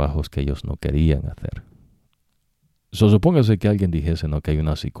hacer trabajos que ellos no querían hacer. Supóngase que alguien dijese, ¿no? Que hay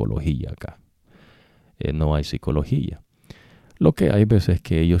una psicología acá. No hay psicología. Lo que hay veces es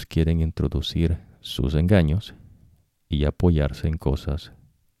que ellos quieren introducir sus engaños y apoyarse en cosas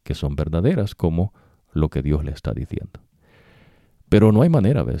que son verdaderas, como lo que Dios le está diciendo. Pero no hay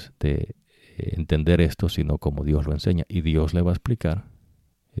manera, ¿ves?, de entender esto sino como Dios lo enseña. Y Dios le va a explicar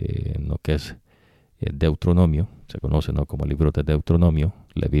en lo que es Deuteronomio, se conoce, ¿no?, como el libro de Deuteronomio,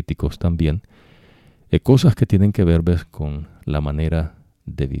 Levíticos también, cosas que tienen que ver, ¿ves?, con la manera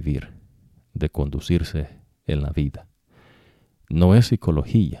de vivir, de conducirse en la vida. No es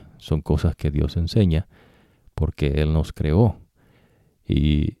psicología, son cosas que Dios enseña porque Él nos creó.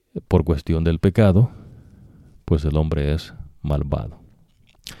 Y por cuestión del pecado, pues el hombre es malvado.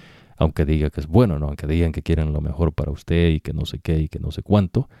 Aunque diga que es bueno, ¿no? Aunque digan que quieren lo mejor para usted y que no sé qué y que no sé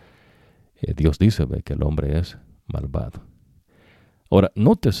cuánto, Dios dice, ve, que el hombre es malvado. Ahora,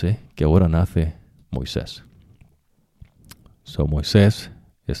 nótese que ahora nace Moisés. Moisés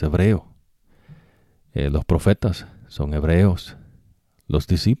es hebreo. Los profetas son hebreos. Los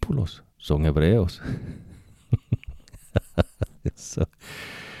discípulos son hebreos. So,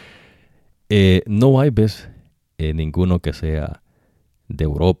 no hay, ninguno que sea de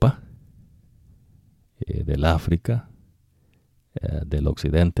Europa, del África, del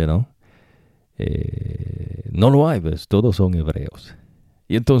occidente, ¿no? No lo hay, todos son hebreos.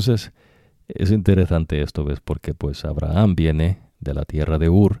 Y entonces es interesante esto, porque pues Abraham viene de la tierra de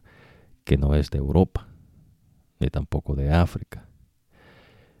Ur, que no es de Europa, ni tampoco de África.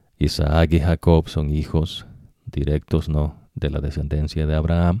 Isaac y Jacob son hijos directos, ¿no?, de la descendencia de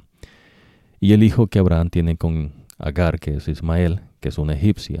Abraham. Y el hijo que Abraham tiene con Agar, que es Ismael, que es una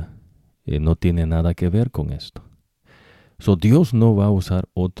egipcia, no tiene nada que ver con esto. Dios no va a usar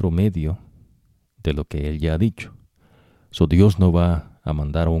otro medio de lo que Él ya ha dicho. Dios no va a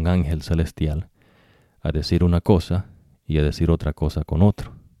mandar a un ángel celestial a decir una cosa y a decir otra cosa con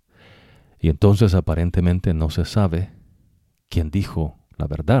otro. Y entonces aparentemente no se sabe quién dijo la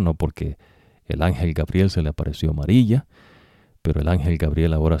verdad, ¿no? Porque el ángel Gabriel se le apareció a María, pero el ángel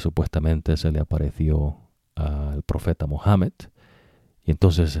Gabriel ahora supuestamente se le apareció al profeta Mohammed. Y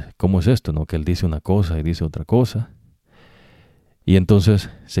entonces, ¿cómo es esto, no? Que él dice una cosa y dice otra cosa. Y entonces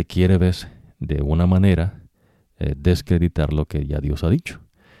se quiere, de una manera descreditar lo que ya Dios ha dicho.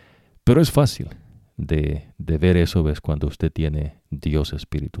 Pero es fácil de ver eso, cuando usted tiene Dios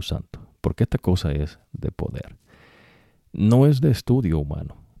Espíritu Santo. Porque esta cosa es de poder. No es de estudio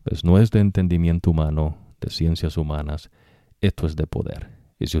humano, no es de entendimiento humano, de ciencias humanas. Esto es de poder.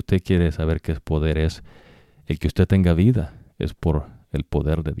 Y si usted quiere saber qué es poder, es el que usted tenga vida, es por el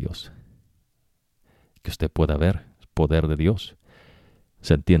poder de Dios. Que usted pueda ver, es poder de Dios.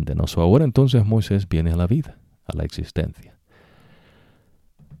 ¿Se entiende, no? Ahora entonces Moisés viene a la vida, a la existencia.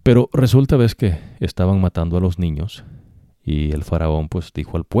 Pero resulta, que estaban matando a los niños y el faraón pues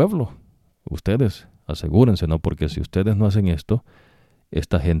dijo al pueblo, ustedes asegúrense, ¿no? Porque si ustedes no hacen esto,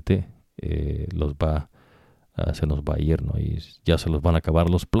 esta gente se nos va a ir, ¿no? Y ya se los van a acabar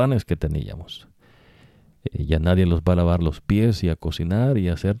los planes que teníamos. Ya nadie los va a lavar los pies y a cocinar y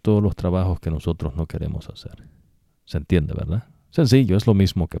a hacer todos los trabajos que nosotros no queremos hacer. ¿Se entiende, verdad? Sencillo, es lo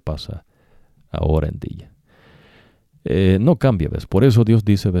mismo que pasa ahora en día. No cambia, Por eso Dios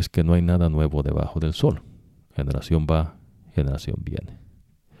dice, que no hay nada nuevo debajo del sol. Generación va, generación viene.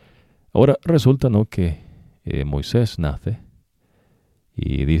 Ahora resulta, ¿no?, que Moisés nace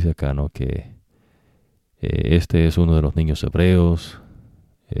y dice acá, ¿no?, que este es uno de los niños hebreos.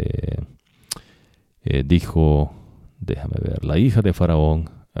 Dijo, déjame ver, la hija de Faraón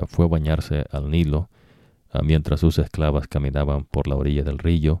fue a bañarse al Nilo mientras sus esclavas caminaban por la orilla del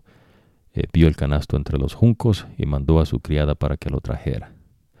río. Vio el canasto entre los juncos y mandó a su criada para que lo trajera.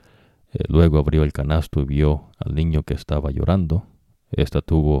 Luego abrió el canasto y vio al niño que estaba llorando. Esta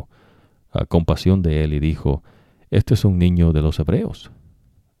tuvo compasión de él y dijo, este es un niño de los hebreos.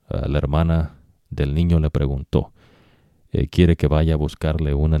 La hermana del niño le preguntó, ¿quiere que vaya a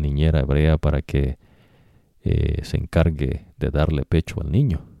buscarle una niñera hebrea para que se encargue de darle pecho al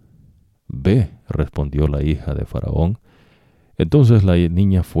niño? Ve, respondió la hija de Faraón. Entonces la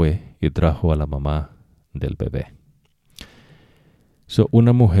niña fue y trajo a la mamá del bebé.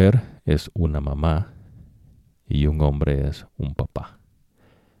 Una mujer es una mamá y un hombre es un papá.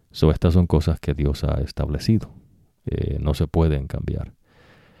 Estas son cosas que Dios ha establecido. No se pueden cambiar,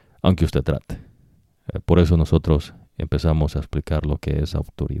 aunque usted trate. Por eso nosotros empezamos a explicar lo que es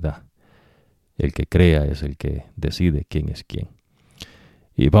autoridad. El que crea es el que decide quién es quién.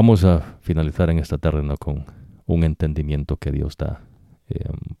 Y vamos a finalizar en esta tarde, ¿no?, con un entendimiento que Dios da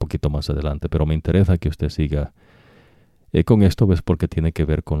un poquito más adelante. Pero me interesa que usted siga con esto, porque tiene que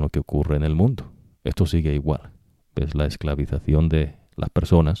ver con lo que ocurre en el mundo. Esto sigue igual. La esclavización de las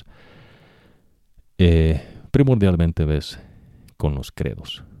personas. Primordialmente, con los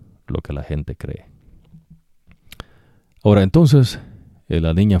credos, lo que la gente cree. Ahora, entonces,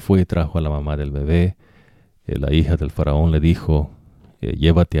 la niña fue y trajo a la mamá del bebé. La hija del faraón le dijo,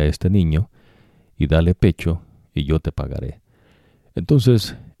 llévate a este niño y dale pecho y yo te pagaré.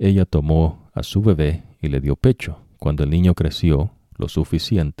 Entonces ella tomó a su bebé y le dio pecho. Cuando el niño creció lo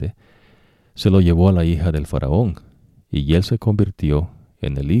suficiente, se lo llevó a la hija del faraón y él se convirtió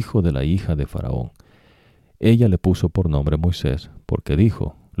en el hijo de la hija de faraón. Ella le puso por nombre Moisés porque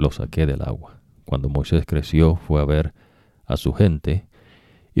dijo, lo saqué del agua. Cuando Moisés creció fue a ver a su gente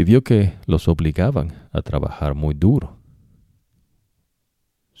y vio que los obligaban a trabajar muy duro.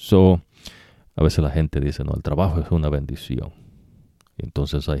 A veces la gente dice, no, el trabajo es una bendición. Y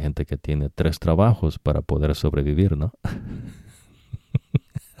entonces hay gente que tiene 3 trabajos para poder sobrevivir, ¿no?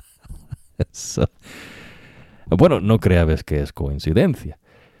 Bueno, no crea, que es coincidencia.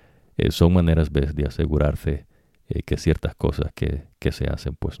 Son maneras, de asegurarse que ciertas cosas que se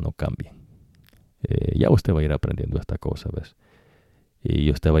hacen pues no cambien. Ya usted va a ir aprendiendo esta cosa, ¿ves?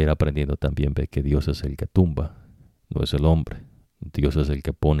 Y usted va a ir aprendiendo también, ¿ves? Que Dios es el que tumba, no es el hombre. Dios es el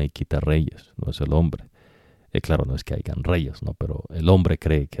que pone y quita reyes, no es el hombre. Claro, no es que hayan reyes, ¿no? Pero el hombre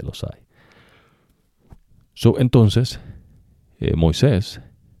cree que los hay. Entonces, Moisés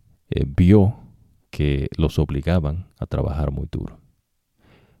vio que los obligaban a trabajar muy duro.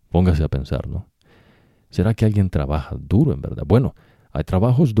 Póngase a pensar, ¿no? ¿Será que alguien trabaja duro en verdad? Bueno, hay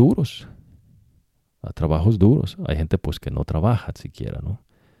trabajos duros. Hay trabajos duros. Hay gente pues que no trabaja siquiera, ¿no?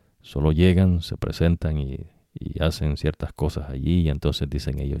 Solo llegan, se presentan y hacen ciertas cosas allí y entonces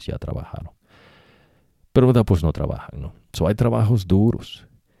dicen ellos ya trabajaron. Pero verdad pues no trabajan, ¿no? Hay trabajos duros.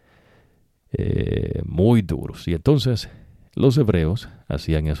 Muy duros. Y entonces los hebreos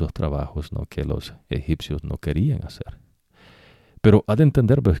hacían esos trabajos, ¿no? Que los egipcios no querían hacer. Pero ha de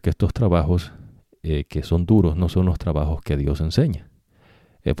entender pues, que estos trabajos que son duros no son los trabajos que Dios enseña.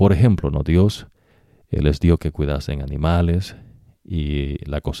 Por ejemplo, ¿no? Dios les dio que cuidasen animales y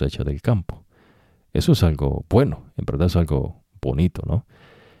la cosecha del campo. Eso es algo bueno, en verdad es algo bonito, ¿no?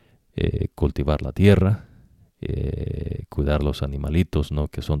 Cultivar la tierra, cuidar los animalitos, ¿no?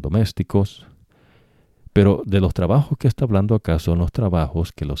 Que son domésticos. Pero de los trabajos que está hablando acá son los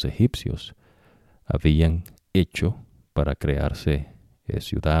trabajos que los egipcios habían hecho para crearse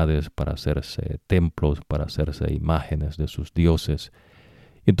ciudades, para hacerse templos, para hacerse imágenes de sus dioses.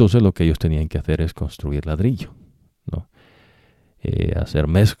 Entonces lo que ellos tenían que hacer es construir ladrillo, ¿no? Hacer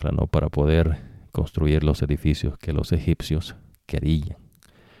mezcla, ¿no? Para poder construir los edificios que los egipcios querían.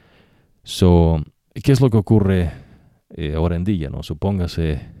 ¿Qué es lo que ocurre ahora en día, ¿no?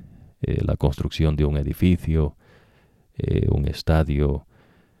 Supóngase la construcción de un edificio, un estadio,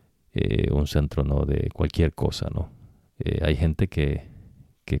 un centro, ¿no? De cualquier cosa, ¿no? Hay gente que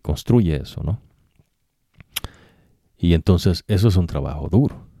construye eso, ¿no? Y entonces eso es un trabajo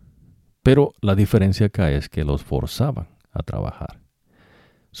duro. Pero la diferencia acá es que los forzaban a trabajar.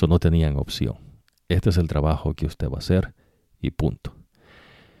 No tenían opción. Este es el trabajo que usted va a hacer y punto.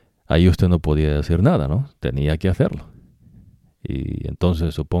 Ahí usted no podía decir nada, ¿no? Tenía que hacerlo. Y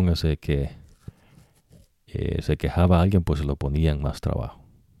entonces supóngase que se quejaba a alguien, pues se lo ponían más trabajo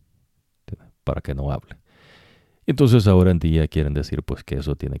para que no hable. Entonces ahora en día quieren decir pues que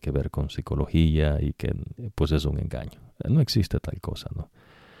eso tiene que ver con psicología y que pues es un engaño. No existe tal cosa, ¿no?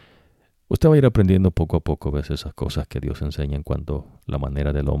 Usted va a ir aprendiendo poco a poco, ves, esas cosas que Dios enseña en cuanto a la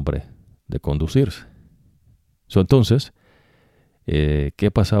manera del hombre de conducirse. Entonces,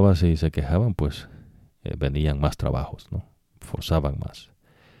 ¿qué pasaba si se quejaban? Pues venían más trabajos, ¿no? Forzaban más.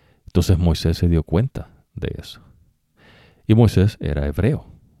 Entonces Moisés se dio cuenta de eso. Y Moisés era hebreo,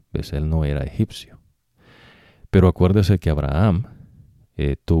 ¿ves? Él no era egipcio. Pero acuérdese que Abraham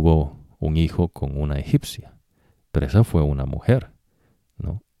tuvo un hijo con una egipcia, pero esa fue una mujer,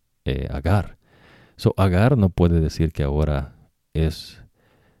 ¿no? Agar. Agar no puede decir que ahora es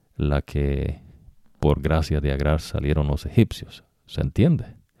la que por gracia de Agar salieron los egipcios, ¿se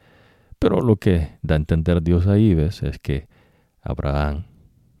entiende? Pero lo que da a entender Dios ahí, ¿ves? Es que Abraham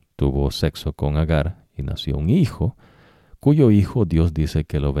tuvo sexo con Agar y nació un hijo, cuyo hijo Dios dice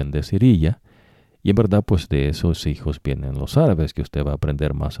que lo bendeciría. Y en verdad, pues de esos hijos vienen los árabes, que usted va a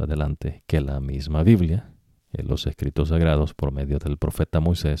aprender más adelante, que la misma Biblia, en los escritos sagrados por medio del profeta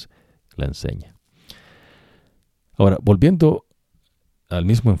Moisés, le enseña. Ahora, volviendo al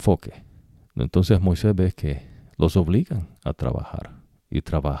mismo enfoque, entonces Moisés ve que los obligan a trabajar y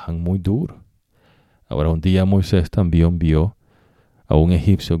trabajan muy duro. Ahora, un día Moisés también vio a un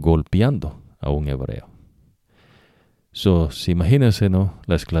egipcio golpeando a un hebreo. Si imagínense, ¿no?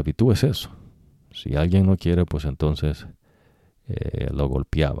 La esclavitud es eso. Si alguien no quiere, pues entonces lo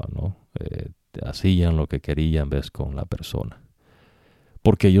golpeaban, ¿no? Hacían lo que querían, ves, con la persona.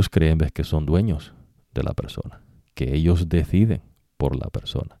 Porque ellos creen, ves, que son dueños de la persona, que ellos deciden por la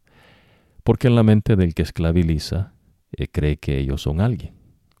persona. Porque en la mente del que esclaviza, cree que ellos son alguien,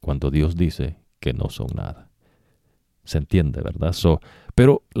 cuando Dios dice que no son nada. ¿Se entiende, verdad?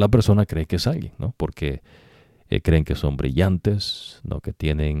 Pero la persona cree que es alguien, ¿no? Porque creen que son brillantes, ¿no? Que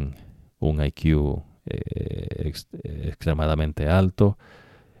tienen un IQ extremadamente alto,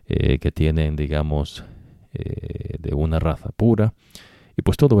 que tienen, digamos, de una raza pura. Y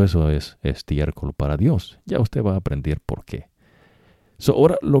pues todo eso es estiércol para Dios. Ya usted va a aprender por qué.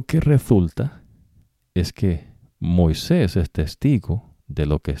 Ahora lo que resulta es que Moisés es testigo de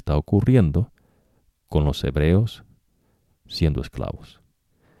lo que está ocurriendo con los hebreos siendo esclavos.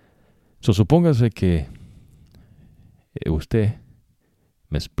 Supóngase que usted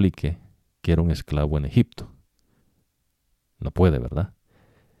me explique que era un esclavo en Egipto. No puede, ¿verdad?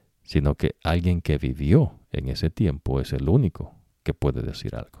 Sino que alguien que vivió en ese tiempo es el único que puede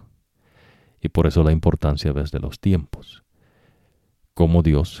decir algo. Y por eso la importancia, ¿ves?, de los tiempos. Como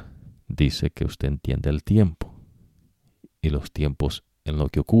Dios dice que usted entiende el tiempo y los tiempos en lo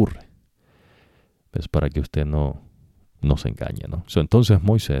que ocurre. ¿Ves? Para que usted no se engañe, ¿no? Entonces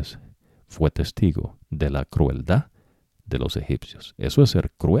Moisés fue testigo de la crueldad de los egipcios. Eso es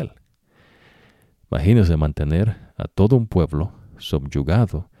ser cruel. Imagínese mantener a todo un pueblo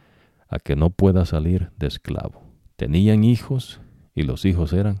subyugado a que no pueda salir de esclavo. Tenían hijos y los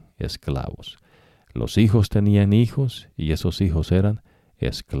hijos eran esclavos. Los hijos tenían hijos y esos hijos eran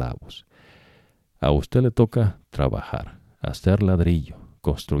esclavos. A usted le toca trabajar, hacer ladrillo,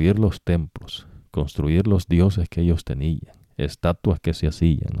 construir los templos, construir los dioses que ellos tenían, estatuas que se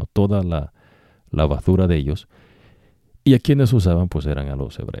hacían, ¿no? Toda la basura de ellos. Y a quienes usaban pues eran a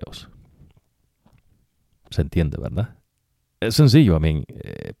los hebreos. ¿Se entiende, verdad? Es sencillo,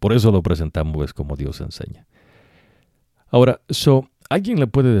 por eso lo presentamos pues, como Dios enseña. Ahora, alguien le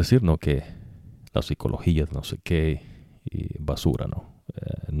puede decir, ¿no?, que la psicología, no sé qué, y basura,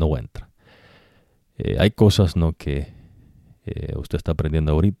 no entra. Hay cosas, ¿no?, que usted está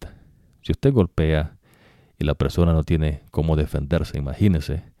aprendiendo ahorita. Si usted golpea y la persona no tiene cómo defenderse,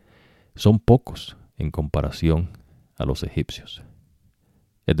 imagínese, son pocos en comparación a los egipcios.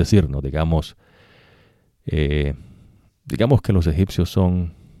 Es decir, ¿no?, digamos que los egipcios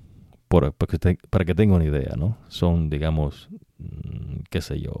son, para que tenga una idea, ¿no?, son, digamos, qué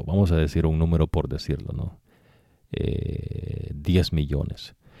sé yo, vamos a decir un número por decirlo, ¿no?, 10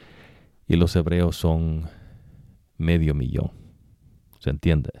 millones. Y los hebreos son medio millón. ¿Se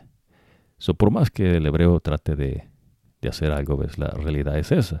entiende? Por más que el hebreo trate de hacer algo, ¿ves?, la realidad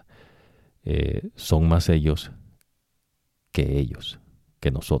es esa. Son más ellos,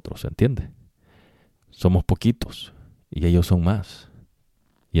 que nosotros, ¿se entiende? Somos poquitos y ellos son más.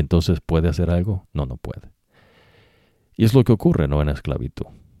 ¿Y entonces puede hacer algo? No puede. Y es lo que ocurre, ¿no?, en la esclavitud.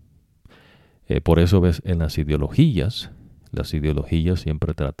 Por eso, ves, en las ideologías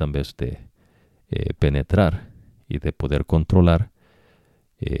siempre tratan, ves, de penetrar y de poder controlar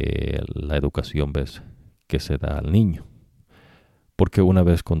la educación, ves, que se da al niño. Porque una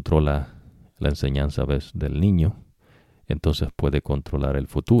vez controla la enseñanza, ves, del niño, entonces puede controlar el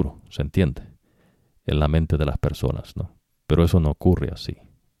futuro, ¿se entiende?, en la mente de las personas, ¿no? Pero eso no ocurre así,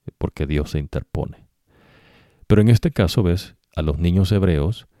 porque Dios se interpone. Pero en este caso, ves, a los niños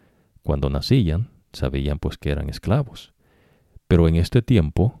hebreos, cuando nacían, sabían pues que eran esclavos. Pero en este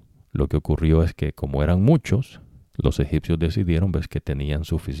tiempo, lo que ocurrió es que como eran muchos, los egipcios decidieron, ves, que tenían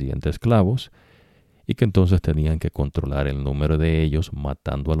suficientes esclavos y que entonces tenían que controlar el número de ellos,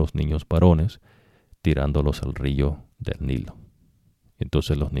 matando a los niños varones, tirándolos al río del Nilo.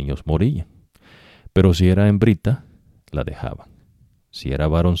 Entonces los niños morían. Pero si era hembrita, la dejaban. Si era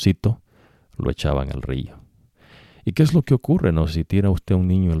varoncito, lo echaban al río. ¿Y qué es lo que ocurre, no? Si tira usted un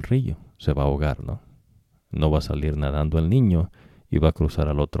niño al río, se va a ahogar, ¿no? No va a salir nadando el niño y va a cruzar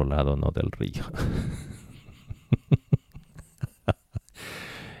al otro lado, ¿no?, del río.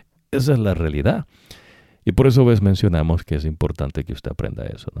 Esa es la realidad. Y por eso, ves, mencionamos que es importante que usted aprenda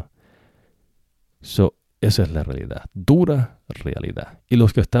eso, ¿no? Esa es la realidad, dura realidad. Y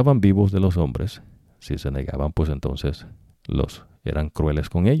los que estaban vivos de los hombres, si se negaban, pues entonces eran crueles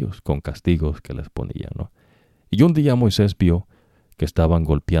con ellos, con castigos que les ponían, ¿no? Y un día Moisés vio que estaban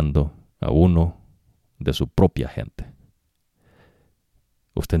golpeando a uno de su propia gente.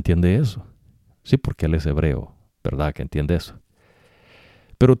 ¿Usted entiende eso? Sí, porque él es hebreo, ¿verdad que entiende eso?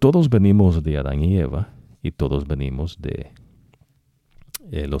 Pero todos venimos de Adán y Eva y todos venimos de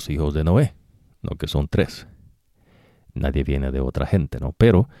los hijos de Noé, ¿no?, que son 3. Nadie viene de otra gente, ¿no?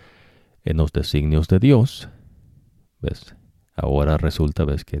 Pero en los designios de Dios, ¿ves?, ahora resulta,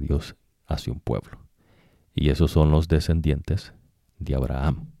 ves, que Dios hace un pueblo. Y esos son los descendientes de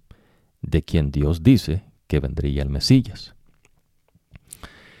Abraham, de quien Dios dice que vendría el Mesías.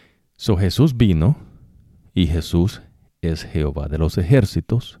 Jesús vino, y Jesús es Jehová de los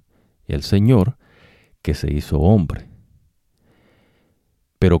ejércitos, el Señor, que se hizo hombre.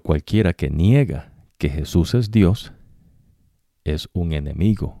 Pero cualquiera que niega que Jesús es Dios, es un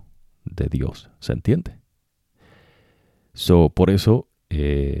enemigo de Dios, ¿se entiende? Por eso,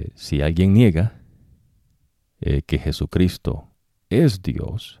 si alguien niega que Jesucristo es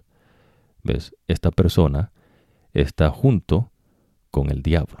Dios, ¿ves?, esta persona está junto con el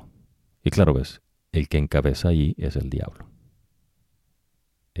diablo. Y claro, ¿ves?, el que encabeza allí es el diablo.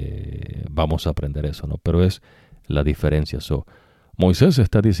 Vamos a aprender eso, ¿no? Pero es la diferencia. Moisés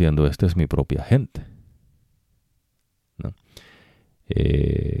está diciendo, esta es mi propia gente, ¿no?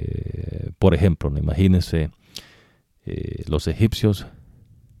 Por ejemplo, ¿no?, imagínense, los egipcios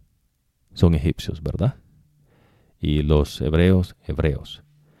son egipcios, ¿verdad? y los hebreos, hebreos.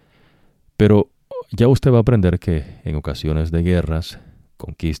 Pero ya usted va a aprender que en ocasiones de guerras,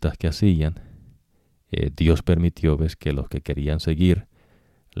 conquistas que hacían, Dios permitió, ves, que los que querían seguir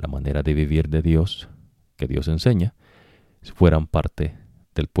la manera de vivir de Dios, que Dios enseña, fueran parte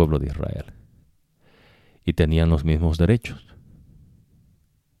del pueblo de Israel. Y tenían los mismos derechos.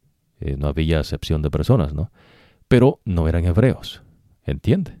 No había acepción de personas, ¿no? Pero no eran hebreos,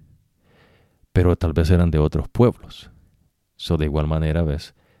 ¿entiende? Pero tal vez eran de otros pueblos. De igual manera,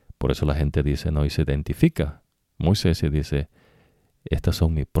 ves, por eso la gente dice, no, y se identifica. Moisés y dice, estas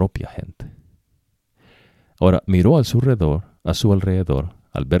son mi propia gente. Ahora, miró a su alrededor,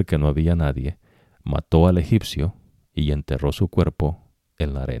 al ver que no había nadie, mató al egipcio y enterró su cuerpo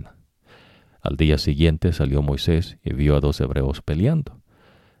en la arena. Al día siguiente salió Moisés y vio a 2 hebreos peleando.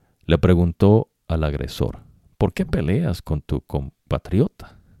 Le preguntó al agresor, ¿por qué peleas con tu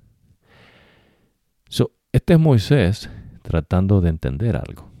compatriota? Este es Moisés tratando de entender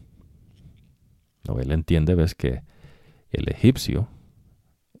algo. No, él entiende, ves, que el egipcio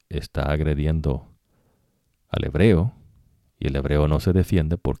está agrediendo al hebreo y el hebreo no se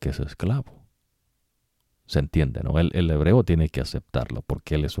defiende porque es esclavo. Se entiende, ¿no? El hebreo tiene que aceptarlo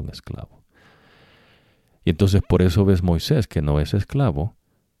porque él es un esclavo. Y entonces por eso ves Moisés, que no es esclavo,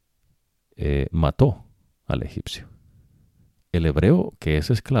 mató al egipcio. El hebreo que es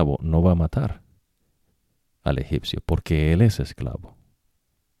esclavo no va a matar al egipcio porque él es esclavo.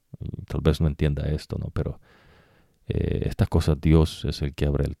 Tal vez no entienda esto, ¿no? Pero estas cosas Dios es el que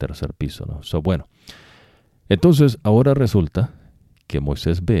abre el tercer piso, ¿no? Bueno, entonces ahora resulta que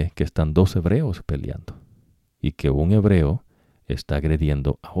Moisés ve que están 2 hebreos peleando y que un hebreo está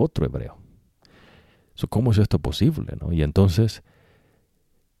agrediendo a otro hebreo. ¿Cómo es esto posible, no? Y entonces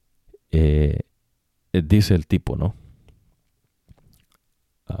dice el tipo, ¿no?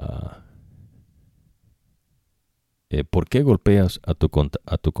 ¿Por qué golpeas a tu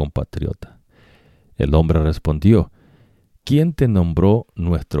compatriota? El hombre respondió, ¿quién te nombró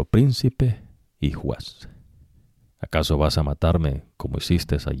nuestro príncipe y juez? ¿Acaso vas a matarme como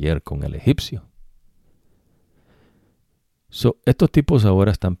hiciste ayer con el egipcio? Estos tipos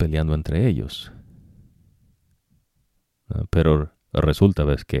ahora están peleando entre ellos. Pero resulta,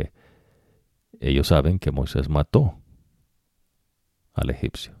 ves, que ellos saben que Moisés mató al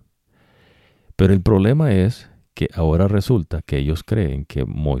egipcio. Pero el problema es que ahora resulta que ellos creen que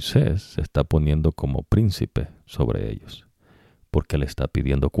Moisés se está poniendo como príncipe sobre ellos, porque le está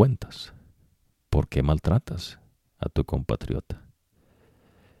pidiendo cuentas. ¿Por qué maltratas a tu compatriota?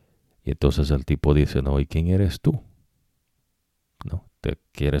 Y entonces el tipo dice, no, ¿y quién eres tú? ¿No? ¿Te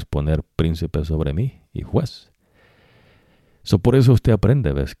quieres poner príncipe sobre mí y juez? Por eso usted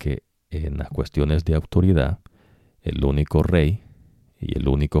aprende, ves, que en las cuestiones de autoridad, el único rey y el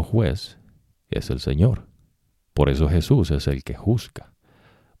único juez es el Señor. Por eso Jesús es el que juzga.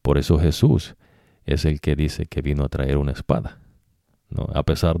 Por eso Jesús es el que dice que vino a traer una espada, ¿no? A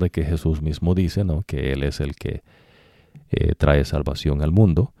pesar de que Jesús mismo dice, ¿no?, que Él es el que trae salvación al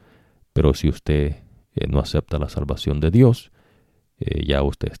mundo. Pero si usted no acepta la salvación de Dios, ya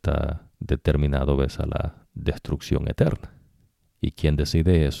usted está determinado, ves, a la destrucción eterna. ¿Y quién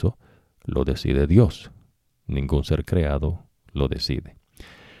decide eso? Lo decide Dios. Ningún ser creado lo decide.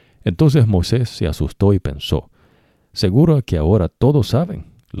 Entonces Moisés se asustó y pensó, seguro que ahora todos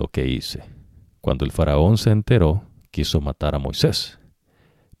saben lo que hice. Cuando el faraón se enteró, quiso matar a Moisés.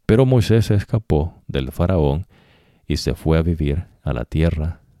 Pero Moisés se escapó del faraón y se fue a vivir a la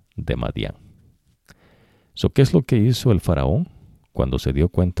tierra de Madián. ¿Qué es lo que hizo el faraón cuando se dio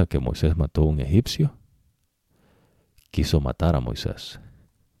cuenta que Moisés mató a un egipcio? Quiso matar a Moisés.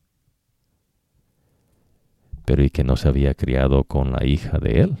 Pero ¿y que no se había criado con la hija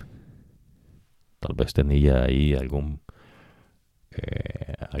de él? Tal vez tenía ahí algún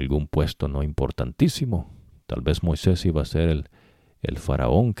puesto no importantísimo. Tal vez Moisés iba a ser el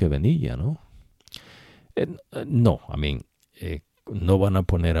faraón que venía, ¿no? No, no van a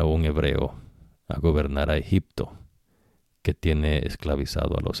poner a un hebreo a gobernar a Egipto que tiene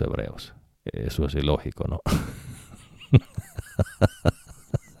esclavizado a los hebreos. Eso es ilógico, ¿no?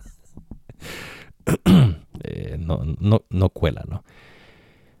 No cuela, ¿no?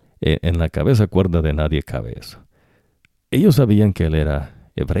 En la cabeza cuerda de nadie cabe eso. Ellos sabían que él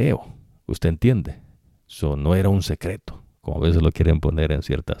era hebreo, usted entiende. Eso no era un secreto, como a veces lo quieren poner en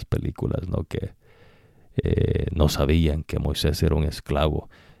ciertas películas, ¿no? Que no sabían que Moisés era un esclavo.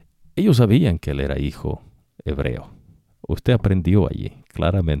 Ellos sabían que él era hijo hebreo. Usted aprendió allí,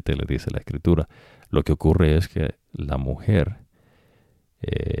 claramente le dice la Escritura. Lo que ocurre es que la mujer,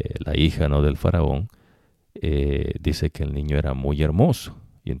 la hija, ¿no?, del faraón, dice que el niño era muy hermoso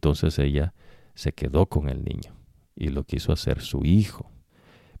y entonces ella se quedó con el niño y lo quiso hacer su hijo.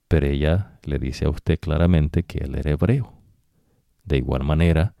 Pero ella le dice a usted claramente que él era hebreo. De igual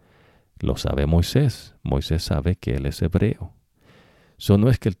manera, lo sabe Moisés. Moisés sabe que él es hebreo. Eso no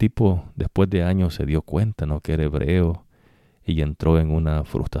es que el tipo después de años se dio cuenta, ¿no?, que era hebreo y entró en una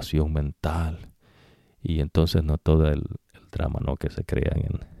frustración mental. Y entonces no todo el drama, ¿no?, que se crean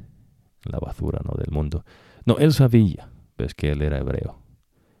en la basura, ¿no?, del mundo. No, él sabía, ves, que él era hebreo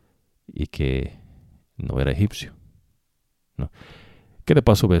y que no era egipcio, ¿no? Que de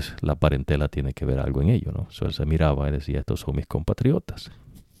paso, ves, la parentela tiene que ver algo en ello, ¿no? So, él se miraba y decía, estos son mis compatriotas.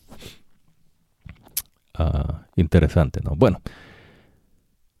 Interesante, ¿no? Bueno,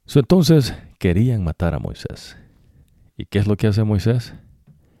 entonces querían matar a Moisés. ¿Y qué es lo que hace Moisés?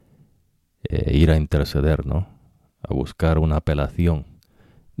 Ir a interceder, ¿no? A buscar una apelación.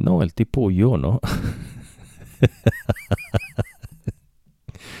 No, el tipo huyó, ¿no?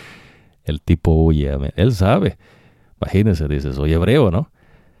 El tipo huye. Él sabe. Imagínense, dice, soy hebreo, ¿no?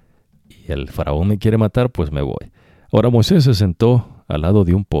 Y el faraón me quiere matar, pues me voy. Ahora Moisés se sentó al lado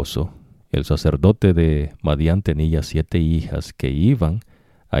de un pozo. El sacerdote de Madián tenía 7 hijas que iban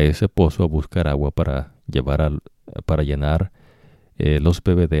a ese pozo a buscar agua para llenar los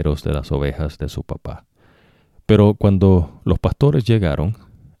bebederos de las ovejas de su papá. Pero cuando los pastores llegaron,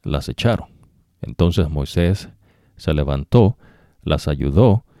 las echaron. Entonces Moisés se levantó, las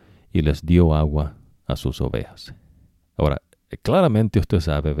ayudó y les dio agua a sus ovejas. Ahora, claramente usted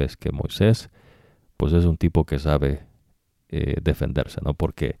sabe, ves, que Moisés pues es un tipo que sabe defenderse, ¿no?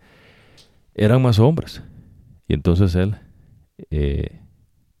 Porque eran más hombres. Y entonces él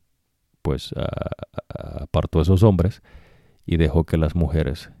apartó a esos hombres y dejó que las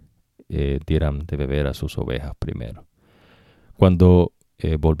mujeres dieran de beber a sus ovejas primero. Cuando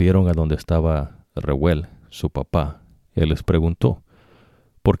volvieron a donde estaba Reuel, su papá, él les preguntó,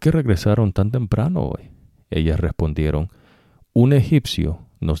 ¿por qué regresaron tan temprano hoy? Ellas respondieron, un egipcio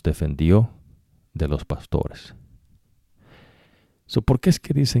nos defendió de los pastores. ¿Por qué es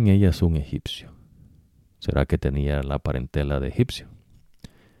que dicen ellas un egipcio? ¿Será que tenía la parentela de egipcio?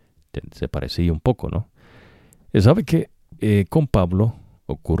 Se parecía un poco, ¿no? ¿Sabe que con Pablo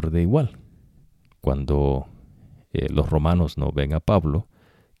ocurre de igual? Cuando los romanos no ven a Pablo,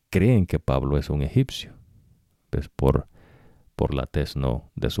 creen que Pablo es un egipcio, pues por la tez,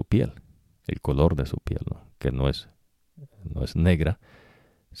 ¿no?, de su piel, el color de su piel, ¿no?, que no es negra,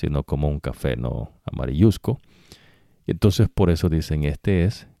 sino como un café, ¿no?, amarillusco. Y entonces por eso dicen, este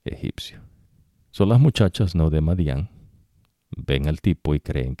es egipcio. Son las muchachas, ¿no?, de Madián, ven al tipo y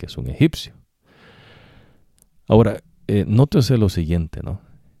creen que es un egipcio. Ahora, nótese lo siguiente, ¿no?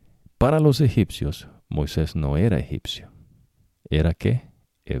 Para los egipcios, Moisés no era egipcio. ¿Era qué?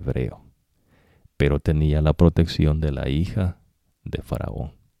 Hebreo. Pero tenía la protección de la hija de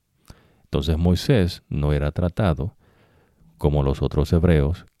Faraón. Entonces Moisés no era tratado como los otros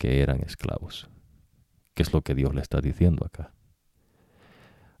hebreos que eran esclavos. ¿Qué es lo que Dios le está diciendo acá?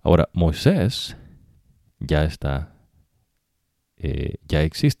 Ahora, Moisés ya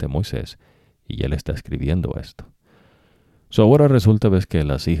existe Moisés y él está escribiendo esto. Ahora resulta, ves, que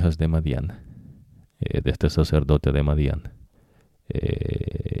las hijas de Madián, de este sacerdote de Madián,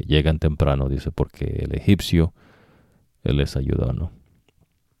 llegan temprano, dice, porque el egipcio él les ayudó, ¿no?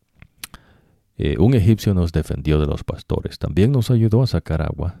 Un egipcio nos defendió de los pastores, también nos ayudó a sacar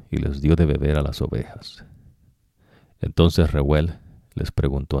agua y les dio de beber a las ovejas. Entonces Reuel les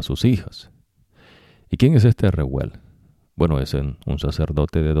preguntó a sus hijas, ¿y quién es este Reuel? Bueno, es un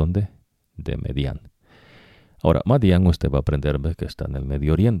sacerdote ¿de dónde? De Madián. Ahora, Madián usted va a aprender que está en el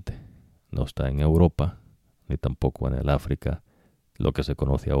Medio Oriente, no está en Europa, ni tampoco en el África, lo que se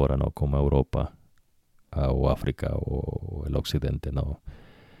conoce ahora, ¿no?, como Europa o África o el Occidente, ¿no?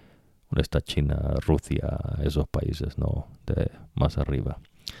 Donde está China, Rusia, esos países, ¿no?, de más arriba.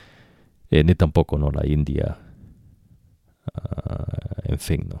 Ni tampoco, ¿no?, la India, en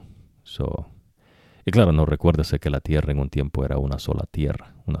fin, ¿no? Y claro, no, recuérdese que la tierra en un tiempo era una sola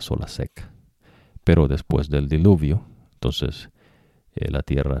tierra, una sola seca. Pero después del diluvio, entonces la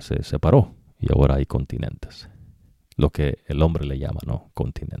tierra se separó y ahora hay continentes. Lo que el hombre le llama, ¿no?,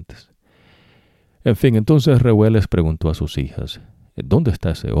 continentes. En fin, entonces Reuel les preguntó a sus hijas, ¿dónde está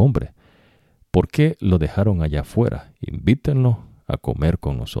ese hombre? ¿Por qué lo dejaron allá afuera? Invítenlo a comer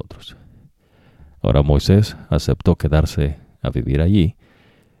con nosotros. Ahora Moisés aceptó quedarse a vivir allí.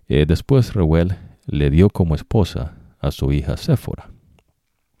 Después Reuel le dio como esposa a su hija Séfora.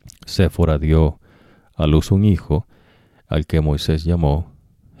 Séfora dio a luz un hijo al que Moisés llamó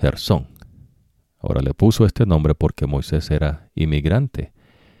Gersón. Ahora le puso este nombre porque Moisés era inmigrante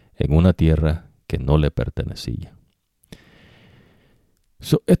en una tierra que no le pertenecía.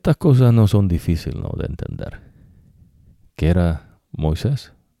 Estas cosas no son difíciles, ¿no?, de entender. ¿Qué era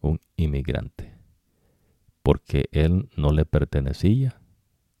Moisés? Un inmigrante, porque él no le pertenecía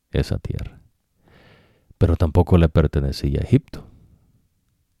esa tierra, pero tampoco le pertenecía a Egipto.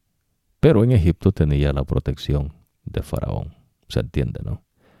 Pero en Egipto tenía la protección de Faraón. ¿Se entiende, no?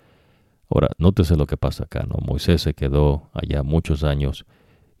 Ahora, nótese lo que pasa acá, ¿no? Moisés se quedó allá muchos años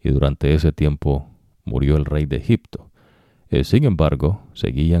y durante ese tiempo murió el rey de Egipto. Sin embargo,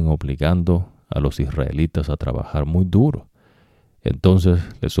 seguían obligando a los israelitas a trabajar muy duro. Entonces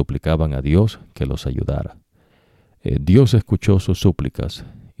le suplicaban a Dios que los ayudara. Dios escuchó sus súplicas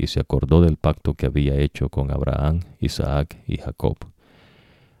y se acordó del pacto que había hecho con Abraham, Isaac y Jacob.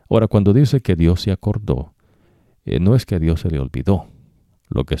 Ahora, cuando dice que Dios se acordó, no es que a Dios se le olvidó.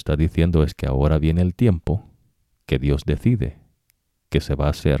 Lo que está diciendo es que ahora viene el tiempo que Dios decide que se va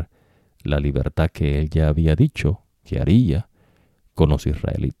a hacer la libertad que Él ya había dicho que haría con los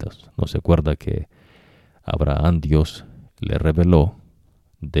israelitas. ¿No se acuerda que Abraham Dios le reveló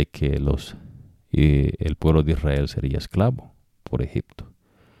de que el pueblo de Israel sería esclavo por Egipto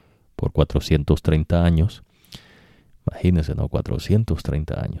por 430 años? Imagínense, ¿no?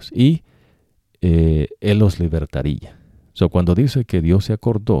 430 años. Y Él los libertaría. Cuando dice que Dios se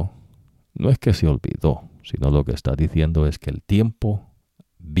acordó, no es que se olvidó, sino lo que está diciendo es que el tiempo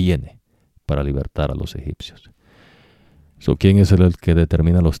viene para libertar a los egipcios. ¿Quién es el que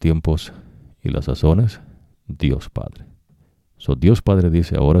determina los tiempos y las sazones? Dios Padre. Dios Padre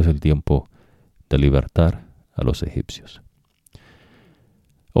dice, ahora es el tiempo de libertar a los egipcios.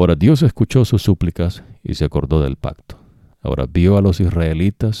 Ahora, Dios escuchó sus súplicas y se acordó del pacto. Ahora, vio a los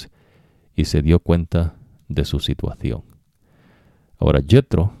israelitas y se dio cuenta de su situación. Ahora,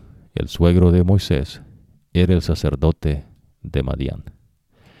 Jetro, el suegro de Moisés, era el sacerdote de Madián.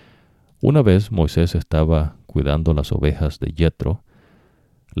 Una vez Moisés estaba cuidando las ovejas de Jetro,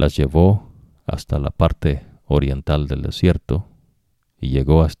 las llevó hasta la parte oriental del desierto y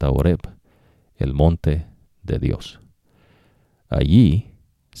llegó hasta Horeb, el monte de Dios. Allí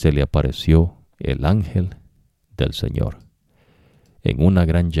se le apareció el ángel del Señor en una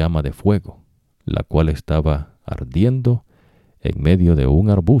gran llama de fuego, la cual estaba ardiendo en medio de un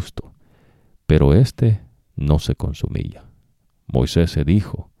arbusto, pero éste no se consumía. Moisés se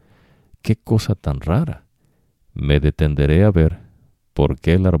dijo, «¡Qué cosa tan rara! Me detendré a ver por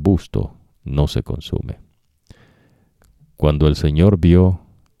qué el arbusto no se consume». Cuando el Señor vio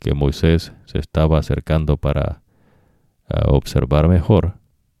que Moisés se estaba acercando para observar mejor,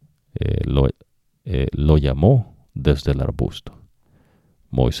 lo llamó desde el arbusto.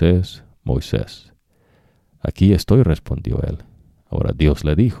 «Moisés, Moisés». «Aquí estoy», respondió él. Ahora Dios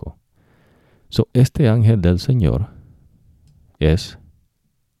le dijo, este ángel del Señor es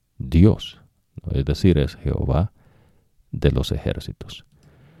Dios, es decir, es Jehová de los ejércitos.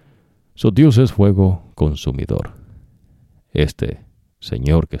 Dios es fuego consumidor. Este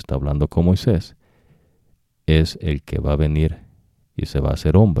Señor que está hablando con Moisés es el que va a venir y se va a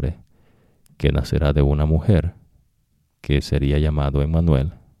hacer hombre, que nacerá de una mujer, que sería llamado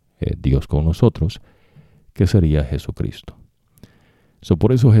Emmanuel, Dios con nosotros, que sería Jesucristo.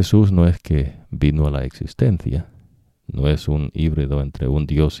 Por eso Jesús no es que vino a la existencia, no es un híbrido entre un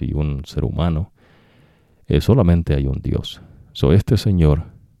Dios y un ser humano, solamente hay un Dios. Este Señor,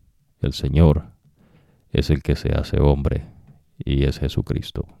 el Señor, es el que se hace hombre y es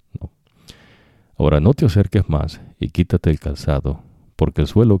Jesucristo, ¿no? Ahora no te acerques más y quítate el calzado, porque el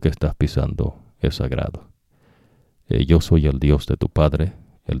suelo que estás pisando es sagrado. Yo soy el Dios de tu padre,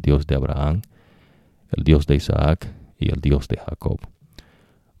 el Dios de Abraham, el Dios de Isaac y el Dios de Jacob.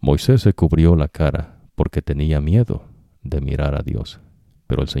 Moisés se cubrió la cara porque tenía miedo de mirar a Dios,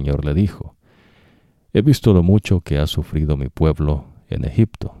 pero el Señor le dijo, «He visto lo mucho que ha sufrido mi pueblo en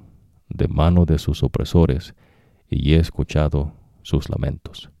Egipto, de mano de sus opresores, y he escuchado sus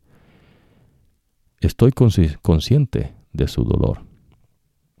lamentos. Estoy consciente de su dolor.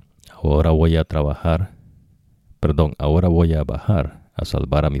 Ahora voy a bajar a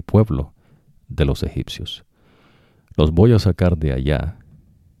salvar a mi pueblo de los egipcios. Los voy a sacar de allá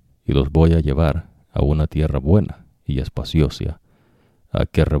y los voy a llevar a una tierra buena y espaciosa,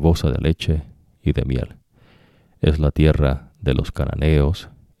 que rebosa de leche y de miel. Es la tierra de los cananeos,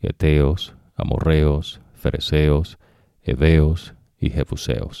 heteos, amorreos, fereceos, heveos y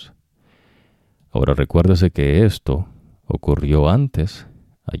jebuseos». Ahora recuérdese que esto ocurrió antes,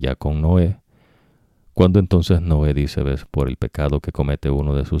 allá con Noé, cuando entonces Noé dice, ¿ves?, por el pecado que comete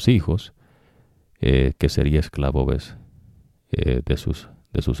uno de sus hijos, que sería esclavo, ¿ves?, de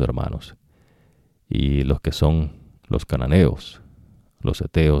sus hermanos. Y los que son los cananeos, los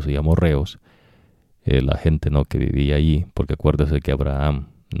heteos y amorreos, la gente no que vivía allí, porque acuérdese que Abraham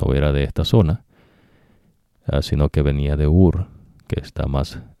no era de esta zona, sino que venía de Ur, que está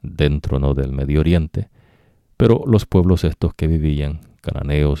más dentro, ¿no?, del Medio Oriente. Pero los pueblos estos que vivían,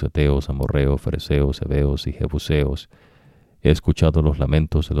 cananeos, heteos, amorreos, fereceos, heveos y jebuseos, he escuchado los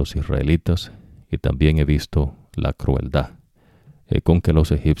lamentos de los israelitas y también he visto la crueldad con que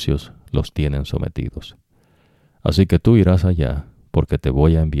los egipcios los tienen sometidos. Así que tú irás allá, porque te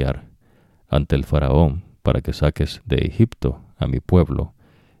voy a enviar ante el faraón para que saques de Egipto a mi pueblo,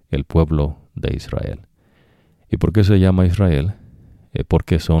 el pueblo de Israel. ¿Y por qué se llama Israel?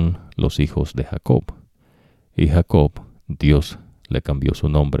 Porque son los hijos de Jacob. Y Jacob, Dios le cambió su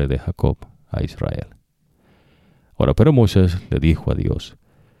nombre de Jacob a Israel. Ahora, pero Moisés le dijo a Dios: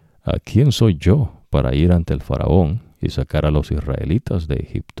 ¿a quién soy yo para ir ante el faraón y sacar a los israelitas de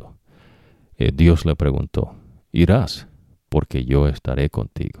Egipto? Dios le preguntó: irás, porque yo estaré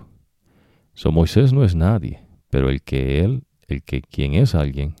contigo. Moisés no es nadie, pero quien es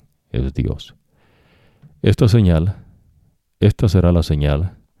alguien es Dios. Esta será la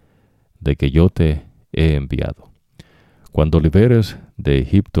señal de que yo te he enviado. Cuando liberes de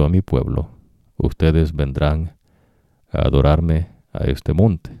Egipto a mi pueblo, ustedes vendrán a adorarme a este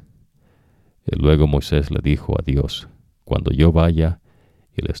monte. Y luego Moisés le dijo a Dios: cuando yo vaya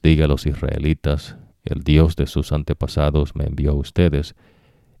y les diga a los israelitas, el Dios de sus antepasados me envió a ustedes,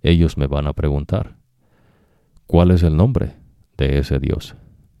 ellos me van a preguntar: ¿cuál es el nombre de ese Dios?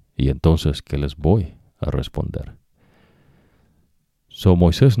 Y entonces, ¿qué les voy a responder?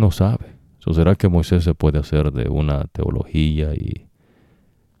 Moisés no sabe. ¿Será que Moisés se puede hacer de una teología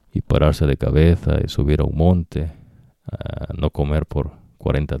y pararse de cabeza y subir a un monte, no comer por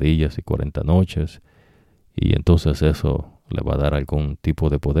 40 días y 40 noches, y entonces eso le va a dar algún tipo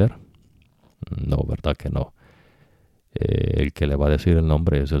de poder? No, ¿verdad que no? El que le va a decir el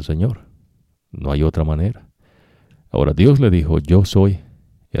nombre es el Señor. No hay otra manera. Ahora, Dios le dijo: yo soy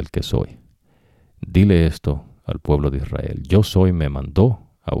el que soy. Dile esto al pueblo de Israel: yo soy, me mandó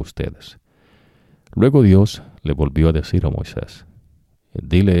a ustedes. Luego Dios le volvió a decir a Moisés: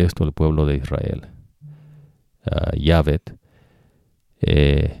 dile esto al pueblo de Israel: Yahvé,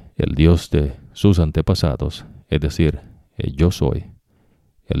 el Dios de sus antepasados, es decir, yo soy,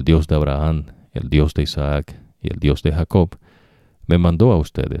 el Dios de Abraham, el Dios de Isaac y el Dios de Jacob, me mandó a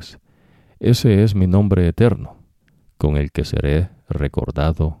ustedes. Ese es mi nombre eterno, con el que seré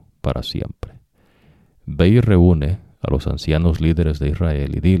recordado para siempre. Ve y reúne a los ancianos líderes de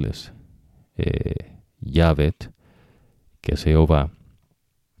Israel y diles: Yahvé, que es Jehová,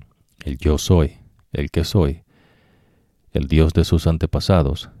 el yo soy, el que soy, el Dios de sus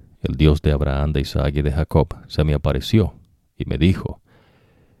antepasados, el Dios de Abraham, de Isaac y de Jacob, se me apareció y me dijo: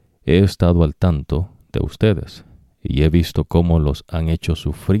 he estado al tanto de ustedes y he visto cómo los han hecho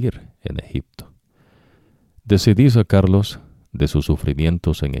sufrir en Egipto. Decidí sacarlos de sus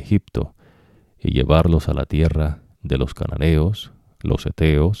sufrimientos en Egipto y llevarlos a la tierra de los cananeos, los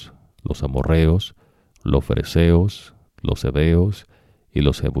heteos, los amorreos, los fereceos, los heveos y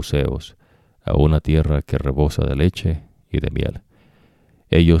los jebuseos, a una tierra que rebosa de leche y de miel.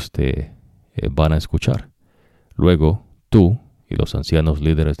 Ellos te van a escuchar. Luego tú y los ancianos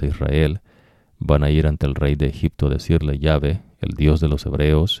líderes de Israel van a ir ante el rey de Egipto a decirle: Yahvé, el Dios de los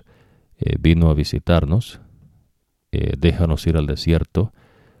hebreos, vino a visitarnos. Déjanos ir al desierto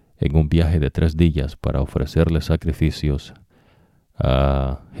en un viaje de 3 días para ofrecerle sacrificios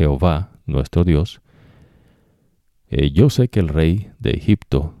a Jehová, nuestro Dios. Yo sé que el rey de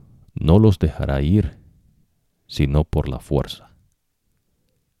Egipto no los dejará ir, sino por la fuerza.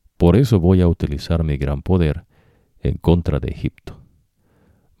 Por eso voy a utilizar mi gran poder en contra de Egipto.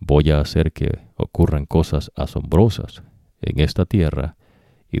 Voy a hacer que ocurran cosas asombrosas en esta tierra,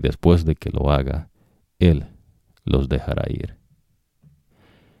 y después de que lo haga, Él los dejará ir.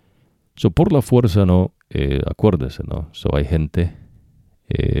 Por la fuerza, no, acuérdese, ¿no? Hay gente,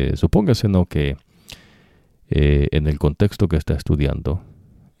 supóngase, ¿no?, que en el contexto que está estudiando,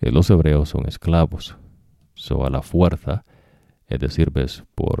 los hebreos son esclavos. A la fuerza, es decir, ves,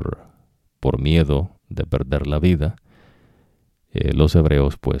 por miedo de perder la vida, los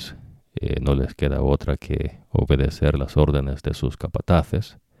hebreos pues no les queda otra que obedecer las órdenes de sus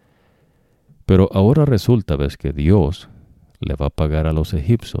capataces. Pero ahora resulta, ves, que Dios le va a pagar a los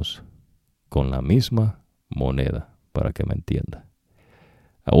egipcios con la misma moneda, para que me entienda.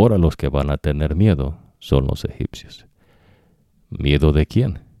 Ahora los que van a tener miedo son los egipcios. ¿Miedo de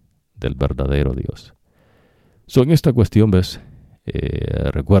quién? Del verdadero Dios. En esta cuestión, ves,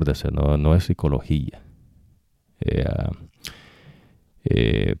 recuérdese, no es psicología.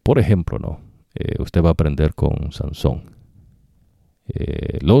 Por ejemplo, usted va a aprender con Sansón.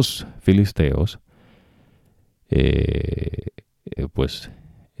 Los filisteos,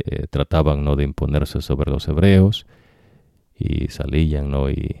 trataban, ¿no?, de imponerse sobre los hebreos y salían, ¿no?,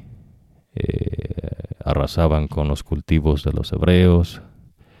 y arrasaban con los cultivos de los hebreos.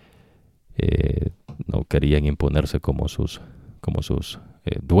 No querían imponerse como sus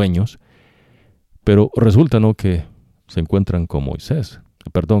dueños, pero resulta, ¿no?, que se encuentran con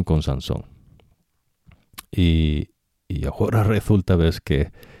con Sansón. Y ahora resulta, ves,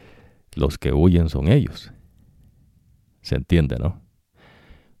 que los que huyen son ellos. ¿Se entiende, no?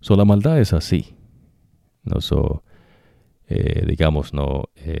 La maldad es así. No digamos, no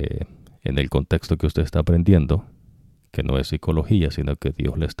en el contexto que usted está aprendiendo, que no es psicología, sino que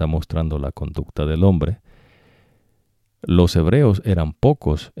Dios le está mostrando la conducta del hombre. Los hebreos eran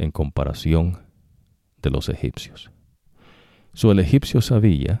pocos en comparación de los egipcios. El egipcio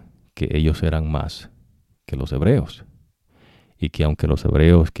sabía que ellos eran más que los hebreos y que aunque los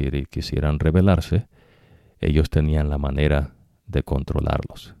hebreos quisieran rebelarse, ellos tenían la manera de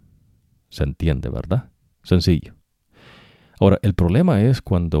controlarlos. ¿Se entiende, verdad? Sencillo. Ahora, el problema es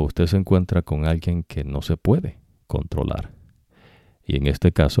cuando usted se encuentra con alguien que no se puede controlar. Y en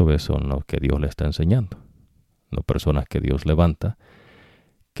este caso, ¿ves?, son los que Dios le está enseñando. No personas que Dios levanta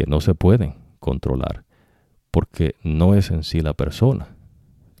que no se pueden controlar, porque no es en sí la persona.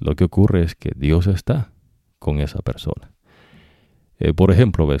 Lo que ocurre es que Dios está con esa persona. Por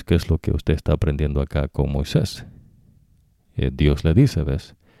ejemplo, ¿ves?, qué es lo que usted está aprendiendo acá con Moisés? Dios le dice,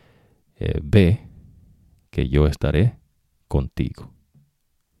 ¿ves?, ve que yo estaré contigo.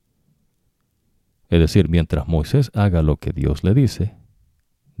 Es decir, mientras Moisés haga lo que Dios le dice,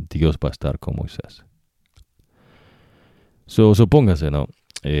 Dios va a estar con Moisés. Supóngase, ¿no?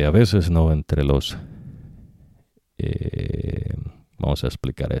 A veces, ¿no?, entre los... vamos a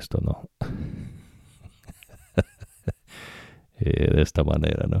explicar esto, ¿no? De esta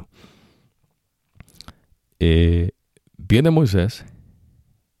manera, ¿no? Viene Moisés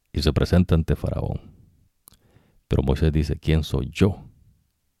y se presenta ante Faraón. Pero Moisés dice, ¿quién soy yo?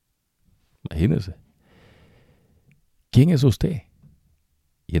 Imagínense. ¿Quién es usted?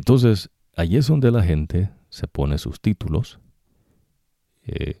 Y entonces, allí es donde la gente se pone sus títulos,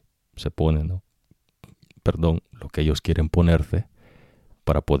 se pone, ¿no?, lo que ellos quieren ponerse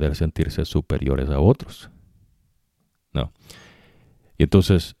para poder sentirse superiores a otros. No. Y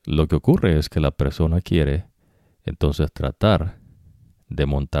entonces, lo que ocurre es que la persona quiere, entonces, tratar de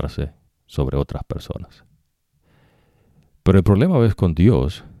montarse sobre otras personas. Pero el problema es con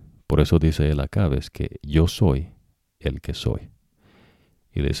Dios, por eso dice él acá, ves, que yo soy el que soy.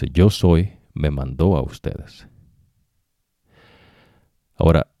 Y dice, yo soy, me mandó a ustedes.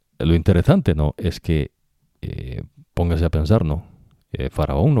 Ahora, lo interesante, ¿no?, es que, póngase a pensar, ¿no?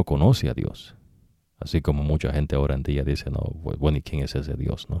 Faraón no conoce a Dios. Así como mucha gente ahora en día dice, no, bueno, ¿y quién es ese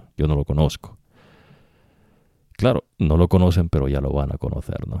Dios, no? Yo no lo conozco. Claro, no lo conocen, pero ya lo van a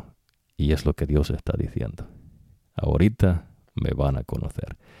conocer, ¿no? Y es lo que Dios está diciendo. Ahorita me van a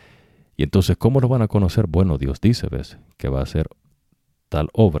conocer. Y entonces, ¿cómo lo van a conocer? Bueno, Dios dice, ¿ves?, que va a hacer tal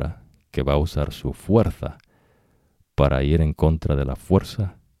obra que va a usar su fuerza para ir en contra de la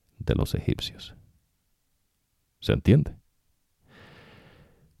fuerza de los egipcios. ¿Se entiende?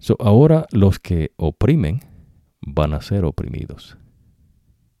 Ahora los que oprimen van a ser oprimidos.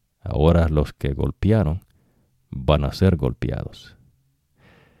 Ahora los que golpearon van a ser golpeados.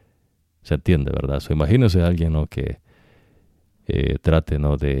 ¿Se entiende, verdad? Imagínese a alguien, ¿no?, que trate,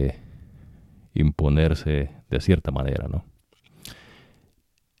 ¿no?, de imponerse de cierta manera, ¿no?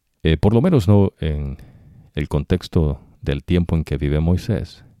 Por lo menos, ¿no?, en el contexto del tiempo en que vive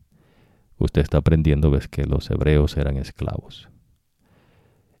Moisés, usted está aprendiendo, ves, que los hebreos eran esclavos.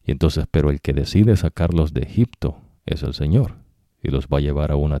 Y entonces, pero el que decide sacarlos de Egipto es el Señor, y los va a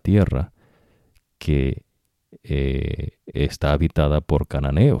llevar a una tierra que está habitada por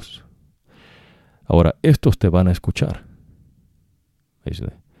cananeos. Ahora, estos te van a escuchar.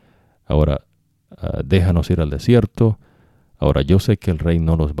 Ahora, déjanos ir al desierto. Ahora, yo sé que el rey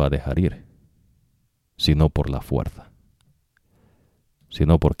no los va a dejar ir, sino por la fuerza.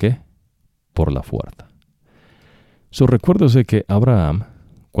 ¿Sino por qué? Por la fuerza. Recuérdese que Abraham,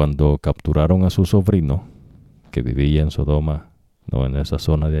 cuando capturaron a su sobrino, que vivía en Sodoma, no en esa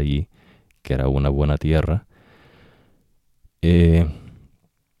zona de allí, que era una buena tierra,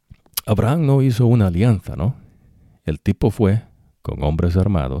 Abraham no hizo una alianza, ¿no? El tipo fue con hombres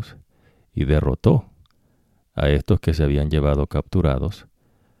armados y derrotó a estos que se habían llevado capturados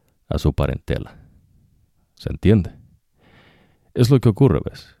a su parentela. ¿Se entiende? Es lo que ocurre,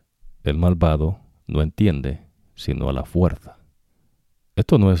 ¿ves? El malvado no entiende sino a la fuerza.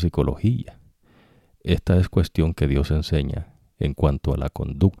 Esto no es psicología. Esta es cuestión que Dios enseña en cuanto a la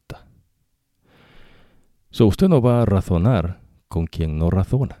conducta. Usted no va a razonar con quien no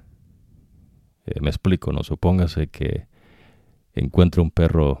razona. Me explico, ¿no? Supóngase que encuentre un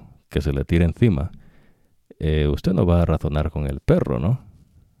perro que se le tira encima. Usted no va a razonar con el perro, ¿no?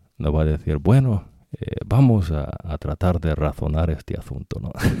 No va a decir, bueno, vamos a tratar de razonar este asunto,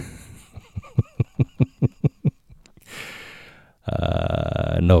 ¿no?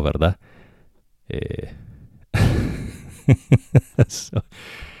 No, ¿verdad? Eh,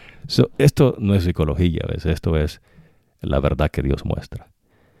 esto no es psicología, ¿ves? Esto es la verdad que Dios muestra.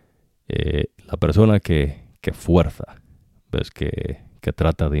 La persona que fuerza, ¿ves? Que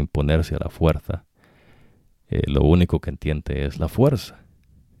trata de imponerse a la fuerza, lo único que entiende es la fuerza.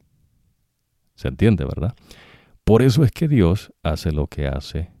 ¿Se entiende, verdad? Por eso es que Dios hace lo que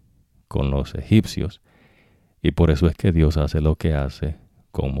hace con los egipcios, y por eso es que Dios hace lo que hace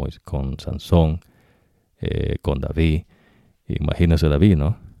con Sansón, con David. Imagínese David,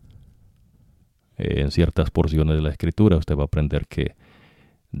 ¿no? En ciertas porciones de la Escritura usted va a aprender que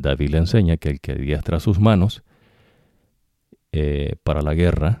David le enseña que el que diestra sus manos para la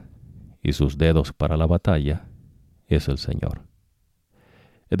guerra y sus dedos para la batalla es el Señor.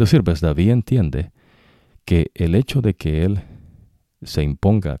 Es decir, pues David entiende que el hecho de que él se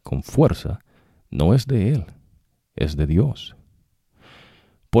imponga con fuerza no es de él, es de Dios.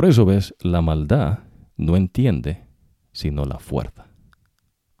 Por eso, ves, la maldad no entiende sino la fuerza.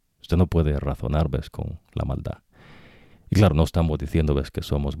 Usted no puede razonar, ves, con la maldad. Y claro, no estamos diciendo, ves, que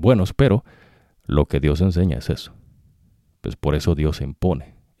somos buenos, pero lo que Dios enseña es eso. Pues por eso Dios se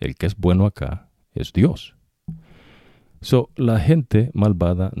impone. El que es bueno acá es Dios. La gente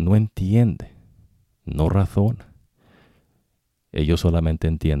malvada no entiende, no razona. Ellos solamente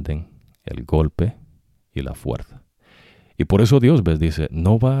entienden el golpe y la fuerza. Y por eso Dios, ves, dice,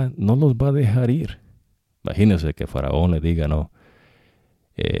 no los va a dejar ir. Imagínese que Faraón le diga, no,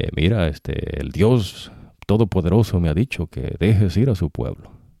 mira, el Dios Todopoderoso me ha dicho que dejes ir a su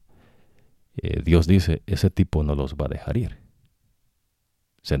pueblo. Dios dice, ese tipo no los va a dejar ir.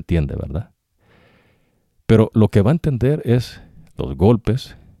 Se entiende, ¿verdad? Pero lo que va a entender es los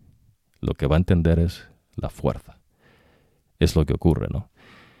golpes, lo que va a entender es la fuerza. Es lo que ocurre, ¿no?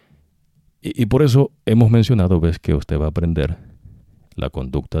 Y por eso hemos mencionado, ves, que usted va a aprender la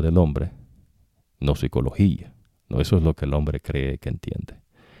conducta del hombre, no psicología. No, eso es lo que el hombre cree que entiende.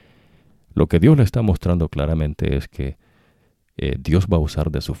 Lo que Dios le está mostrando claramente es que Dios va a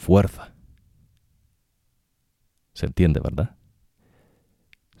usar de su fuerza. ¿Se entiende, verdad?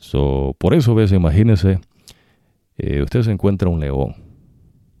 Por eso, ves, imagínese, usted se encuentra un león,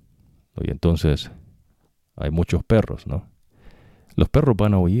 ¿no? Y entonces hay muchos perros, ¿no? Los perros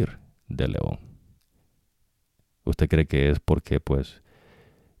van a huir del león. ¿Usted cree que es porque, pues,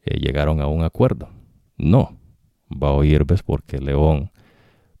 llegaron a un acuerdo? No, va a huir, ves, porque el león,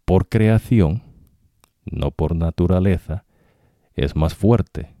 por creación, no por naturaleza, es más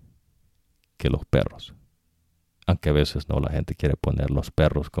fuerte que los perros. Aunque a veces no, la gente quiere poner los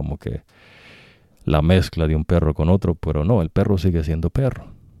perros como que la mezcla de un perro con otro, pero no, el perro sigue siendo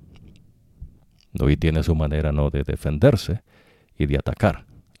perro. ¿No? Y tiene su manera, ¿no?, de defenderse y de atacar,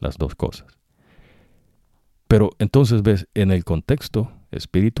 las dos cosas. Pero entonces, ves, en el contexto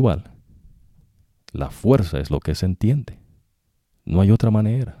espiritual, la fuerza es lo que se entiende. No hay otra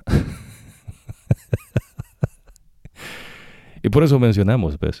manera. Y por eso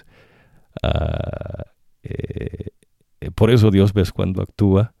mencionamos, ves, por eso Dios, ves, cuando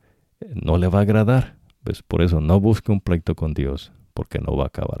actúa, no le va a agradar. ¿Ves? Por eso no busque un pleito con Dios, porque no va a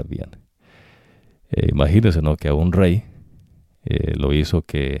acabar bien. Imagínese, ¿no?, que a un rey lo hizo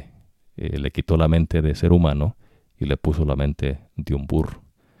que le quitó la mente de ser humano y le puso la mente de un burro.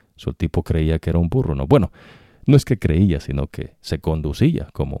 El tipo creía que era un burro, ¿no? Bueno, no es que creía, sino que se conducía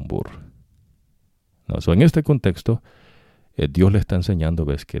como un burro, ¿no? En este contexto, Dios le está enseñando,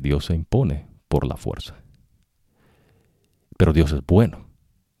 ves, que Dios se impone por la fuerza. Pero Dios es bueno.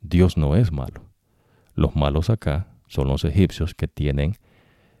 Dios no es malo. Los malos acá son los egipcios que tienen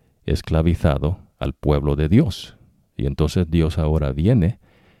esclavizado al pueblo de Dios. Y entonces Dios ahora viene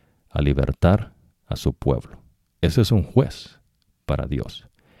a libertar a su pueblo. Ese es un juez para Dios.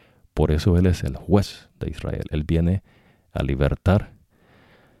 Por eso Él es el juez de Israel. Él viene a libertar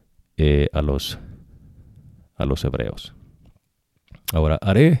a los hebreos. Ahora,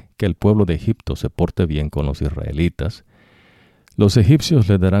 haré que el pueblo de Egipto se porte bien con los israelitas. Los egipcios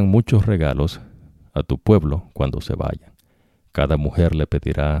le darán muchos regalos a tu pueblo cuando se vayan. Cada mujer le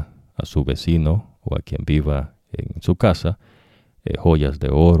pedirá a su vecino o a quien viva en su casa joyas de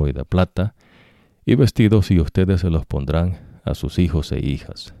oro y de plata y vestidos, y ustedes se los pondrán a sus hijos e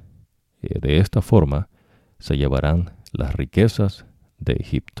hijas. De esta forma se llevarán las riquezas de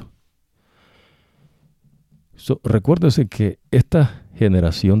Egipto. Recuérdese que esta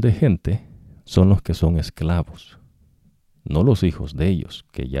generación de gente son los que son esclavos, no los hijos de ellos,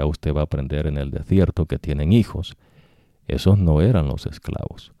 que ya usted va a aprender en el desierto que tienen hijos. Esos no eran los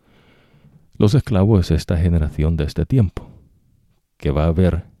esclavos. Los esclavos es esta generación de este tiempo, que va a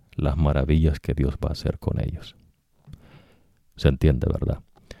ver las maravillas que Dios va a hacer con ellos. ¿Se entiende, verdad?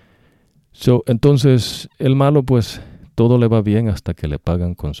 Entonces, el malo, pues, todo le va bien hasta que le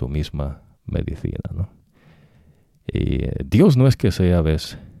pagan con su misma medicina, ¿no? Y Dios no es que sea,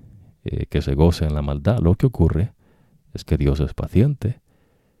 ves, que se goce en la maldad. Lo que ocurre es que Dios es paciente,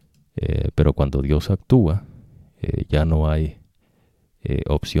 pero cuando Dios actúa, ya no hay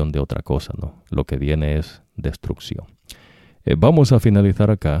opción de otra cosa, ¿no? Lo que viene es destrucción. Vamos a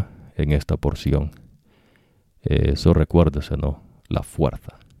finalizar acá, en esta porción. Recuérdese, ¿no? La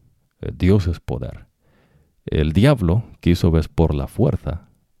fuerza. Dios es poder. El diablo quiso, ves, por la fuerza,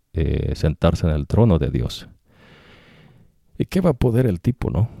 sentarse en el trono de Dios. ¿Y qué va a poder el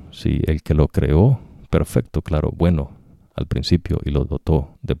tipo, no? Si el que lo creó, perfecto, claro, bueno, al principio, y lo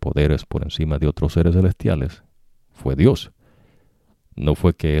dotó de poderes por encima de otros seres celestiales, fue Dios. No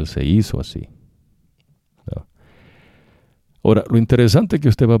fue que Él se hizo así. No. Ahora, lo interesante que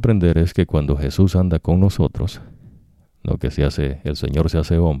usted va a aprender es que cuando Jesús anda con nosotros, ¿no? Que el Señor se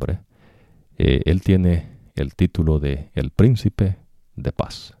hace hombre, Él tiene el título de el príncipe de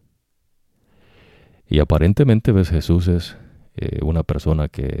paz. Y aparentemente, ves, Jesús es una persona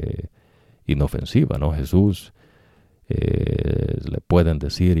inofensiva, ¿no? Jesús le pueden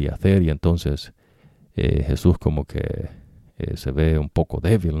decir y hacer, y entonces Jesús como que se ve un poco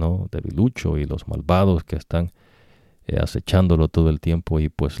débil, ¿no? Debilucho, y los malvados que están acechándolo todo el tiempo, y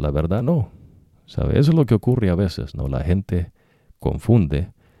pues la verdad no, ¿sabe? Eso es lo que ocurre a veces, ¿no? La gente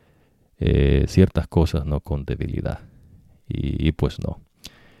confunde ciertas cosas, ¿no? Con debilidad, y pues no.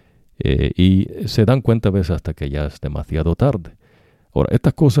 Y se dan cuenta a veces hasta que ya es demasiado tarde. Ahora,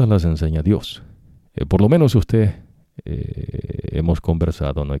 estas cosas las enseña Dios. Por lo menos usted hemos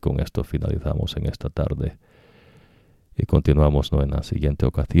conversado, ¿no? Y con esto finalizamos en esta tarde. Y continuamos, ¿no? En la siguiente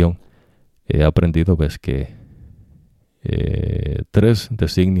ocasión. He aprendido, ves, que 3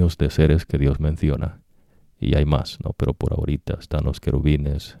 designios de seres que Dios menciona. Y hay más, ¿no? Pero por ahorita están los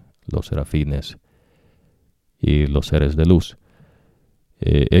querubines, los serafines y los seres de luz.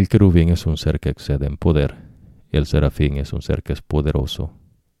 El querubín es un ser que excede en poder. El serafín es un ser que es poderoso,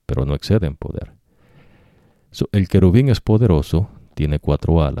 pero no excede en poder. El querubín es poderoso, tiene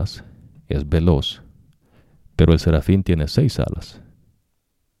 4 alas, es veloz, pero el serafín tiene 6 alas,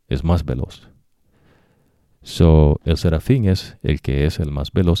 es más veloz. El serafín es el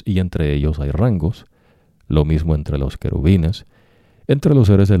más veloz, y entre ellos hay rangos. Lo mismo entre los querubines. Entre los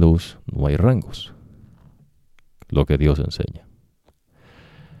seres de luz no hay rangos. Lo que Dios enseña.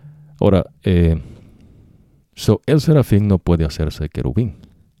 Ahora, el serafín no puede hacerse querubín.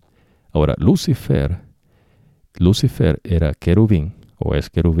 Ahora, Lucifer era querubín, o es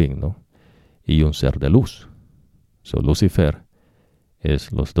querubín, ¿no? Y un ser de luz. Lucifer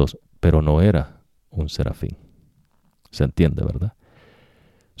es los dos, pero no era un serafín. ¿Se entiende, verdad?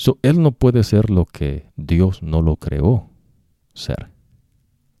 Él no puede ser lo que Dios no lo creó ser.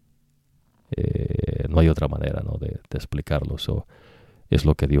 No hay otra manera, ¿no? de explicarlo. Es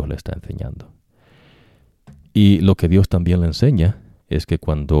lo que Dios le está enseñando. Y lo que Dios también le enseña es que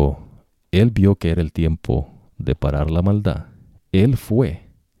cuando Él vio que era el tiempo de parar la maldad, Él fue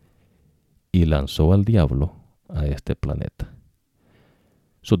y lanzó al diablo a este planeta.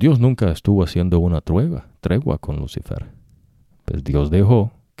 Dios nunca estuvo haciendo una tregua con Lucifer. Pues Dios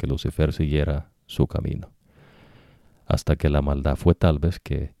dejó que Lucifer siguiera su camino, hasta que la maldad fue tal vez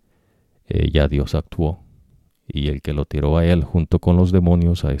que ya Dios actuó, y el que lo tiró a él junto con los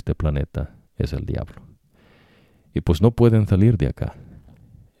demonios a este planeta es el diablo. Y pues no pueden salir de acá.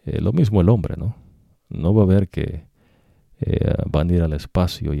 Lo mismo el hombre, ¿no? No va a ver que van a ir al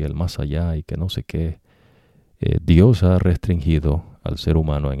espacio y el más allá y que no sé qué. Dios ha restringido al ser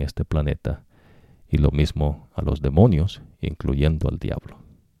humano en este planeta, y lo mismo a los demonios, incluyendo al diablo,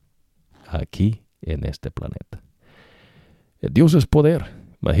 aquí en este planeta. Dios es poder.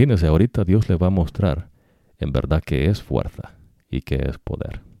 Imagínense, ahorita Dios le va a mostrar en verdad que es fuerza y que es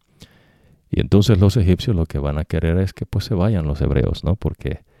poder. Y entonces los egipcios lo que van a querer es que pues se vayan los hebreos, ¿no?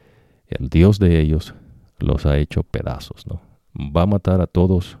 Porque el Dios de ellos los ha hecho pedazos, ¿no? Va a matar a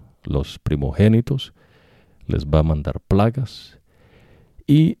todos los primogénitos, les va a mandar plagas,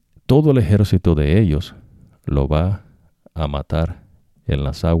 y todo el ejército de ellos lo va a matar en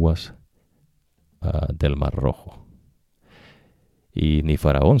las aguas del Mar Rojo. Y ni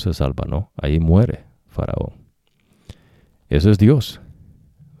Faraón se salva, ¿no? Ahí muere Faraón. Ese es Dios.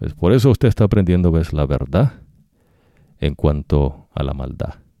 Pues por eso usted está aprendiendo, ves, la verdad en cuanto a la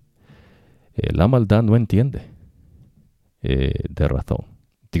maldad. La maldad no entiende de razón.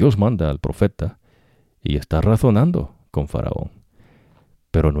 Dios manda al profeta y está razonando con Faraón,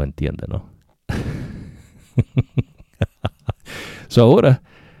 pero no entiende, ¿no? So ahora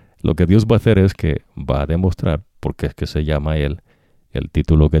lo que Dios va a hacer es que va a demostrar, porque es que se llama él, el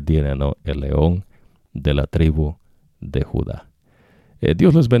título que tiene, ¿no? El león de la tribu de Judá.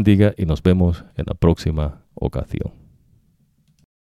 Dios les bendiga y nos vemos en la próxima ocasión.